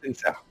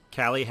 resistance out.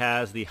 Callie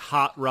has the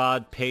Hot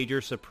Rod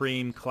Pager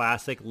Supreme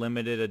Classic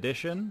Limited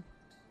Edition.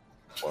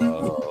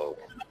 Whoa.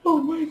 Oh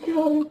my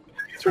god.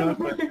 Oh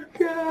my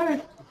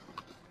god.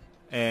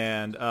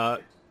 And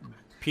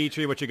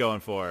Petrie, what you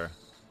going for?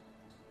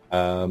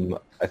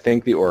 I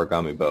think the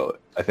origami boat.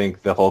 I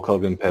think the Hulk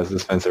Hogan Pez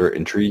dispenser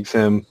intrigues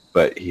him,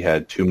 but he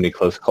had too many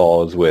close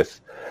calls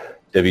with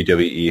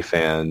WWE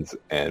fans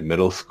and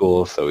middle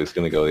school, so he's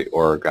going to go the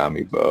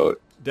origami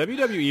boat.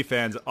 WWE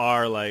fans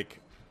are like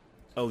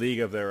a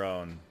league of their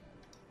own.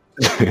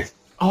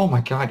 Oh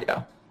my god,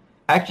 yeah.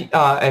 Actually,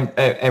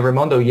 and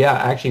Raimondo, yeah,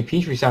 actually,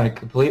 Petrie sounded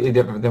completely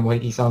different than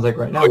what he sounds like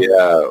right now. Oh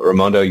yeah,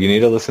 Raimondo, you need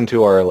to listen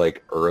to our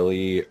like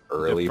early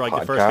For like the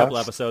podcast. first couple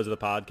episodes of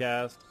the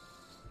podcast.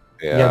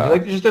 Yeah,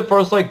 like just the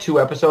first like 2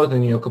 episodes,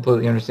 and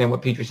completely understand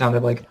what Petrie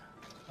sounded like.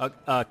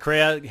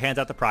 Kreia hands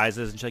out the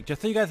prizes, and she's like,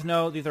 just so you guys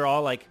know, these are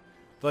all like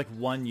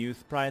one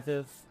youth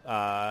prizes.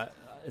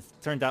 It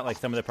turns out like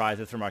some of the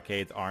prizes from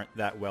arcades aren't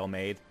that well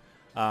made.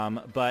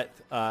 But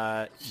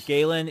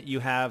Galen, you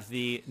have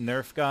the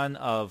Nerf gun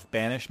of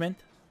banishment.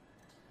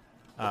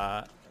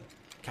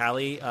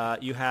 Callie,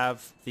 you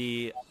have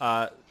the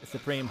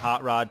Supreme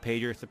Hot Rod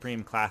Pager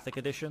Supreme Classic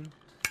Edition.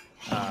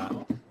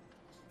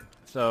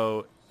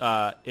 So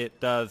it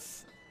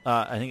does.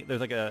 I think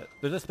there's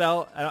a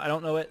spell. I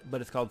don't know it,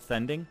 but it's called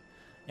Sending,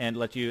 and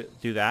let you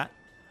do that.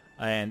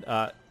 And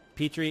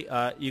Petrie,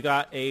 you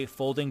got a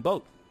folding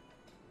boat.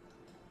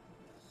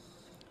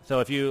 So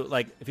if you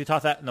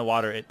toss that in the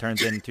water, it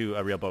turns into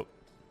a real boat.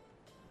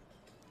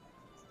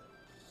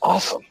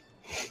 Awesome.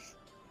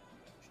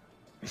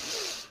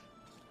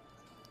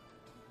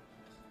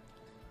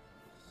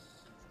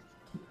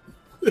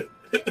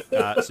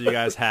 So you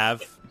guys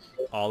have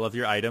all of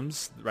your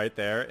items right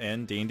there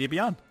in D&D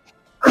Beyond.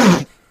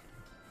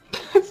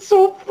 It's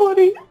so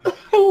funny. I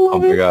Oh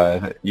love my it.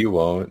 god, you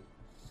won't.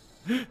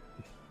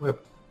 Wait,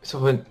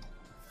 so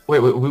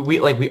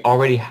we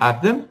already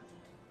have them?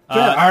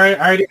 Yeah, I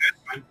already got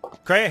mine.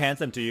 Kreia hands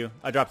them to you.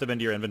 I dropped them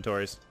into your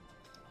inventories.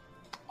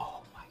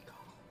 Oh my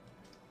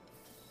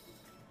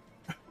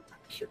god.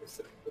 Curious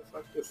what the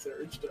fuck the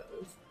surge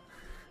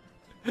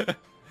does.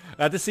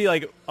 I have to see,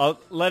 I'll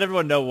let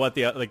everyone know what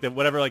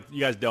whatever you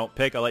guys don't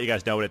pick. I'll let you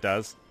guys know what it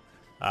does.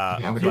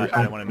 I'm But gonna-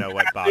 I don't want to know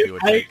what Bobby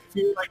would I take.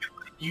 feel like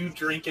you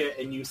drink it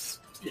and you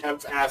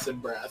have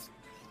acid breath.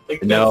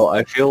 Like No,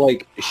 I feel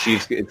like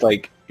she's gonna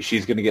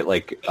get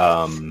like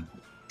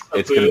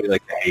it's gonna be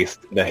like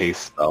the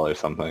haste spell or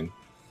something.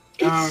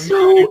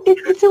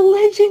 It's a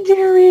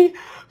legendary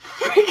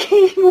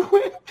freaking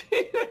weapon.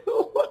 I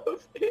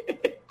love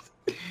it.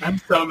 I'm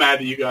so mad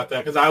that you got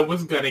that because I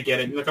was gonna get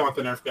it. And look, I want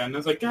the Nerf gun. And I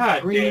was like,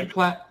 God Green damn it.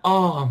 plat.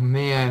 Oh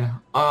man.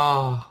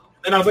 Oh.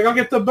 And I was like, I'll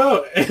get the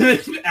boat. And then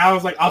I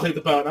was like, I'll take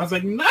the boat. And I was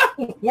like, no,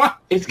 what?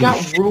 It's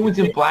got runes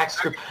and black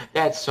script.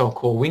 That's so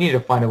cool. We need to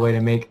find a way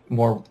to make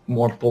more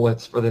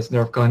bullets for this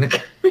Nerf gun.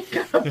 We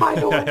gotta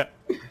find a way.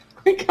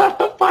 We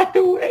gotta find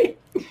a way.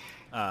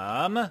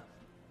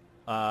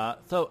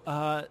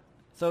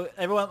 So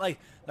everyone,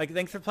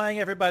 thanks for playing,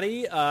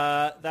 everybody.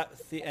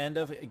 That's the end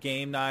of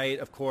game night.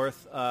 Of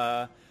course,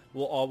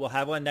 we'll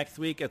have one next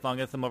week as long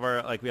as some of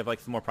our we have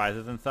some more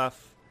prizes and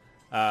stuff.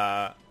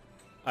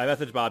 I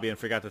messaged Bobby and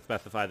forgot to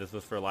specify this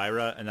was for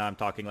Lyra, and now I'm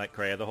talking like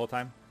Kreia the whole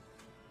time.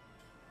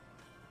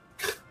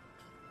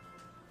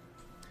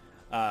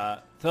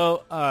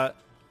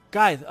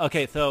 Guys,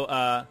 okay,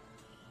 so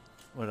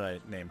what did I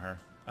name her?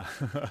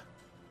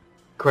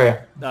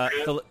 Kreia.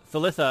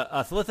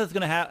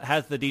 Solissa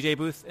has the DJ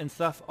booth and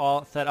stuff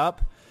all set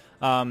up.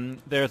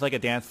 There's a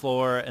dance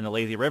floor and a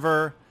lazy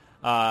river,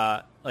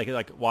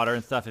 like water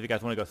and stuff if you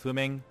guys want to go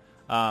swimming.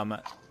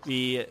 If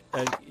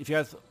you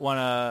guys want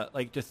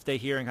to just stay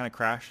here and kind of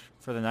crash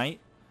for the night,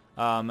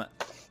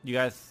 you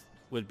guys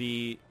would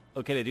be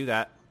okay to do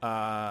that.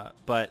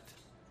 But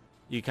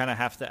you kind of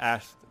have to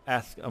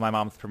ask my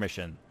mom's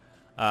permission,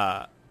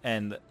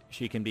 and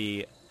she can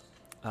be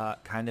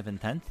kind of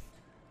intense.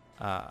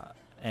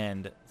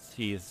 And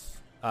she's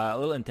a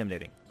little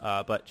intimidating,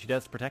 but she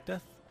does protect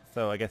us,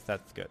 so I guess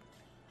that's good.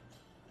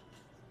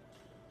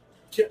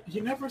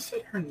 You never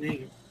said her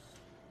name.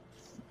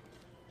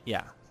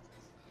 Yeah.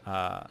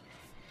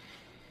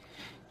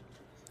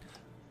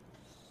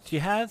 She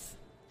has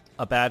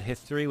a bad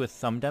history with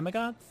some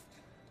demigods,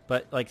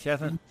 but she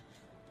hasn't,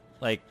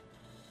 I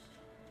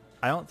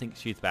don't think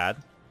she's bad.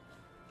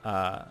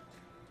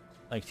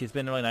 She's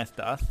been really nice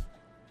to us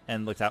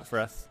and looks out for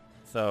us,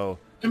 so...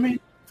 I mean,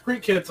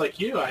 great kids like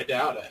you, I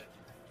doubt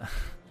it.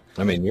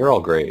 I mean, you're all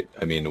great.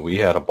 I mean, we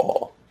had a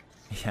ball.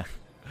 Yeah.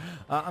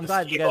 I'm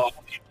glad you guys...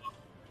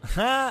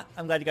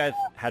 I'm glad you guys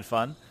had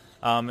fun.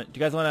 Do you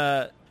guys want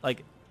to,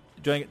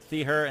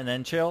 see her and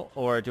then chill?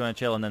 Or do you want to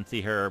chill and then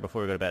see her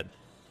before we go to bed?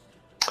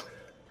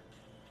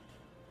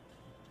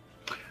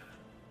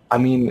 I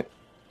mean,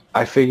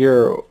 I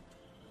figure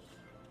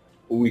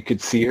we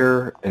could see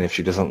her, and if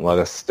she doesn't let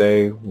us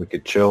stay, we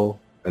could chill,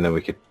 and then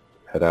we could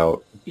head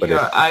out. But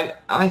Yeah,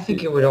 I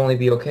think it would only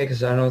be okay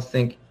because I don't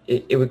think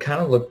it would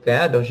kind of look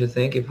bad, don't you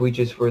think, if we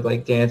just were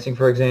like dancing,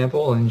 for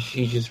example, and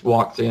she just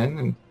walked in,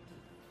 and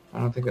I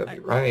don't think that'd be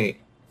right.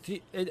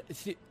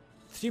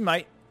 She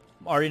might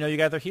already know you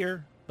guys are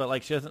here, but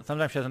like she doesn't.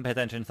 Sometimes she doesn't pay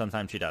attention.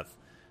 Sometimes she does.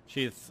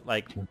 She's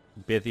like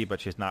busy,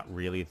 but she's not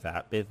really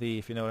that busy.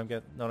 If you know what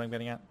I'm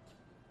getting at.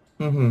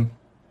 Mm-hmm.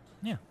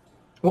 Yeah.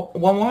 Well,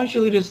 why don't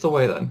you lead us the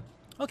way then?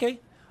 Okay.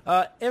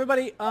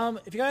 Everybody,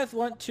 if you guys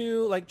want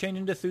to like change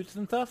into suits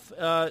and stuff,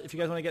 if you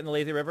guys want to get in the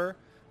lazy river,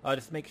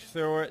 just make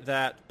sure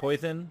that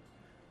Poison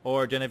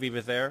or Genevieve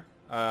is there,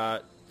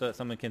 so that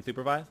someone can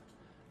supervise.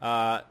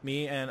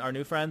 Me and our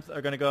new friends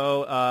are gonna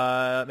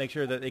go make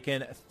sure that they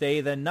can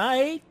stay the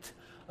night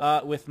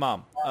with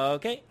Mom.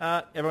 Okay.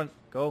 Everyone,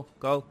 go,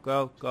 go,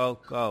 go, go,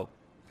 go,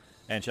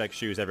 and she like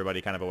shoos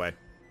everybody kind of away.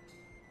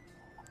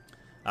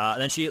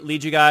 Then she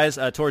leads you guys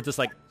towards this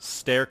like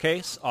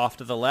staircase off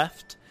to the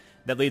left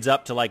that leads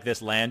up to like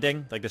this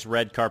landing, like this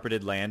red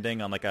carpeted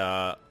landing on like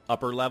a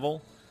upper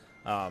level.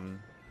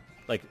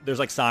 Like there's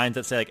like signs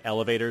that say like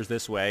elevators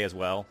this way as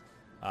well.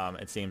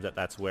 It seems that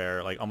that's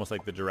where like almost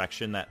like the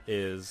direction that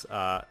is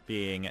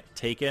being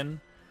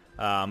taken.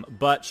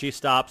 But she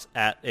stops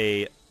at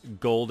a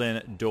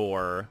golden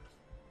door.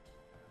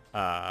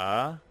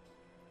 why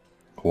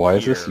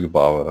is this here.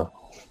 Yubaba?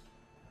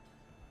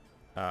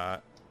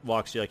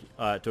 Walks you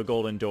like to a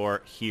golden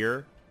door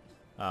here.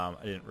 I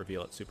didn't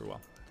reveal it super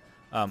well.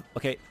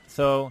 Okay,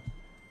 so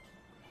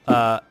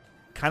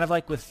kind of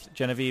like with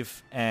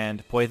Genevieve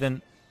and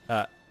Poison,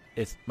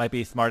 it might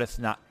be smartest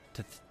not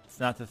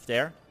to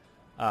stare.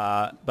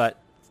 But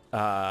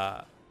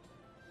I'll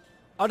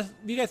just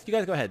you guys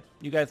go ahead.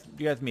 You guys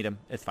meet him.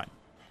 It's fine.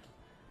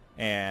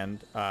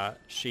 And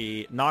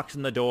she knocks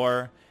on the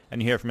door,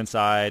 and you hear from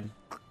inside,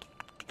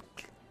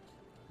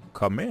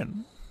 "Come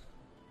in."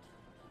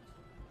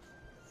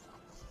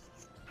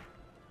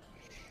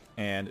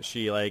 And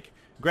she like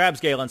grabs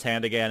Galen's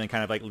hand again and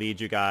kind of like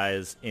leads you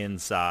guys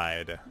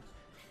inside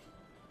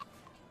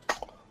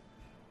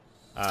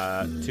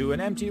to an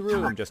empty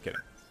room. Just kidding.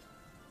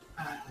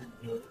 I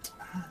knew it.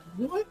 I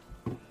knew it.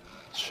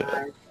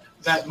 Shit.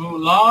 That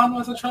Mulan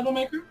was a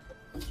troublemaker?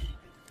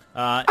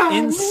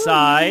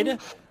 Inside,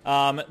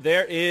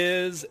 there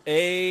is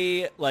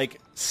a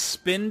like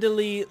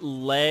spindly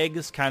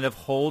legs kind of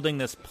holding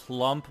this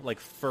plump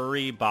like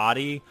furry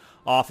body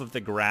off of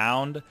the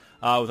ground.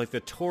 With like the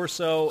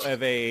torso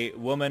of a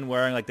woman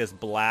wearing like this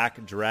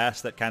black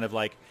dress that kind of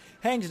like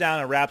hangs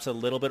down and wraps a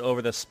little bit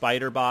over the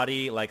spider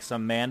body, like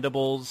some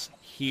mandibles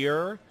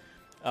here.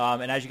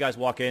 And as you guys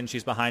walk in,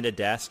 she's behind a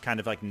desk, kind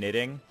of like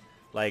knitting,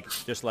 like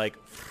just like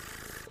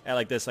at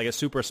like this like a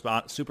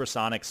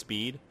supersonic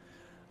speed.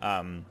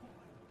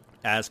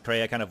 As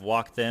Kreia kind of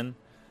walked in,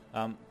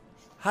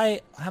 hi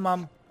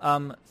Mom.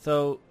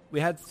 So we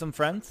had some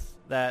friends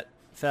that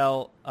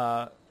fell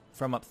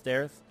from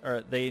upstairs,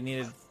 or they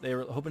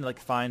were hoping to like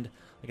find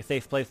like a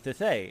safe place to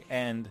stay,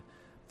 and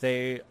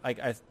they like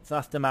I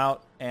sussed them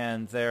out,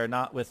 and they're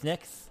not with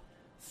Nyx,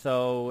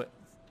 so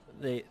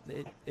it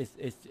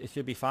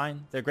should be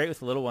fine. They're great with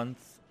the little ones.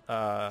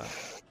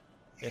 If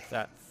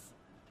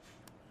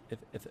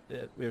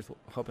we were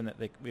hoping that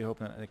they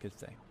could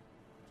stay.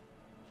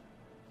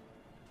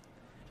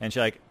 And she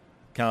like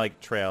kind of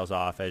like trails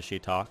off as she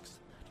talks.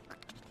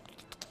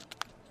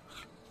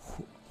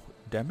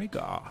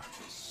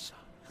 Demigods.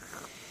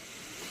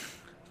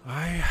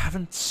 I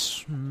haven't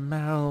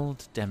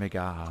smelled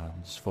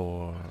demigods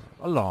for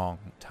a long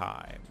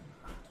time.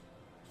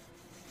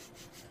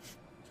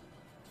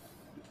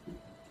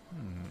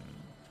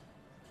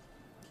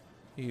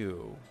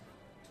 You.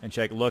 And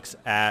she like looks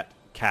at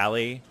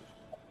Callie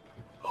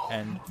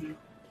and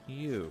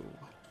you.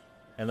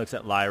 And looks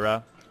at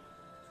Lyra.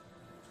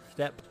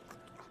 Step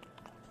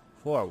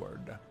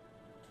forward.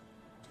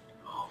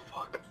 Oh,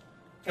 fuck.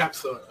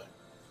 Absolutely.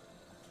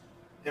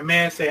 And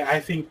may I say, I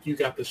think you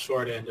got the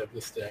short end of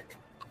the stick.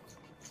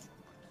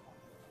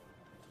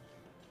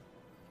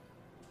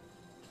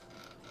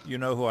 You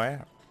know who I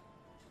am.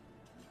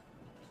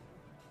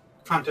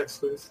 Context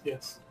clues,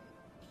 yes.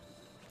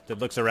 That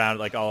looks around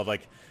like all of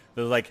like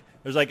there's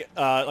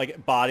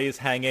like bodies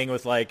hanging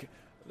with like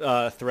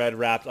thread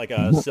wrapped, like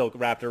a silk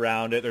wrapped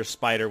around it. There's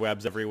spider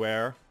webs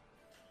everywhere.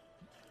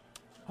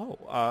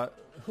 Oh,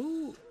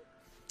 who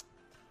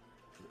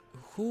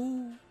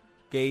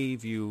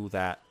gave you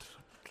that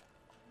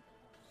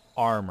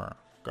armor,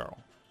 girl?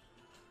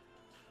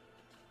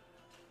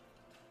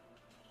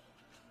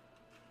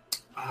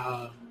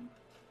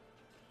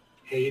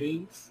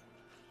 Hades.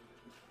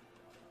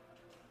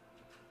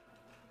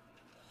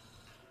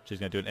 She's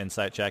gonna do an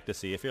insight check to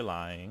see if you're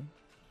lying.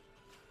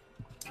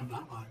 I'm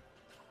not lying.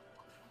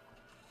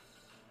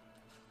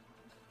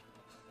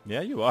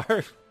 Yeah, you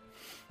are.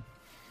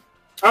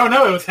 Oh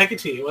no, it was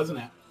Hecate, wasn't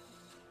it?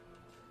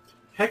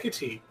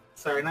 Hecate.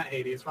 Sorry, not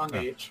Hades. Wrong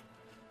age.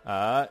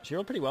 She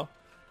rolled pretty well.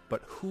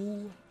 But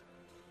who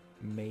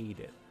made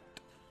it?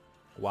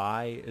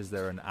 Why is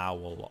there an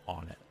owl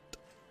on it?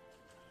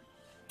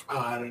 Oh,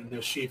 I don't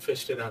know. She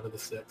fished it out of the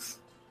six.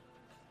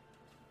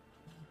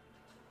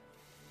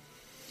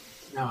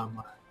 Now I'm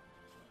lying.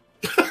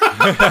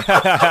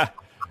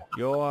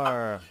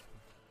 You're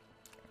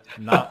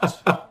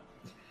not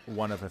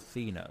one of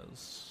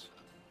Athena's.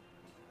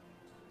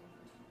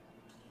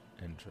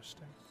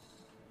 Interesting.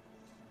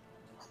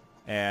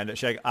 And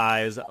she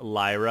eyes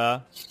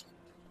Lyra.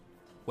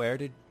 Where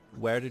did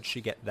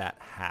she get that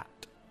hat?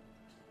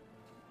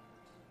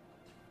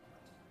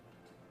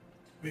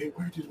 Wait,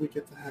 where did we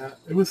get the hat?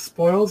 It was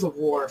Spoils of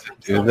War. From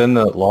It was in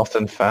the Lost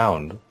and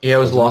Found. Yeah, it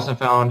was Lost and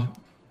Found.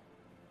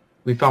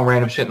 We found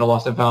random shit in the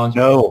Lost and Found.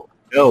 No,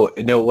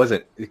 it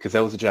wasn't, because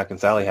that was a Jack and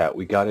Sally hat.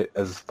 We got it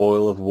as a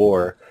spoil of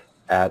war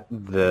at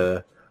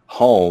the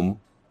home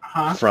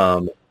Uh-huh.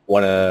 from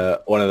one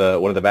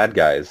of the bad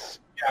guys.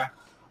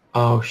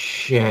 Oh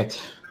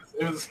shit.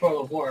 It was a Spoil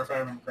of War, if I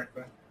remember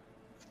correctly.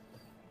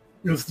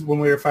 It was when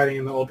we were fighting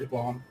in the old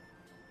people home.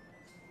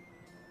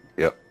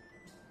 Yep.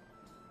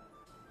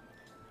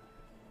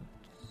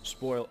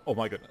 Spoil. Oh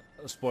my goodness.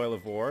 A spoil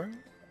of war?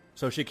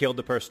 So she killed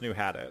the person who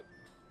had it.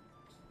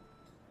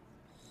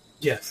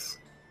 Yes.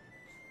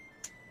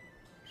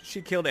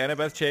 She killed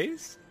Annabeth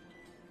Chase?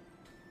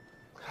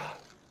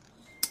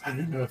 I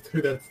don't know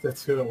who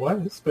that's who it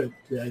was, but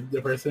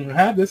the person who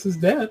had this is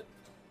dead.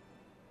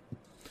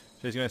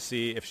 She's gonna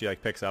see if she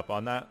like picks up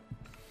on that.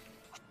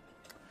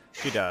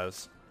 She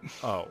does.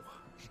 Oh.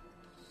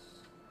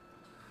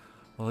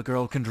 Well, a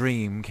girl can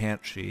dream,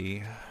 can't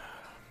she?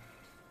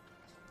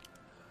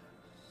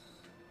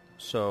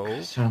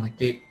 So, Sound like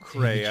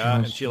Kreia,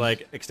 and she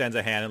like extends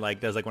a hand and like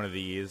does like one of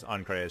these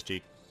on Kreia's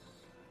cheek.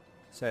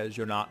 Says,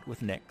 "You're not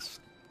with Nyx.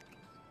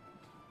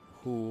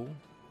 Who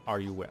are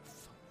you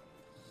with?"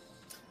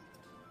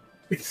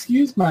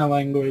 Excuse my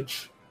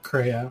language,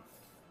 Kreia,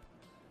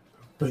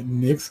 but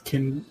Nyx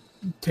can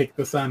take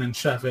the sun and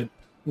shove it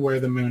where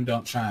the moon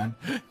don't shine.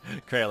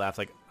 Kreia laughs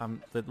like,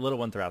 the little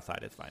ones are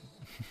outside. It's fine."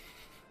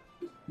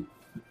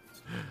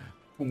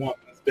 One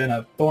has been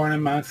a thorn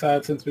in my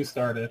side since we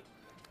started.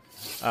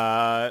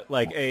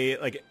 Like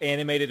a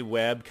animated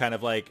web kind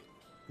of like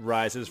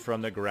rises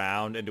from the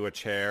ground into a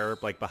chair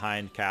like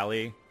behind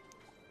Callie.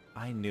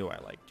 I knew I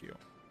liked you.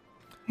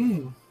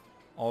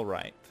 All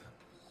right.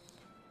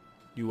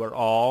 You are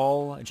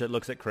all, and she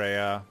looks at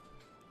Kreia,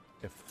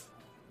 if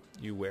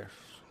you wish.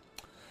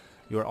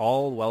 You are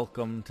all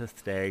welcome to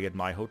stay at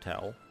my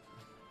hotel.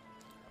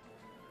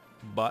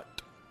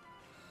 But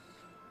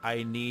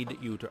I need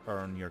you to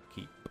earn your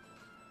keep.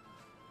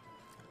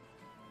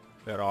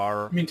 There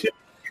are... I mean, too,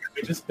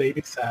 we just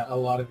babysat a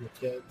lot of your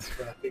kids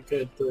for like a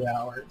good 3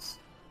 hours.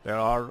 There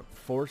are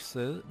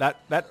forces...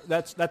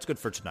 That's good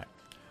for tonight.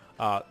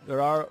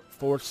 There are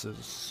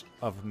forces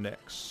of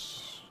Nyx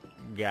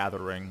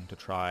gathering to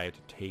try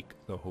to take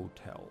the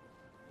hotel.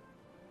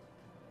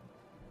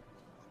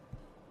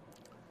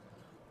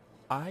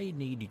 I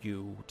need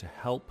you to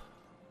help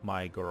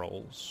my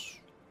girls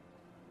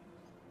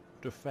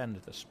defend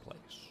this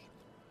place.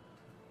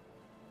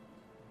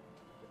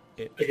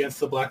 Against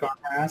the Black Armor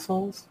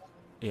assholes?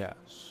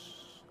 Yes.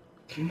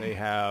 They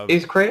have...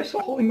 Is Kreia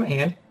still holding my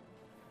hand?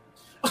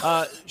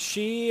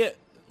 She,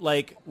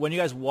 like, when you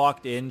guys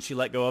walked in, she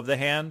let go of the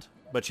hand,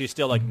 but she's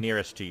still, like,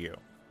 nearest to you.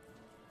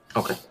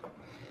 Okay.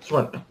 Just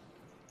run.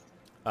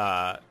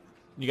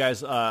 You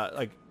guys,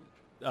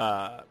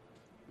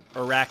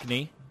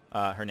 Arachne,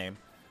 her name,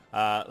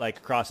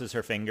 like, crosses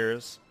her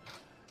fingers.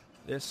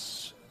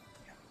 This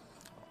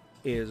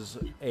is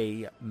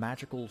a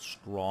magical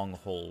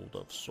stronghold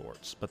of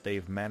sorts, but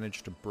they've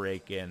managed to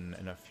break in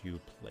a few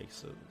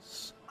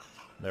places.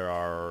 There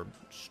are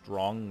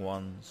strong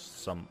ones,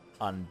 some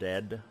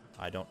undead.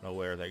 I don't know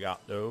where they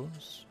got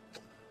those.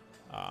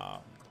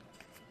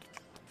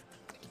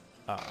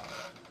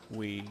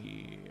 We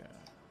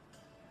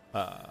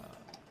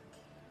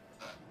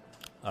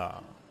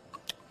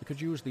could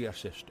use the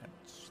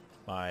assistance.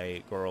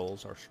 My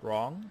girls are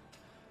strong.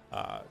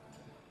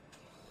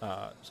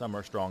 Some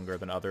are stronger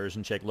than others,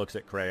 and Shake looks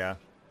at Kreia.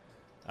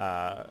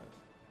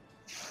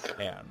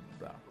 And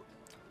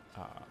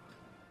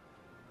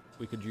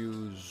we could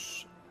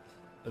use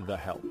the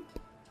help.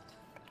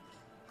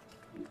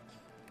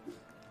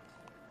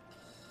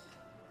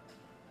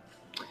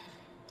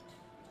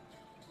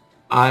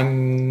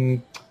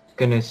 I'm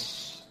gonna...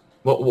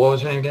 What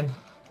was her name again?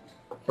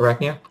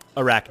 Arachnia?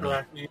 Arachne.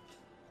 Arachne.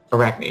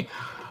 Arachne.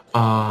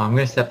 I'm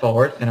gonna step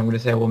forward, and I'm gonna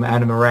say, well,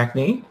 Madam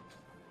Arachne,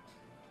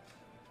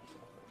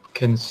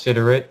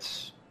 consider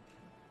it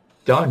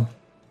done.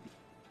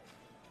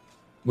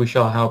 We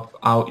shall help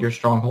out your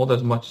stronghold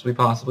as much as we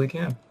possibly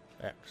can.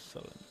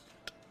 Excellent.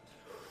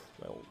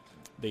 Well,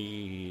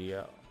 the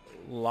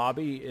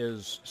lobby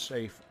is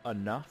safe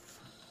enough.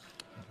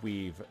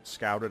 We've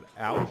scouted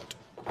out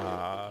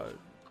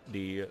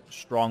the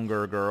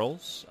stronger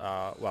girls,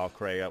 while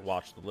Kreia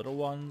watched the little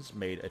ones,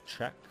 made a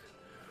check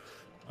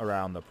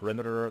around the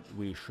perimeter.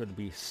 We should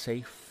be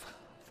safe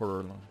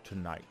for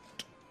tonight.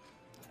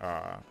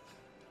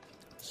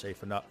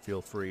 Safe enough.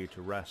 Feel free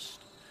to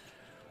rest.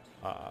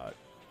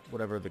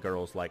 Whatever the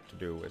girls like to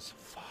do is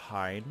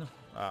fine.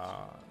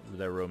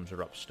 Their rooms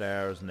are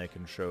upstairs, and they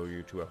can show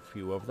you to a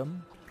few of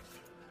them.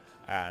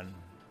 And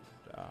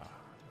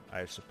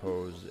I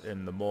suppose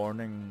in the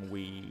morning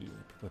we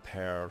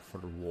prepare for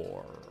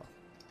war.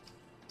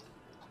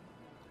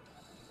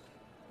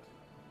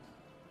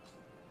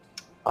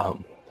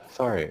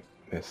 Sorry,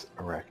 Miss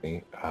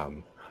Arachne.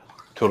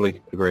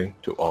 Totally agree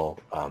to all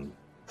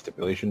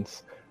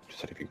stipulations.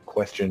 Just had a few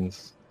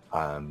questions.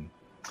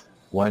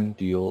 One,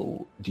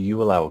 do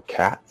you allow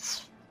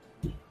cats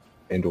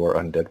and/or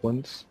undead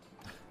ones?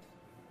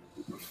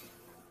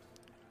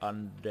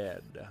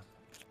 Undead.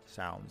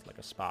 Sounds like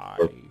a spy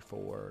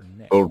for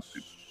Nick. Oh,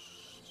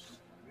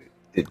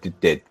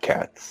 dead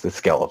cats, the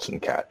skeleton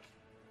cat.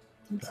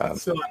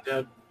 It's still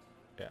undead.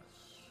 Yes.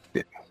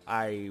 Yeah.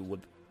 I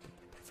would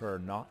prefer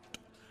not.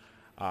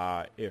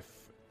 If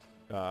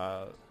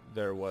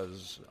there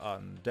was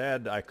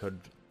undead, I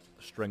could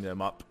string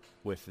them up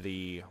with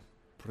the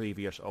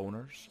previous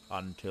owners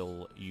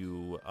until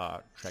you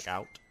check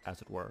out,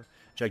 as it were.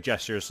 She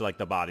gestures to like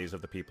the bodies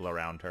of the people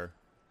around her.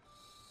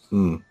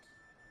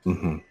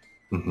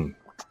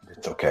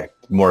 It's okay.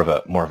 More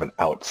of an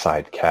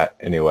outside cat,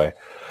 anyway.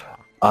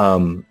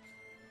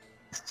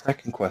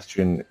 Second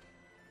question: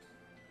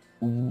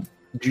 do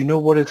you know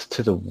what is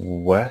to the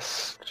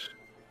west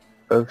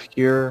of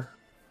here?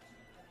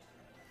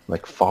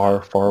 Like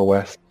far, far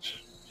west?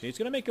 She's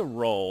gonna make a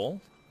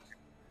roll.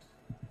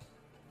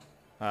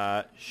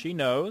 She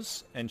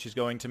knows, and she's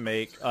going to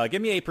make...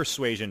 give me a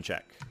persuasion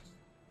check.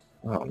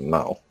 Oh,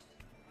 no.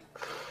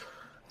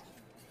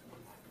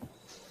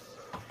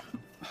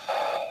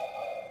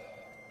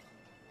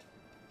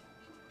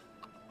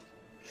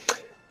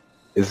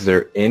 Is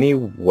there any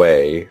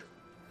way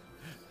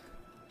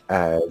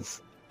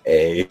as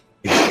a...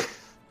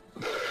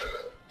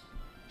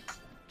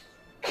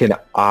 Can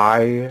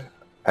I,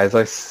 as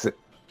I...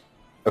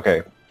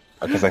 Okay,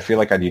 because I feel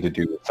like I need to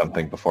do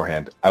something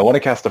beforehand. I want to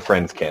cast a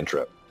friend's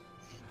cantrip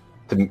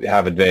to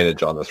have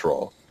advantage on this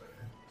roll.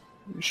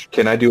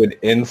 Can I do an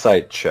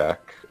insight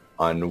check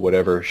on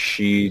whatever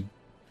she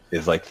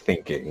is like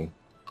thinking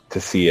to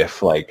see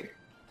if like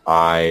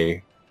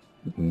I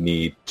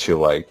need to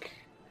like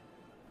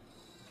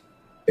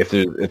if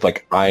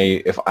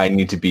I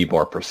need to be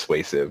more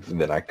persuasive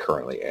than I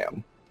currently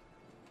am?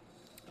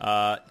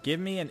 Give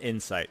me an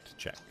insight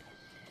check.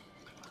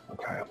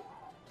 Okay.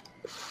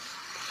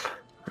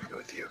 I'm going to go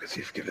with you because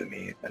you've given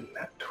me a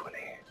nat 20.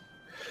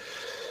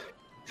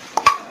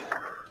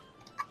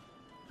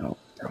 No,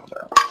 roll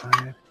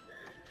that.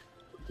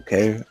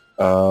 Okay.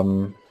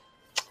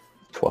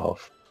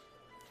 12.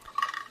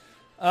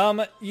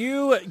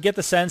 You get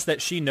the sense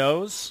that she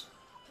knows,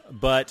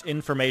 but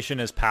information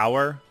is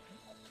power.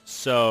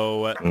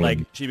 So, like,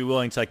 she'd be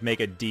willing to, like, make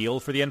a deal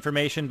for the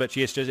information, but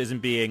she just isn't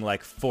being,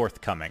 like,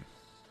 forthcoming.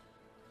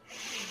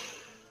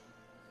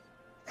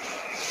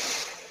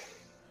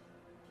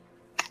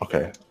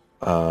 Okay.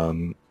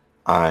 I'm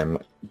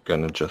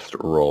gonna just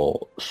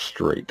roll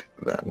straight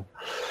then.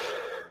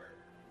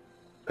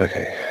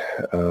 Okay.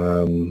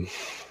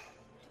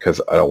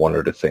 Because I don't want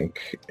her to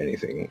think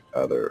anything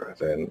other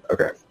than...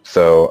 Okay.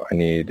 So I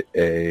need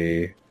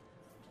a...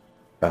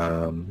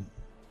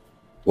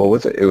 what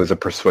was it? It was a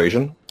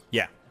persuasion?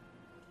 Yeah.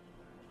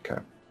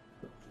 Okay.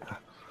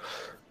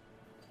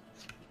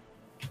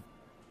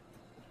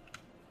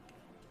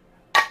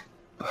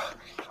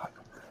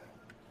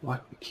 Why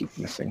do we keep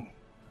missing?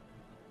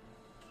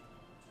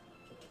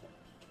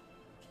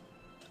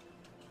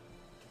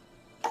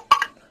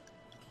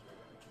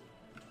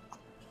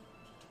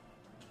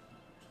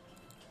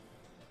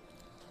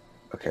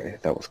 Okay,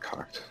 that was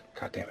cocked.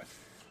 God damn it.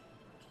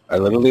 I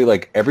literally,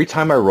 like, every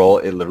time I roll,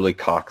 it literally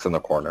cocks in the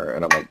corner,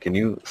 and I'm like, can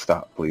you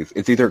stop, please?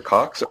 It's either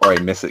cocks or I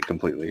miss it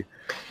completely.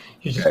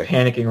 You're just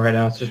panicking right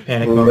now. It's just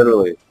panic mode.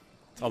 Literally.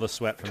 It's all the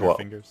sweat from 12. her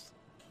fingers.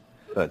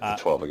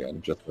 That's 12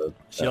 again. Just the,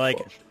 She, like,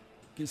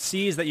 12.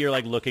 Sees that you're,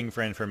 like, looking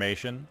for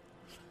information.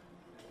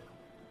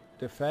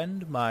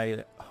 Defend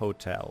my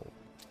hotel,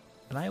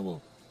 and I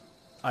will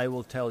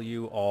tell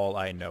you all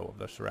I know of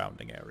the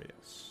surrounding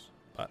areas.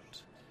 But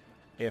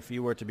if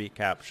you were to be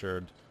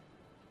captured,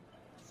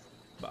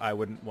 I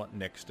wouldn't want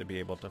Nyx to be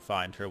able to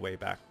find her way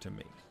back to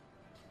me.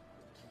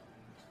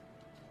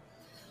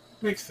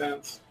 Makes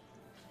sense.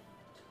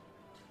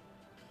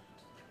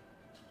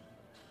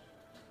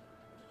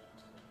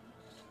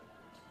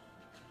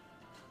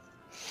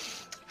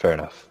 Fair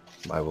enough.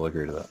 I will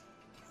agree to that.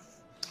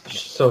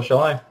 So shall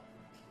I.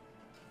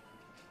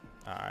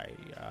 I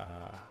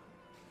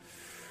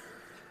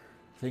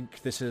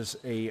think this is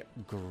a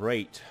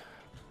great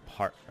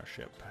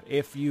partnership.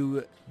 If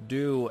you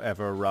do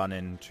ever run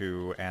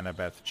into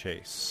Annabeth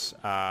Chase,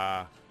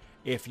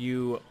 if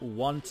you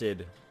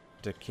wanted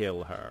to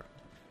kill her,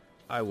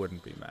 I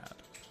wouldn't be mad.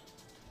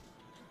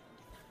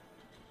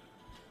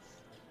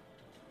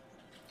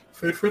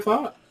 Food for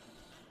thought.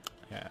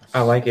 Yes.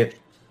 I like it.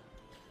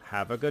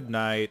 Have a good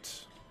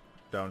night.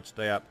 Don't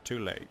stay up too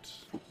late.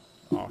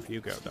 Off you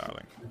go,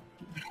 darling.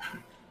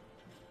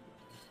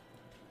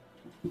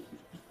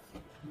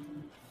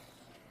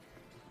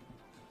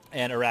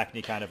 And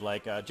Arachne kind of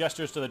like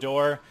gestures to the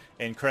door,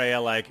 and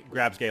Kreia like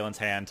grabs Galen's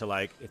hand to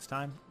like, it's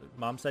time.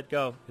 Mom said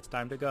go. It's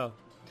time to go.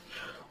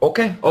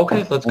 Okay,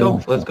 let's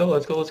go. Let's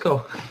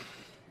go.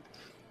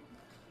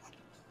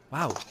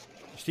 Wow,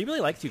 she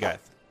really likes you guys.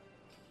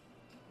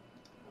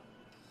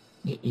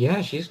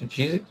 Yeah, she's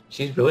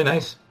really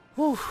nice.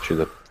 Whew. She's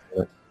a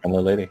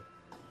friendly lady.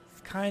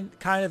 It's kind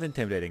of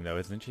intimidating though,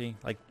 isn't she?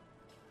 Like,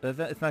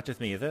 it's not just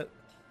me, is it?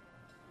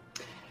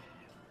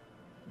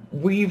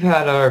 We've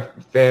had our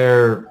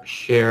fair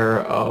share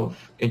of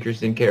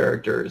interesting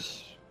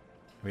characters.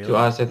 Really? To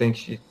us, I think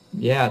she's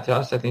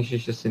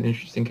just an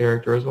interesting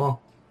character as well.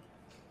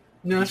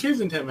 No, she's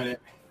intimidating.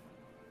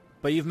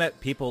 But you've met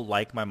people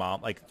like my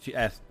mom, like she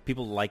asked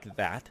people like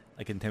that,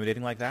 like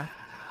intimidating like that.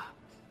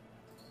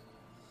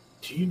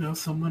 Do you know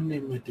someone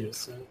named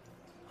Medusa?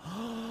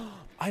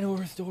 I know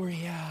her story.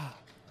 Yeah.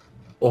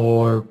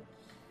 Or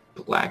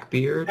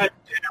Blackbeard. I had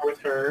dinner with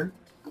her.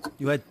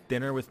 You had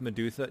dinner with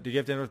Medusa. Did you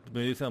have dinner with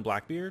Medusa and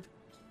Blackbeard?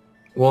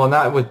 Well,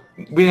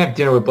 we didn't have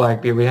dinner with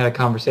Blackbeard. We had a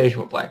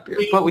conversation with Blackbeard,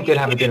 but we did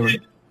have a dinner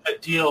with... A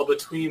deal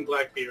between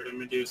Blackbeard and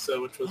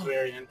Medusa, which was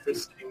very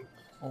interesting.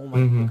 Oh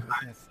my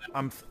goodness.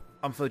 I'm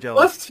so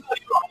jealous. Let's tell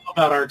you all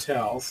about our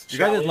tales. You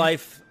shall guys' we?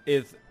 life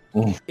is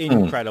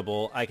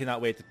incredible. I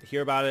cannot wait to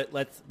hear about it.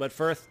 But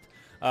first,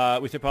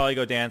 we should probably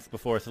go dance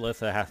before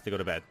Celissa has to go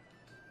to bed.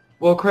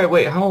 Well, Craig,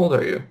 wait, how old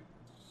are you?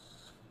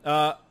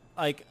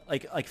 Like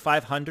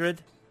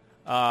 500.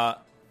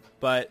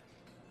 But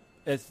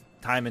it's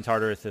time in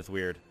Tartarus is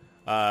weird.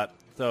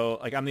 So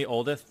like I'm the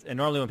oldest, and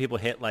normally when people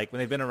hit like when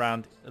they've been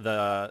around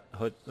the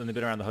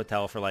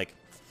hotel for like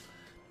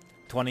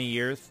 20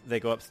 years, they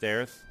go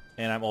upstairs,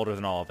 and I'm older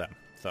than all of them.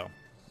 So,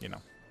 you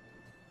know.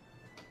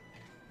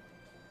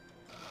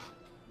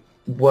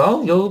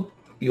 Well,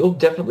 you'll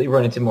definitely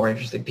run into more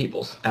interesting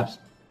people. Of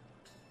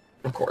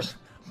course.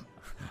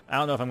 I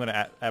don't know if I'm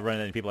gonna run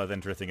into people as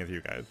interesting as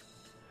you guys.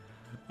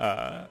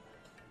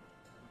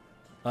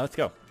 Let's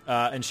go.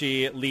 And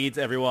she leads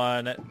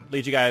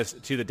you guys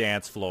to the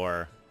dance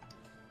floor.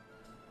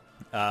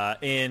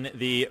 In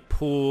the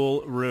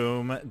pool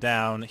room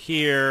down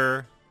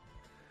here.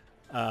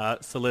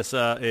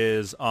 Celissa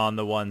is on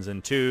the 1s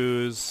and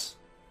 2s.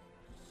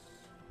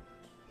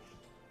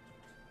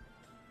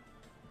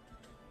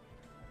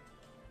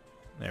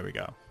 There we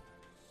go.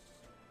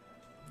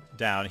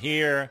 Down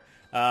here,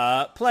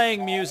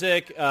 playing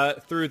music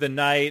through the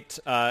night.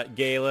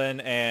 Galen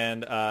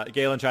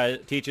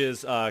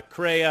teaches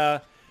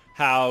Kreia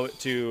how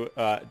to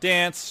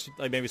dance,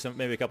 like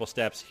maybe a couple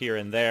steps here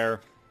and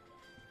there.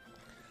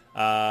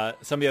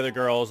 Some of the other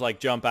girls like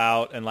jump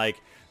out and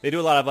like they do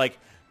a lot of like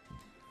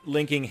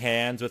linking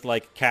hands with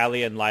like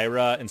Callie and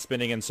Lyra and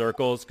spinning in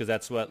circles because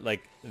that's what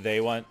like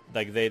they want.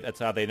 That's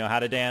how they know how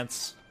to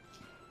dance.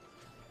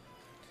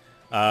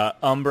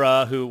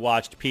 Umbra, who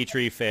watched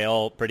Petrie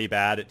fail pretty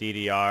bad at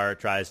DDR,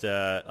 tries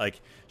to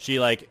she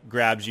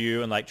grabs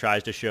you and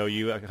tries to show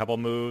you a couple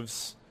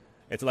moves.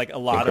 It's like a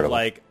lot Incredible.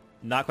 of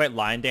not quite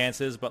line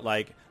dances, but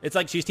it's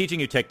like she's teaching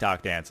you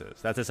TikTok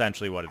dances. That's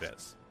essentially what it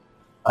is.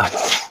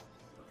 Oh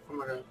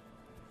my god.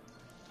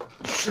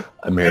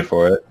 I'm here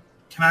for it.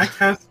 Can I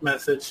cast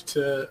message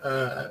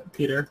to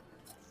Peter?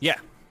 Yeah.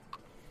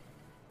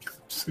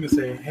 Just gonna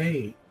say,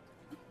 hey,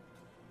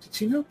 did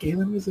you know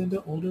Galen was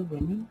into older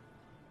women?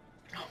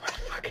 Oh my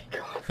fucking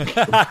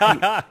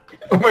god.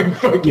 Oh my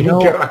fucking You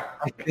know, god.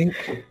 I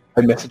think I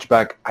messaged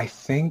back. I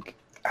think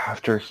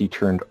after he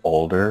turned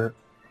older,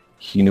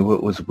 he knew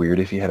it was weird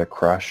if he had a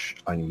crush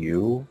on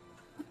you.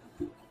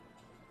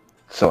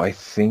 So I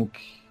think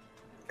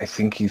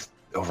he's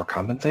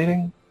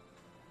overcompensating.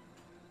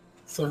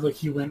 So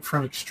he went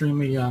from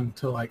extremely young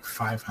to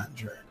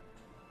 500.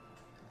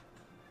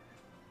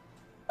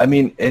 I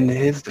mean, in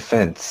his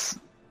defense,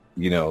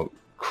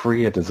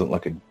 Kreia doesn't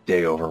look a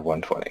day over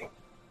 120.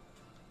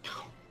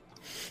 Oh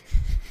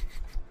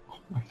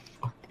my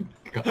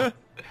fucking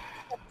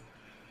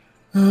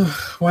god.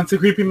 Once a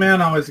creepy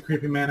man, always a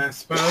creepy man, I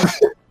suppose.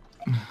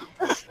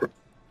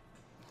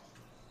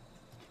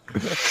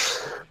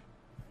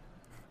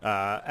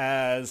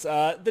 As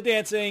the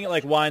dancing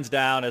winds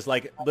down, as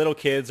little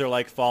kids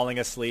are falling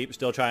asleep,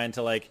 still trying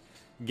to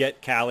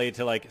get Callie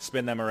to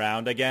spin them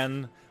around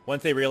again.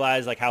 Once they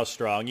realize how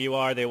strong you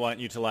are, they want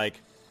you to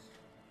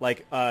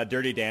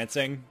Dirty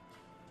Dancing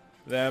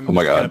them Oh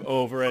my God. kind of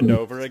over and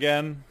over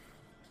again.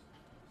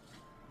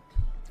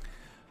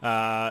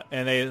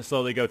 And they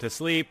slowly go to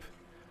sleep.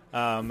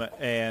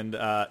 And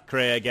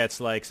Kreia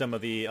gets some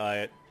of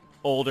the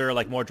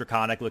older, more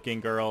draconic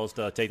looking girls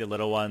to take the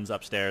little ones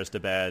upstairs to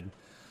bed.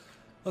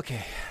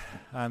 Okay,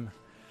 I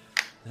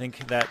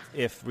think that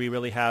if we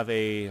really have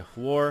a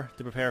war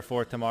to prepare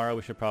for tomorrow,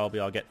 we should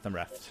probably all get some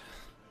rest.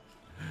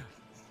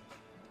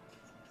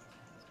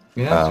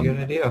 Yeah, that's a good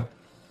idea.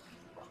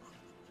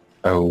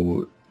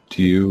 Oh,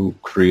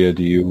 Kreia,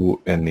 do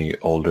you and the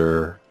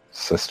older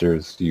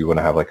sisters, do you want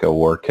to have a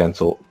war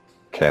council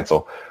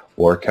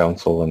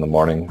in the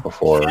morning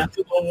before?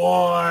 Cancel the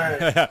war.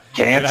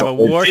 Have a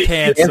war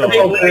cancel.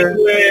 Hate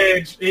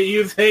language. It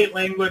used hate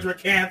language. We're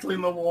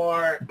canceling the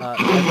war.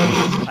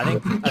 I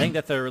think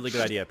that's a really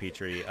good idea,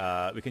 Petrie.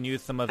 We can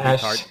use some of the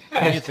card. We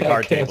can use the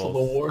card cancel the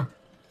tables. war.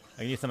 I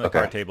can use some of the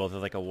card tables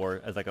as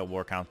a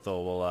war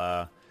council.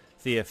 We'll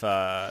see if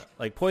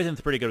like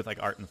Poison's pretty good with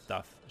like art and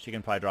stuff. She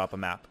can probably draw up a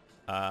map,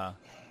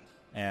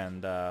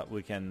 and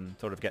we can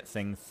sort of get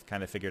things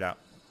kind of figured out.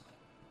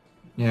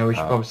 Yeah, we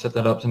should probably set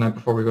that up tonight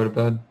before we go to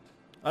bed.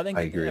 I think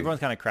I agree. everyone's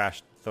kind of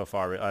crashed so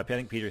far. I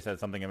think Peter said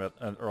something about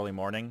an early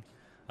morning.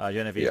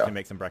 Genevieve Yeah. can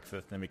make some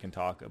breakfast, and we can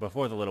talk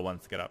before the little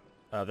ones get up.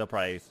 They'll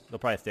probably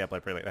stay up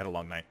like pretty late. They had a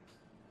long night.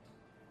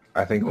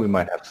 I think we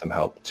might have some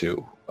help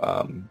too,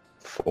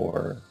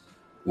 for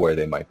where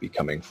they might be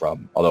coming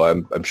from. Although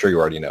I'm sure you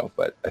already know,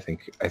 but I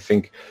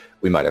think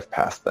we might have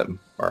passed them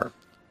or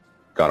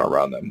gone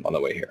around them on the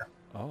way here.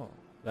 Oh,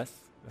 that's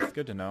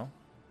good to know.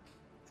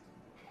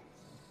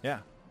 Yeah.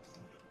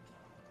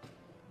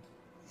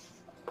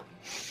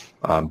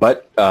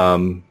 But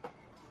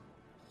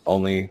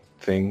only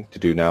thing to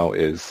do now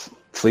is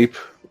sleep,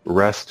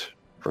 rest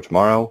for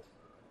tomorrow.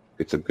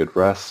 Get some good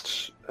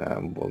rest.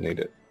 We'll need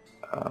it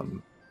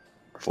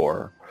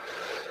for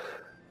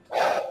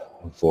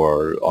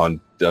on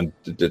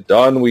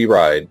done we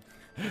ride.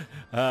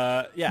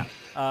 Yeah.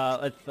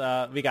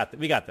 Let's. We got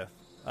this.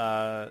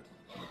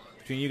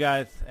 Between you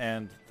guys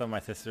and some of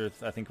my sisters,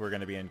 I think we're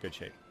going to be in good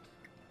shape.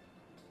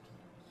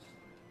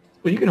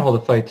 Well, you can hold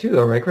a fight too,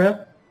 though, right,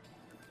 Crab?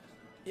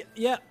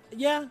 Yeah.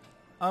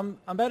 I'm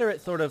better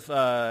at sort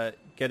of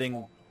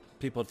getting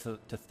people to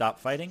stop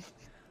fighting.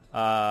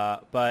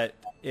 But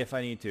if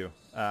I need to,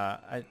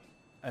 I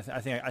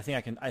think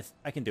I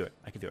can do it.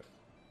 I can do it.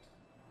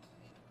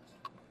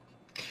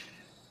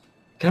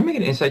 Can I make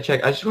an insight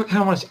check? I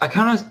want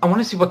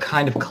to see what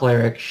kind of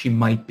cleric she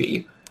might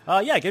be.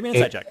 Yeah, give me an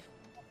insight check.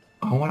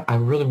 I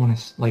really want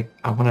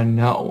to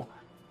know.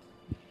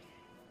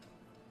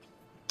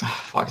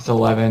 Fuck, it's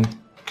 11.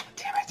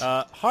 Damn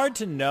it. Hard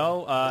to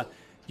know.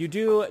 You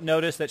do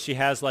notice that she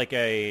has like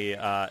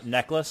a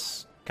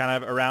necklace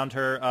kind of around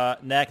her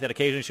neck that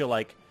occasionally she'll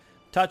like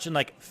touch and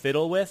like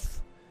fiddle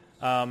with.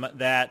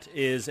 That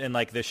is in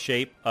like the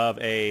shape of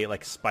a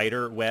like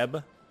spider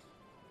web.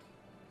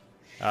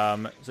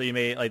 So you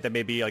may like that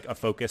may be like a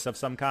focus of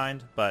some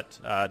kind, but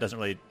doesn't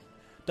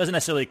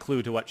necessarily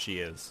clue to what she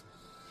is.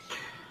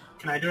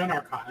 Can I do an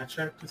Arcana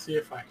check to see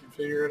if I can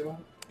figure it out?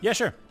 Yeah,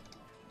 sure.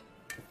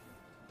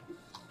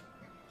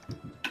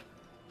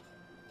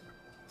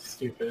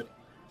 Stupid.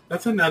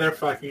 That's another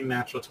fucking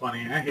natural 20.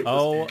 I hate this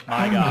Oh game.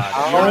 my god.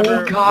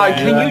 Oh god,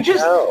 can you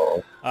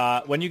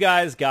just... When you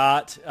guys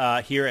got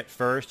here at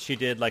first, she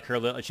did like a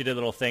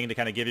little thing to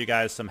kind of give you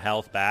guys some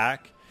health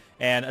back.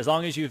 And as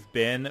long as you've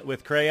been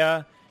with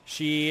Kreia,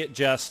 she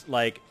just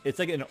like it's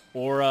like an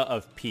aura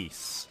of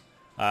peace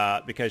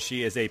because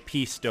she is a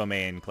peace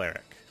domain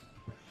cleric.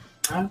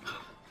 Huh?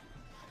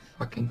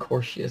 Fucking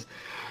course she is.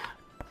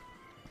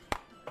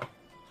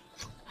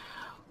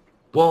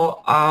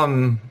 Well,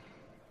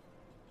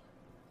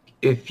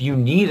 if you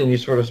need any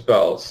sort of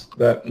spells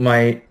that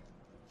might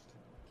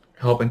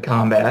help in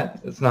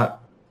combat, it's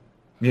not,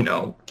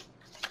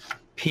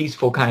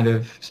 peaceful kind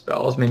of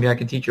spells, maybe I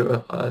can teach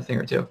you a thing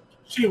or two.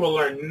 She will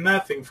learn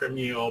nothing from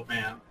you, old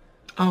man.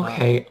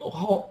 Okay,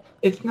 well,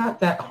 it's not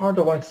that hard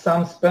to learn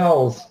some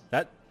spells.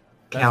 That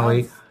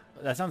Callie.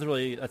 sounds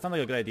like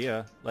a good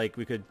idea. Like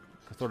we could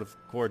sort of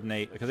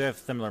coordinate because they have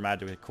similar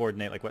magic. We could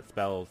coordinate like what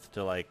spells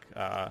to like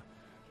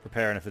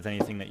prepare, and if there's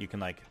anything that you can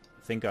like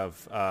think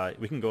of,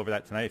 we can go over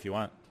that tonight if you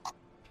want.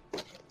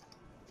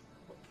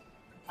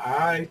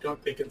 I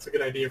don't think it's a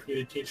good idea for you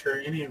to teach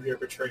her any of your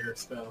betrayer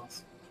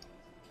spells.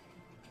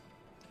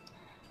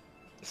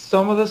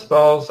 Some of the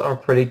spells are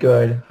pretty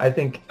good. I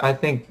think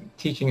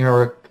teaching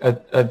her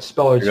a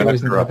spell or two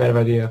isn't a bad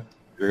idea.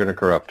 You're gonna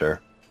corrupt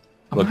her.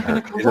 I'm not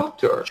going to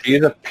corrupt her. She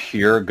is a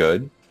pure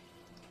good.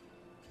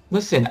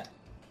 Listen,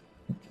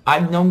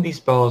 I've known these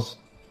spells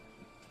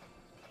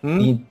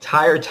the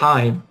entire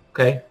time,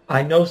 okay?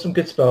 I know some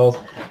good spells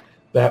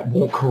that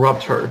won't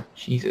corrupt her.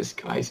 Jesus,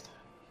 guys.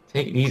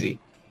 Take it easy.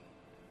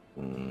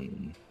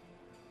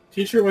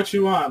 Teach her what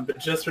you want, but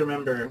just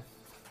remember,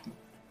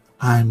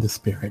 I'm the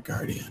spirit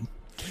guardian.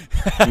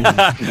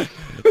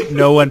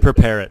 No one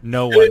prepare it.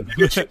 No one.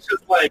 She's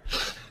just like,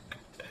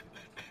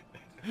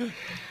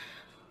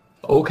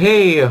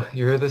 Okay,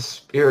 you're the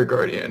spirit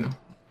guardian.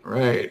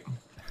 Right.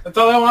 that's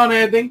all I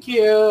wanted. Thank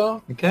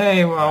you.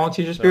 Okay, well, I want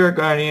to teach you spirit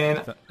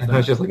guardian. And I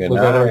was just like, Good look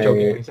at her night.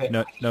 jokingly say,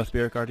 No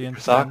spirit guardian.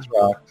 Socks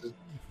rock.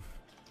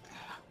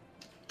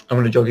 I'm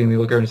going to jokingly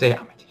look at her and say,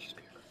 I'm going to teach you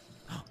spirit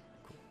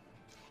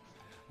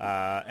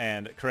guardian.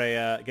 And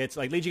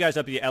Kreia leads you guys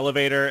up the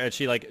elevator, and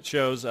she like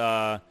shows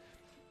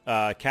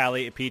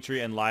Callie, Petrie,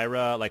 and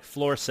Lyra like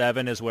floor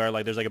 7 is where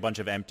like there's like a bunch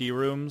of empty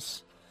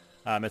rooms.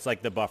 It's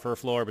like the buffer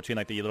floor between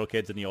like the little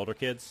kids and the older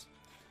kids.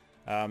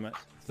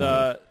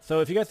 So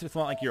if you guys just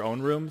want like your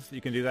own rooms,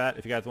 you can do that.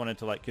 If you guys wanted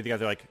to like, because you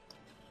guys are like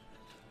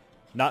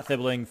not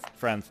siblings,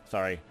 friends.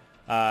 Sorry,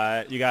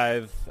 you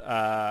guys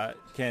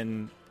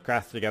can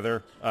craft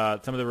together.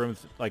 Some of the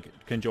rooms like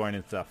can join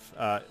and stuff.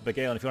 But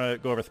Galen, if you want to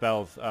go over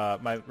spells,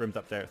 my room's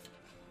upstairs.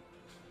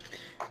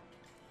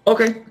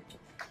 Okay.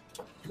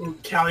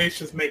 Callie's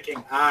just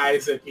making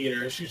eyes at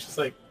Peter. She's just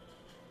like,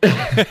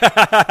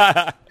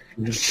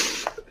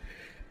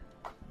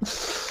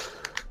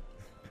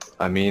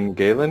 I mean,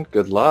 Galen,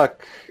 good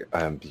luck.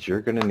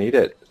 You're going to need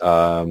it.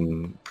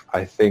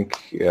 I think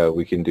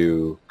we can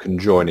do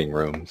conjoining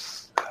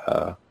rooms.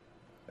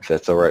 If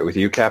that's all right with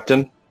you,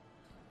 Captain?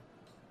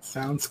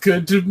 Sounds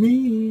good to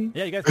me.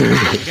 Yeah, you guys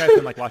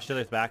can like watch each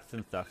other's backs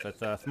and stuff.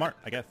 That's smart,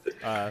 I guess.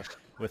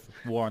 With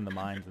War on the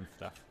Minds and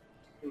stuff.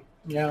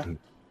 Yeah.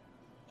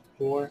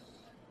 War.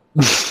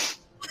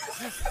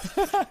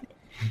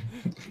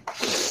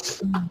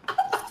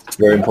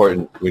 Very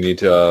important. We need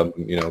to,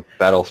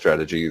 battle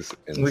strategies.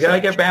 And We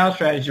gotta get battle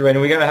strategy ready.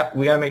 We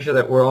gotta make sure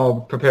that we're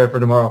all prepared for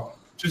tomorrow.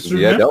 Just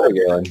Yeah, remember don't we,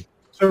 Galen?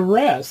 to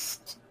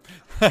rest.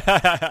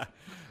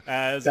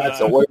 As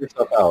Don't wear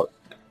yourself out.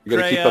 You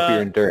got to keep up your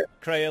endurance.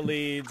 Kreia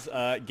leads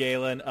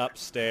Galen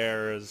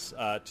upstairs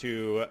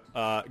to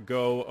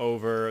go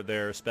over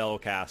their spell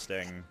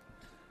casting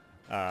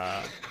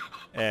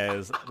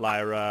as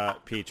Lyra,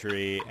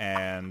 Petrie,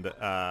 and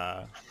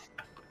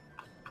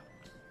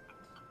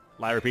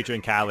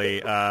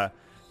Callie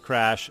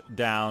crash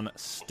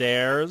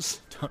downstairs.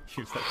 Don't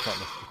use that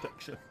promise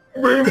protection.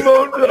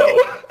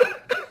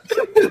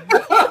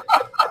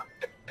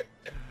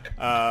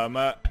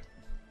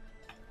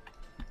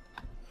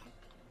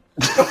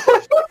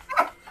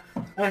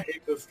 I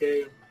hate this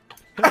game.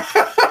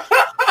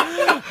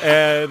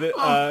 And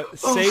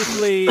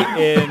safely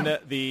in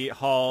the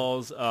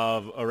halls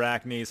of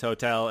Arachne's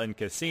Hotel and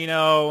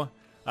Casino,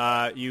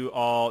 you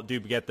all do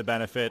get the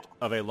benefit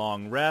of a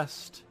long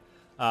rest.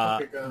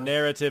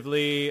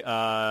 Narratively,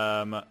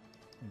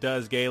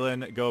 does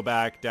Galen go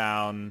back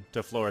down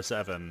to floor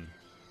 7?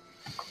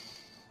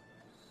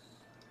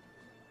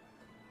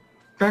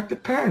 That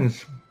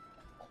depends.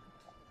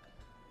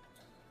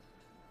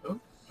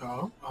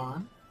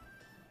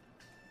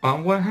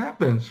 On what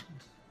happens.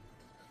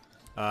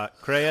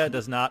 Kreia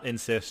does not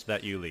insist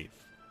that you leave.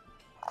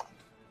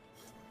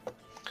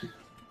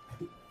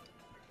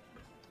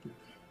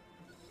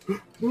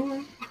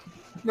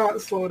 Not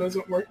slow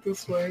doesn't work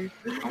this way.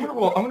 I'm gonna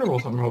roll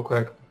something real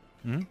quick.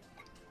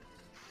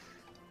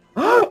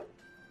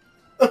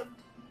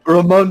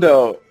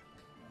 Ramondo!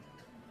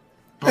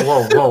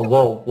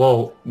 Oh,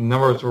 whoa.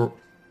 Numbers were...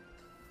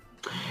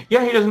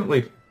 Yeah, he doesn't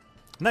leave.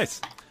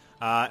 Nice.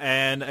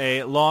 And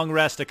a long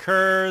rest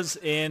occurs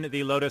in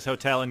the Lotus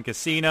Hotel and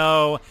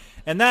Casino.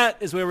 And that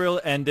is where we'll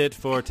end it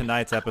for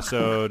tonight's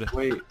episode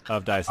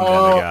of Dice and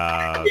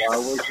Demigods. Yeah,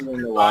 we're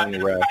doing a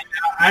long rest.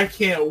 I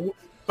can't.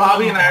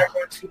 Bobby and I are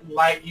going to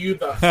light you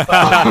the fuck.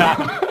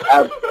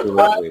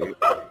 Absolutely.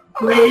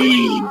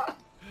 Please.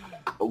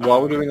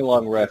 While we're doing a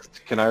long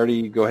rest, can I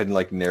already go ahead and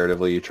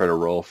narratively try to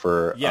roll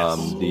for Yes.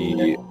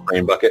 the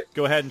brain bucket?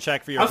 Go ahead and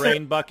check for your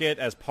brain bucket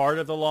as part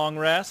of the long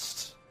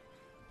rest.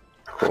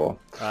 Cool.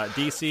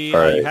 DC, All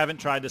right. you haven't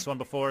tried this one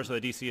before, so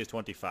the DC is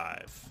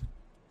 25.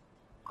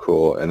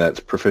 Cool. And that's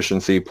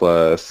proficiency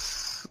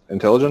plus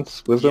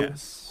intelligence, wisdom?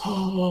 Yes.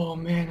 Oh,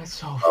 man, that's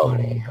so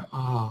funny.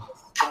 Oh,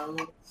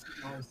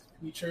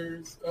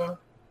 Features.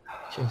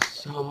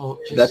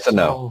 That's a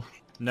no.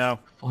 No.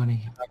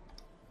 Funny.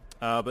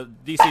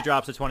 But DC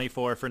drops to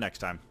 24 for next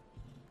time.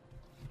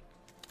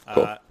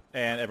 Cool.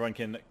 And everyone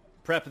can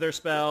prep their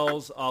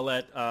spells.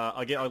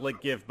 I'll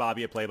give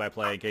Bobby a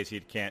play-by-play in case he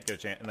can't get a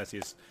chance unless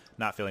he's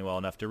not feeling well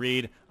enough to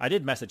read. I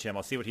did message him.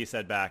 I'll see what he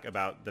said back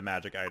about the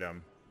magic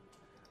item.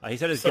 He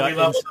said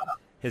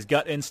his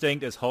gut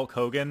instinct is Hulk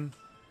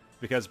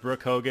because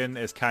Brooke Hogan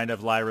is kind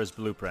of Lyra's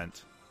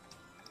blueprint.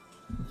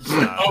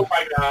 Oh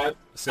my god.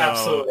 So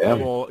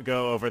Absolutely. we'll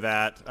go over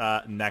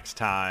that next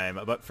time.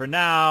 But for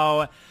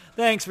now,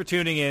 thanks for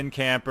tuning in,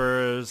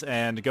 campers,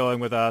 and going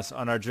with us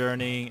on our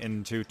journey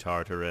into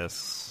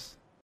Tartarus.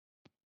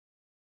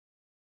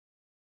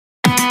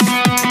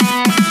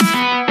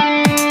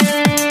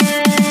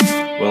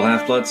 Well,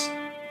 Half-Bloods,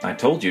 I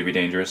told you it'd be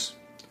dangerous.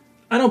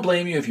 I don't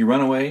blame you if you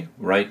run away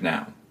right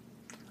now.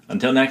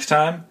 Until next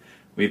time,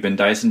 we've been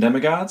Dice and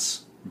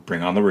Demigods.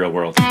 Bring on the real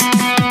world.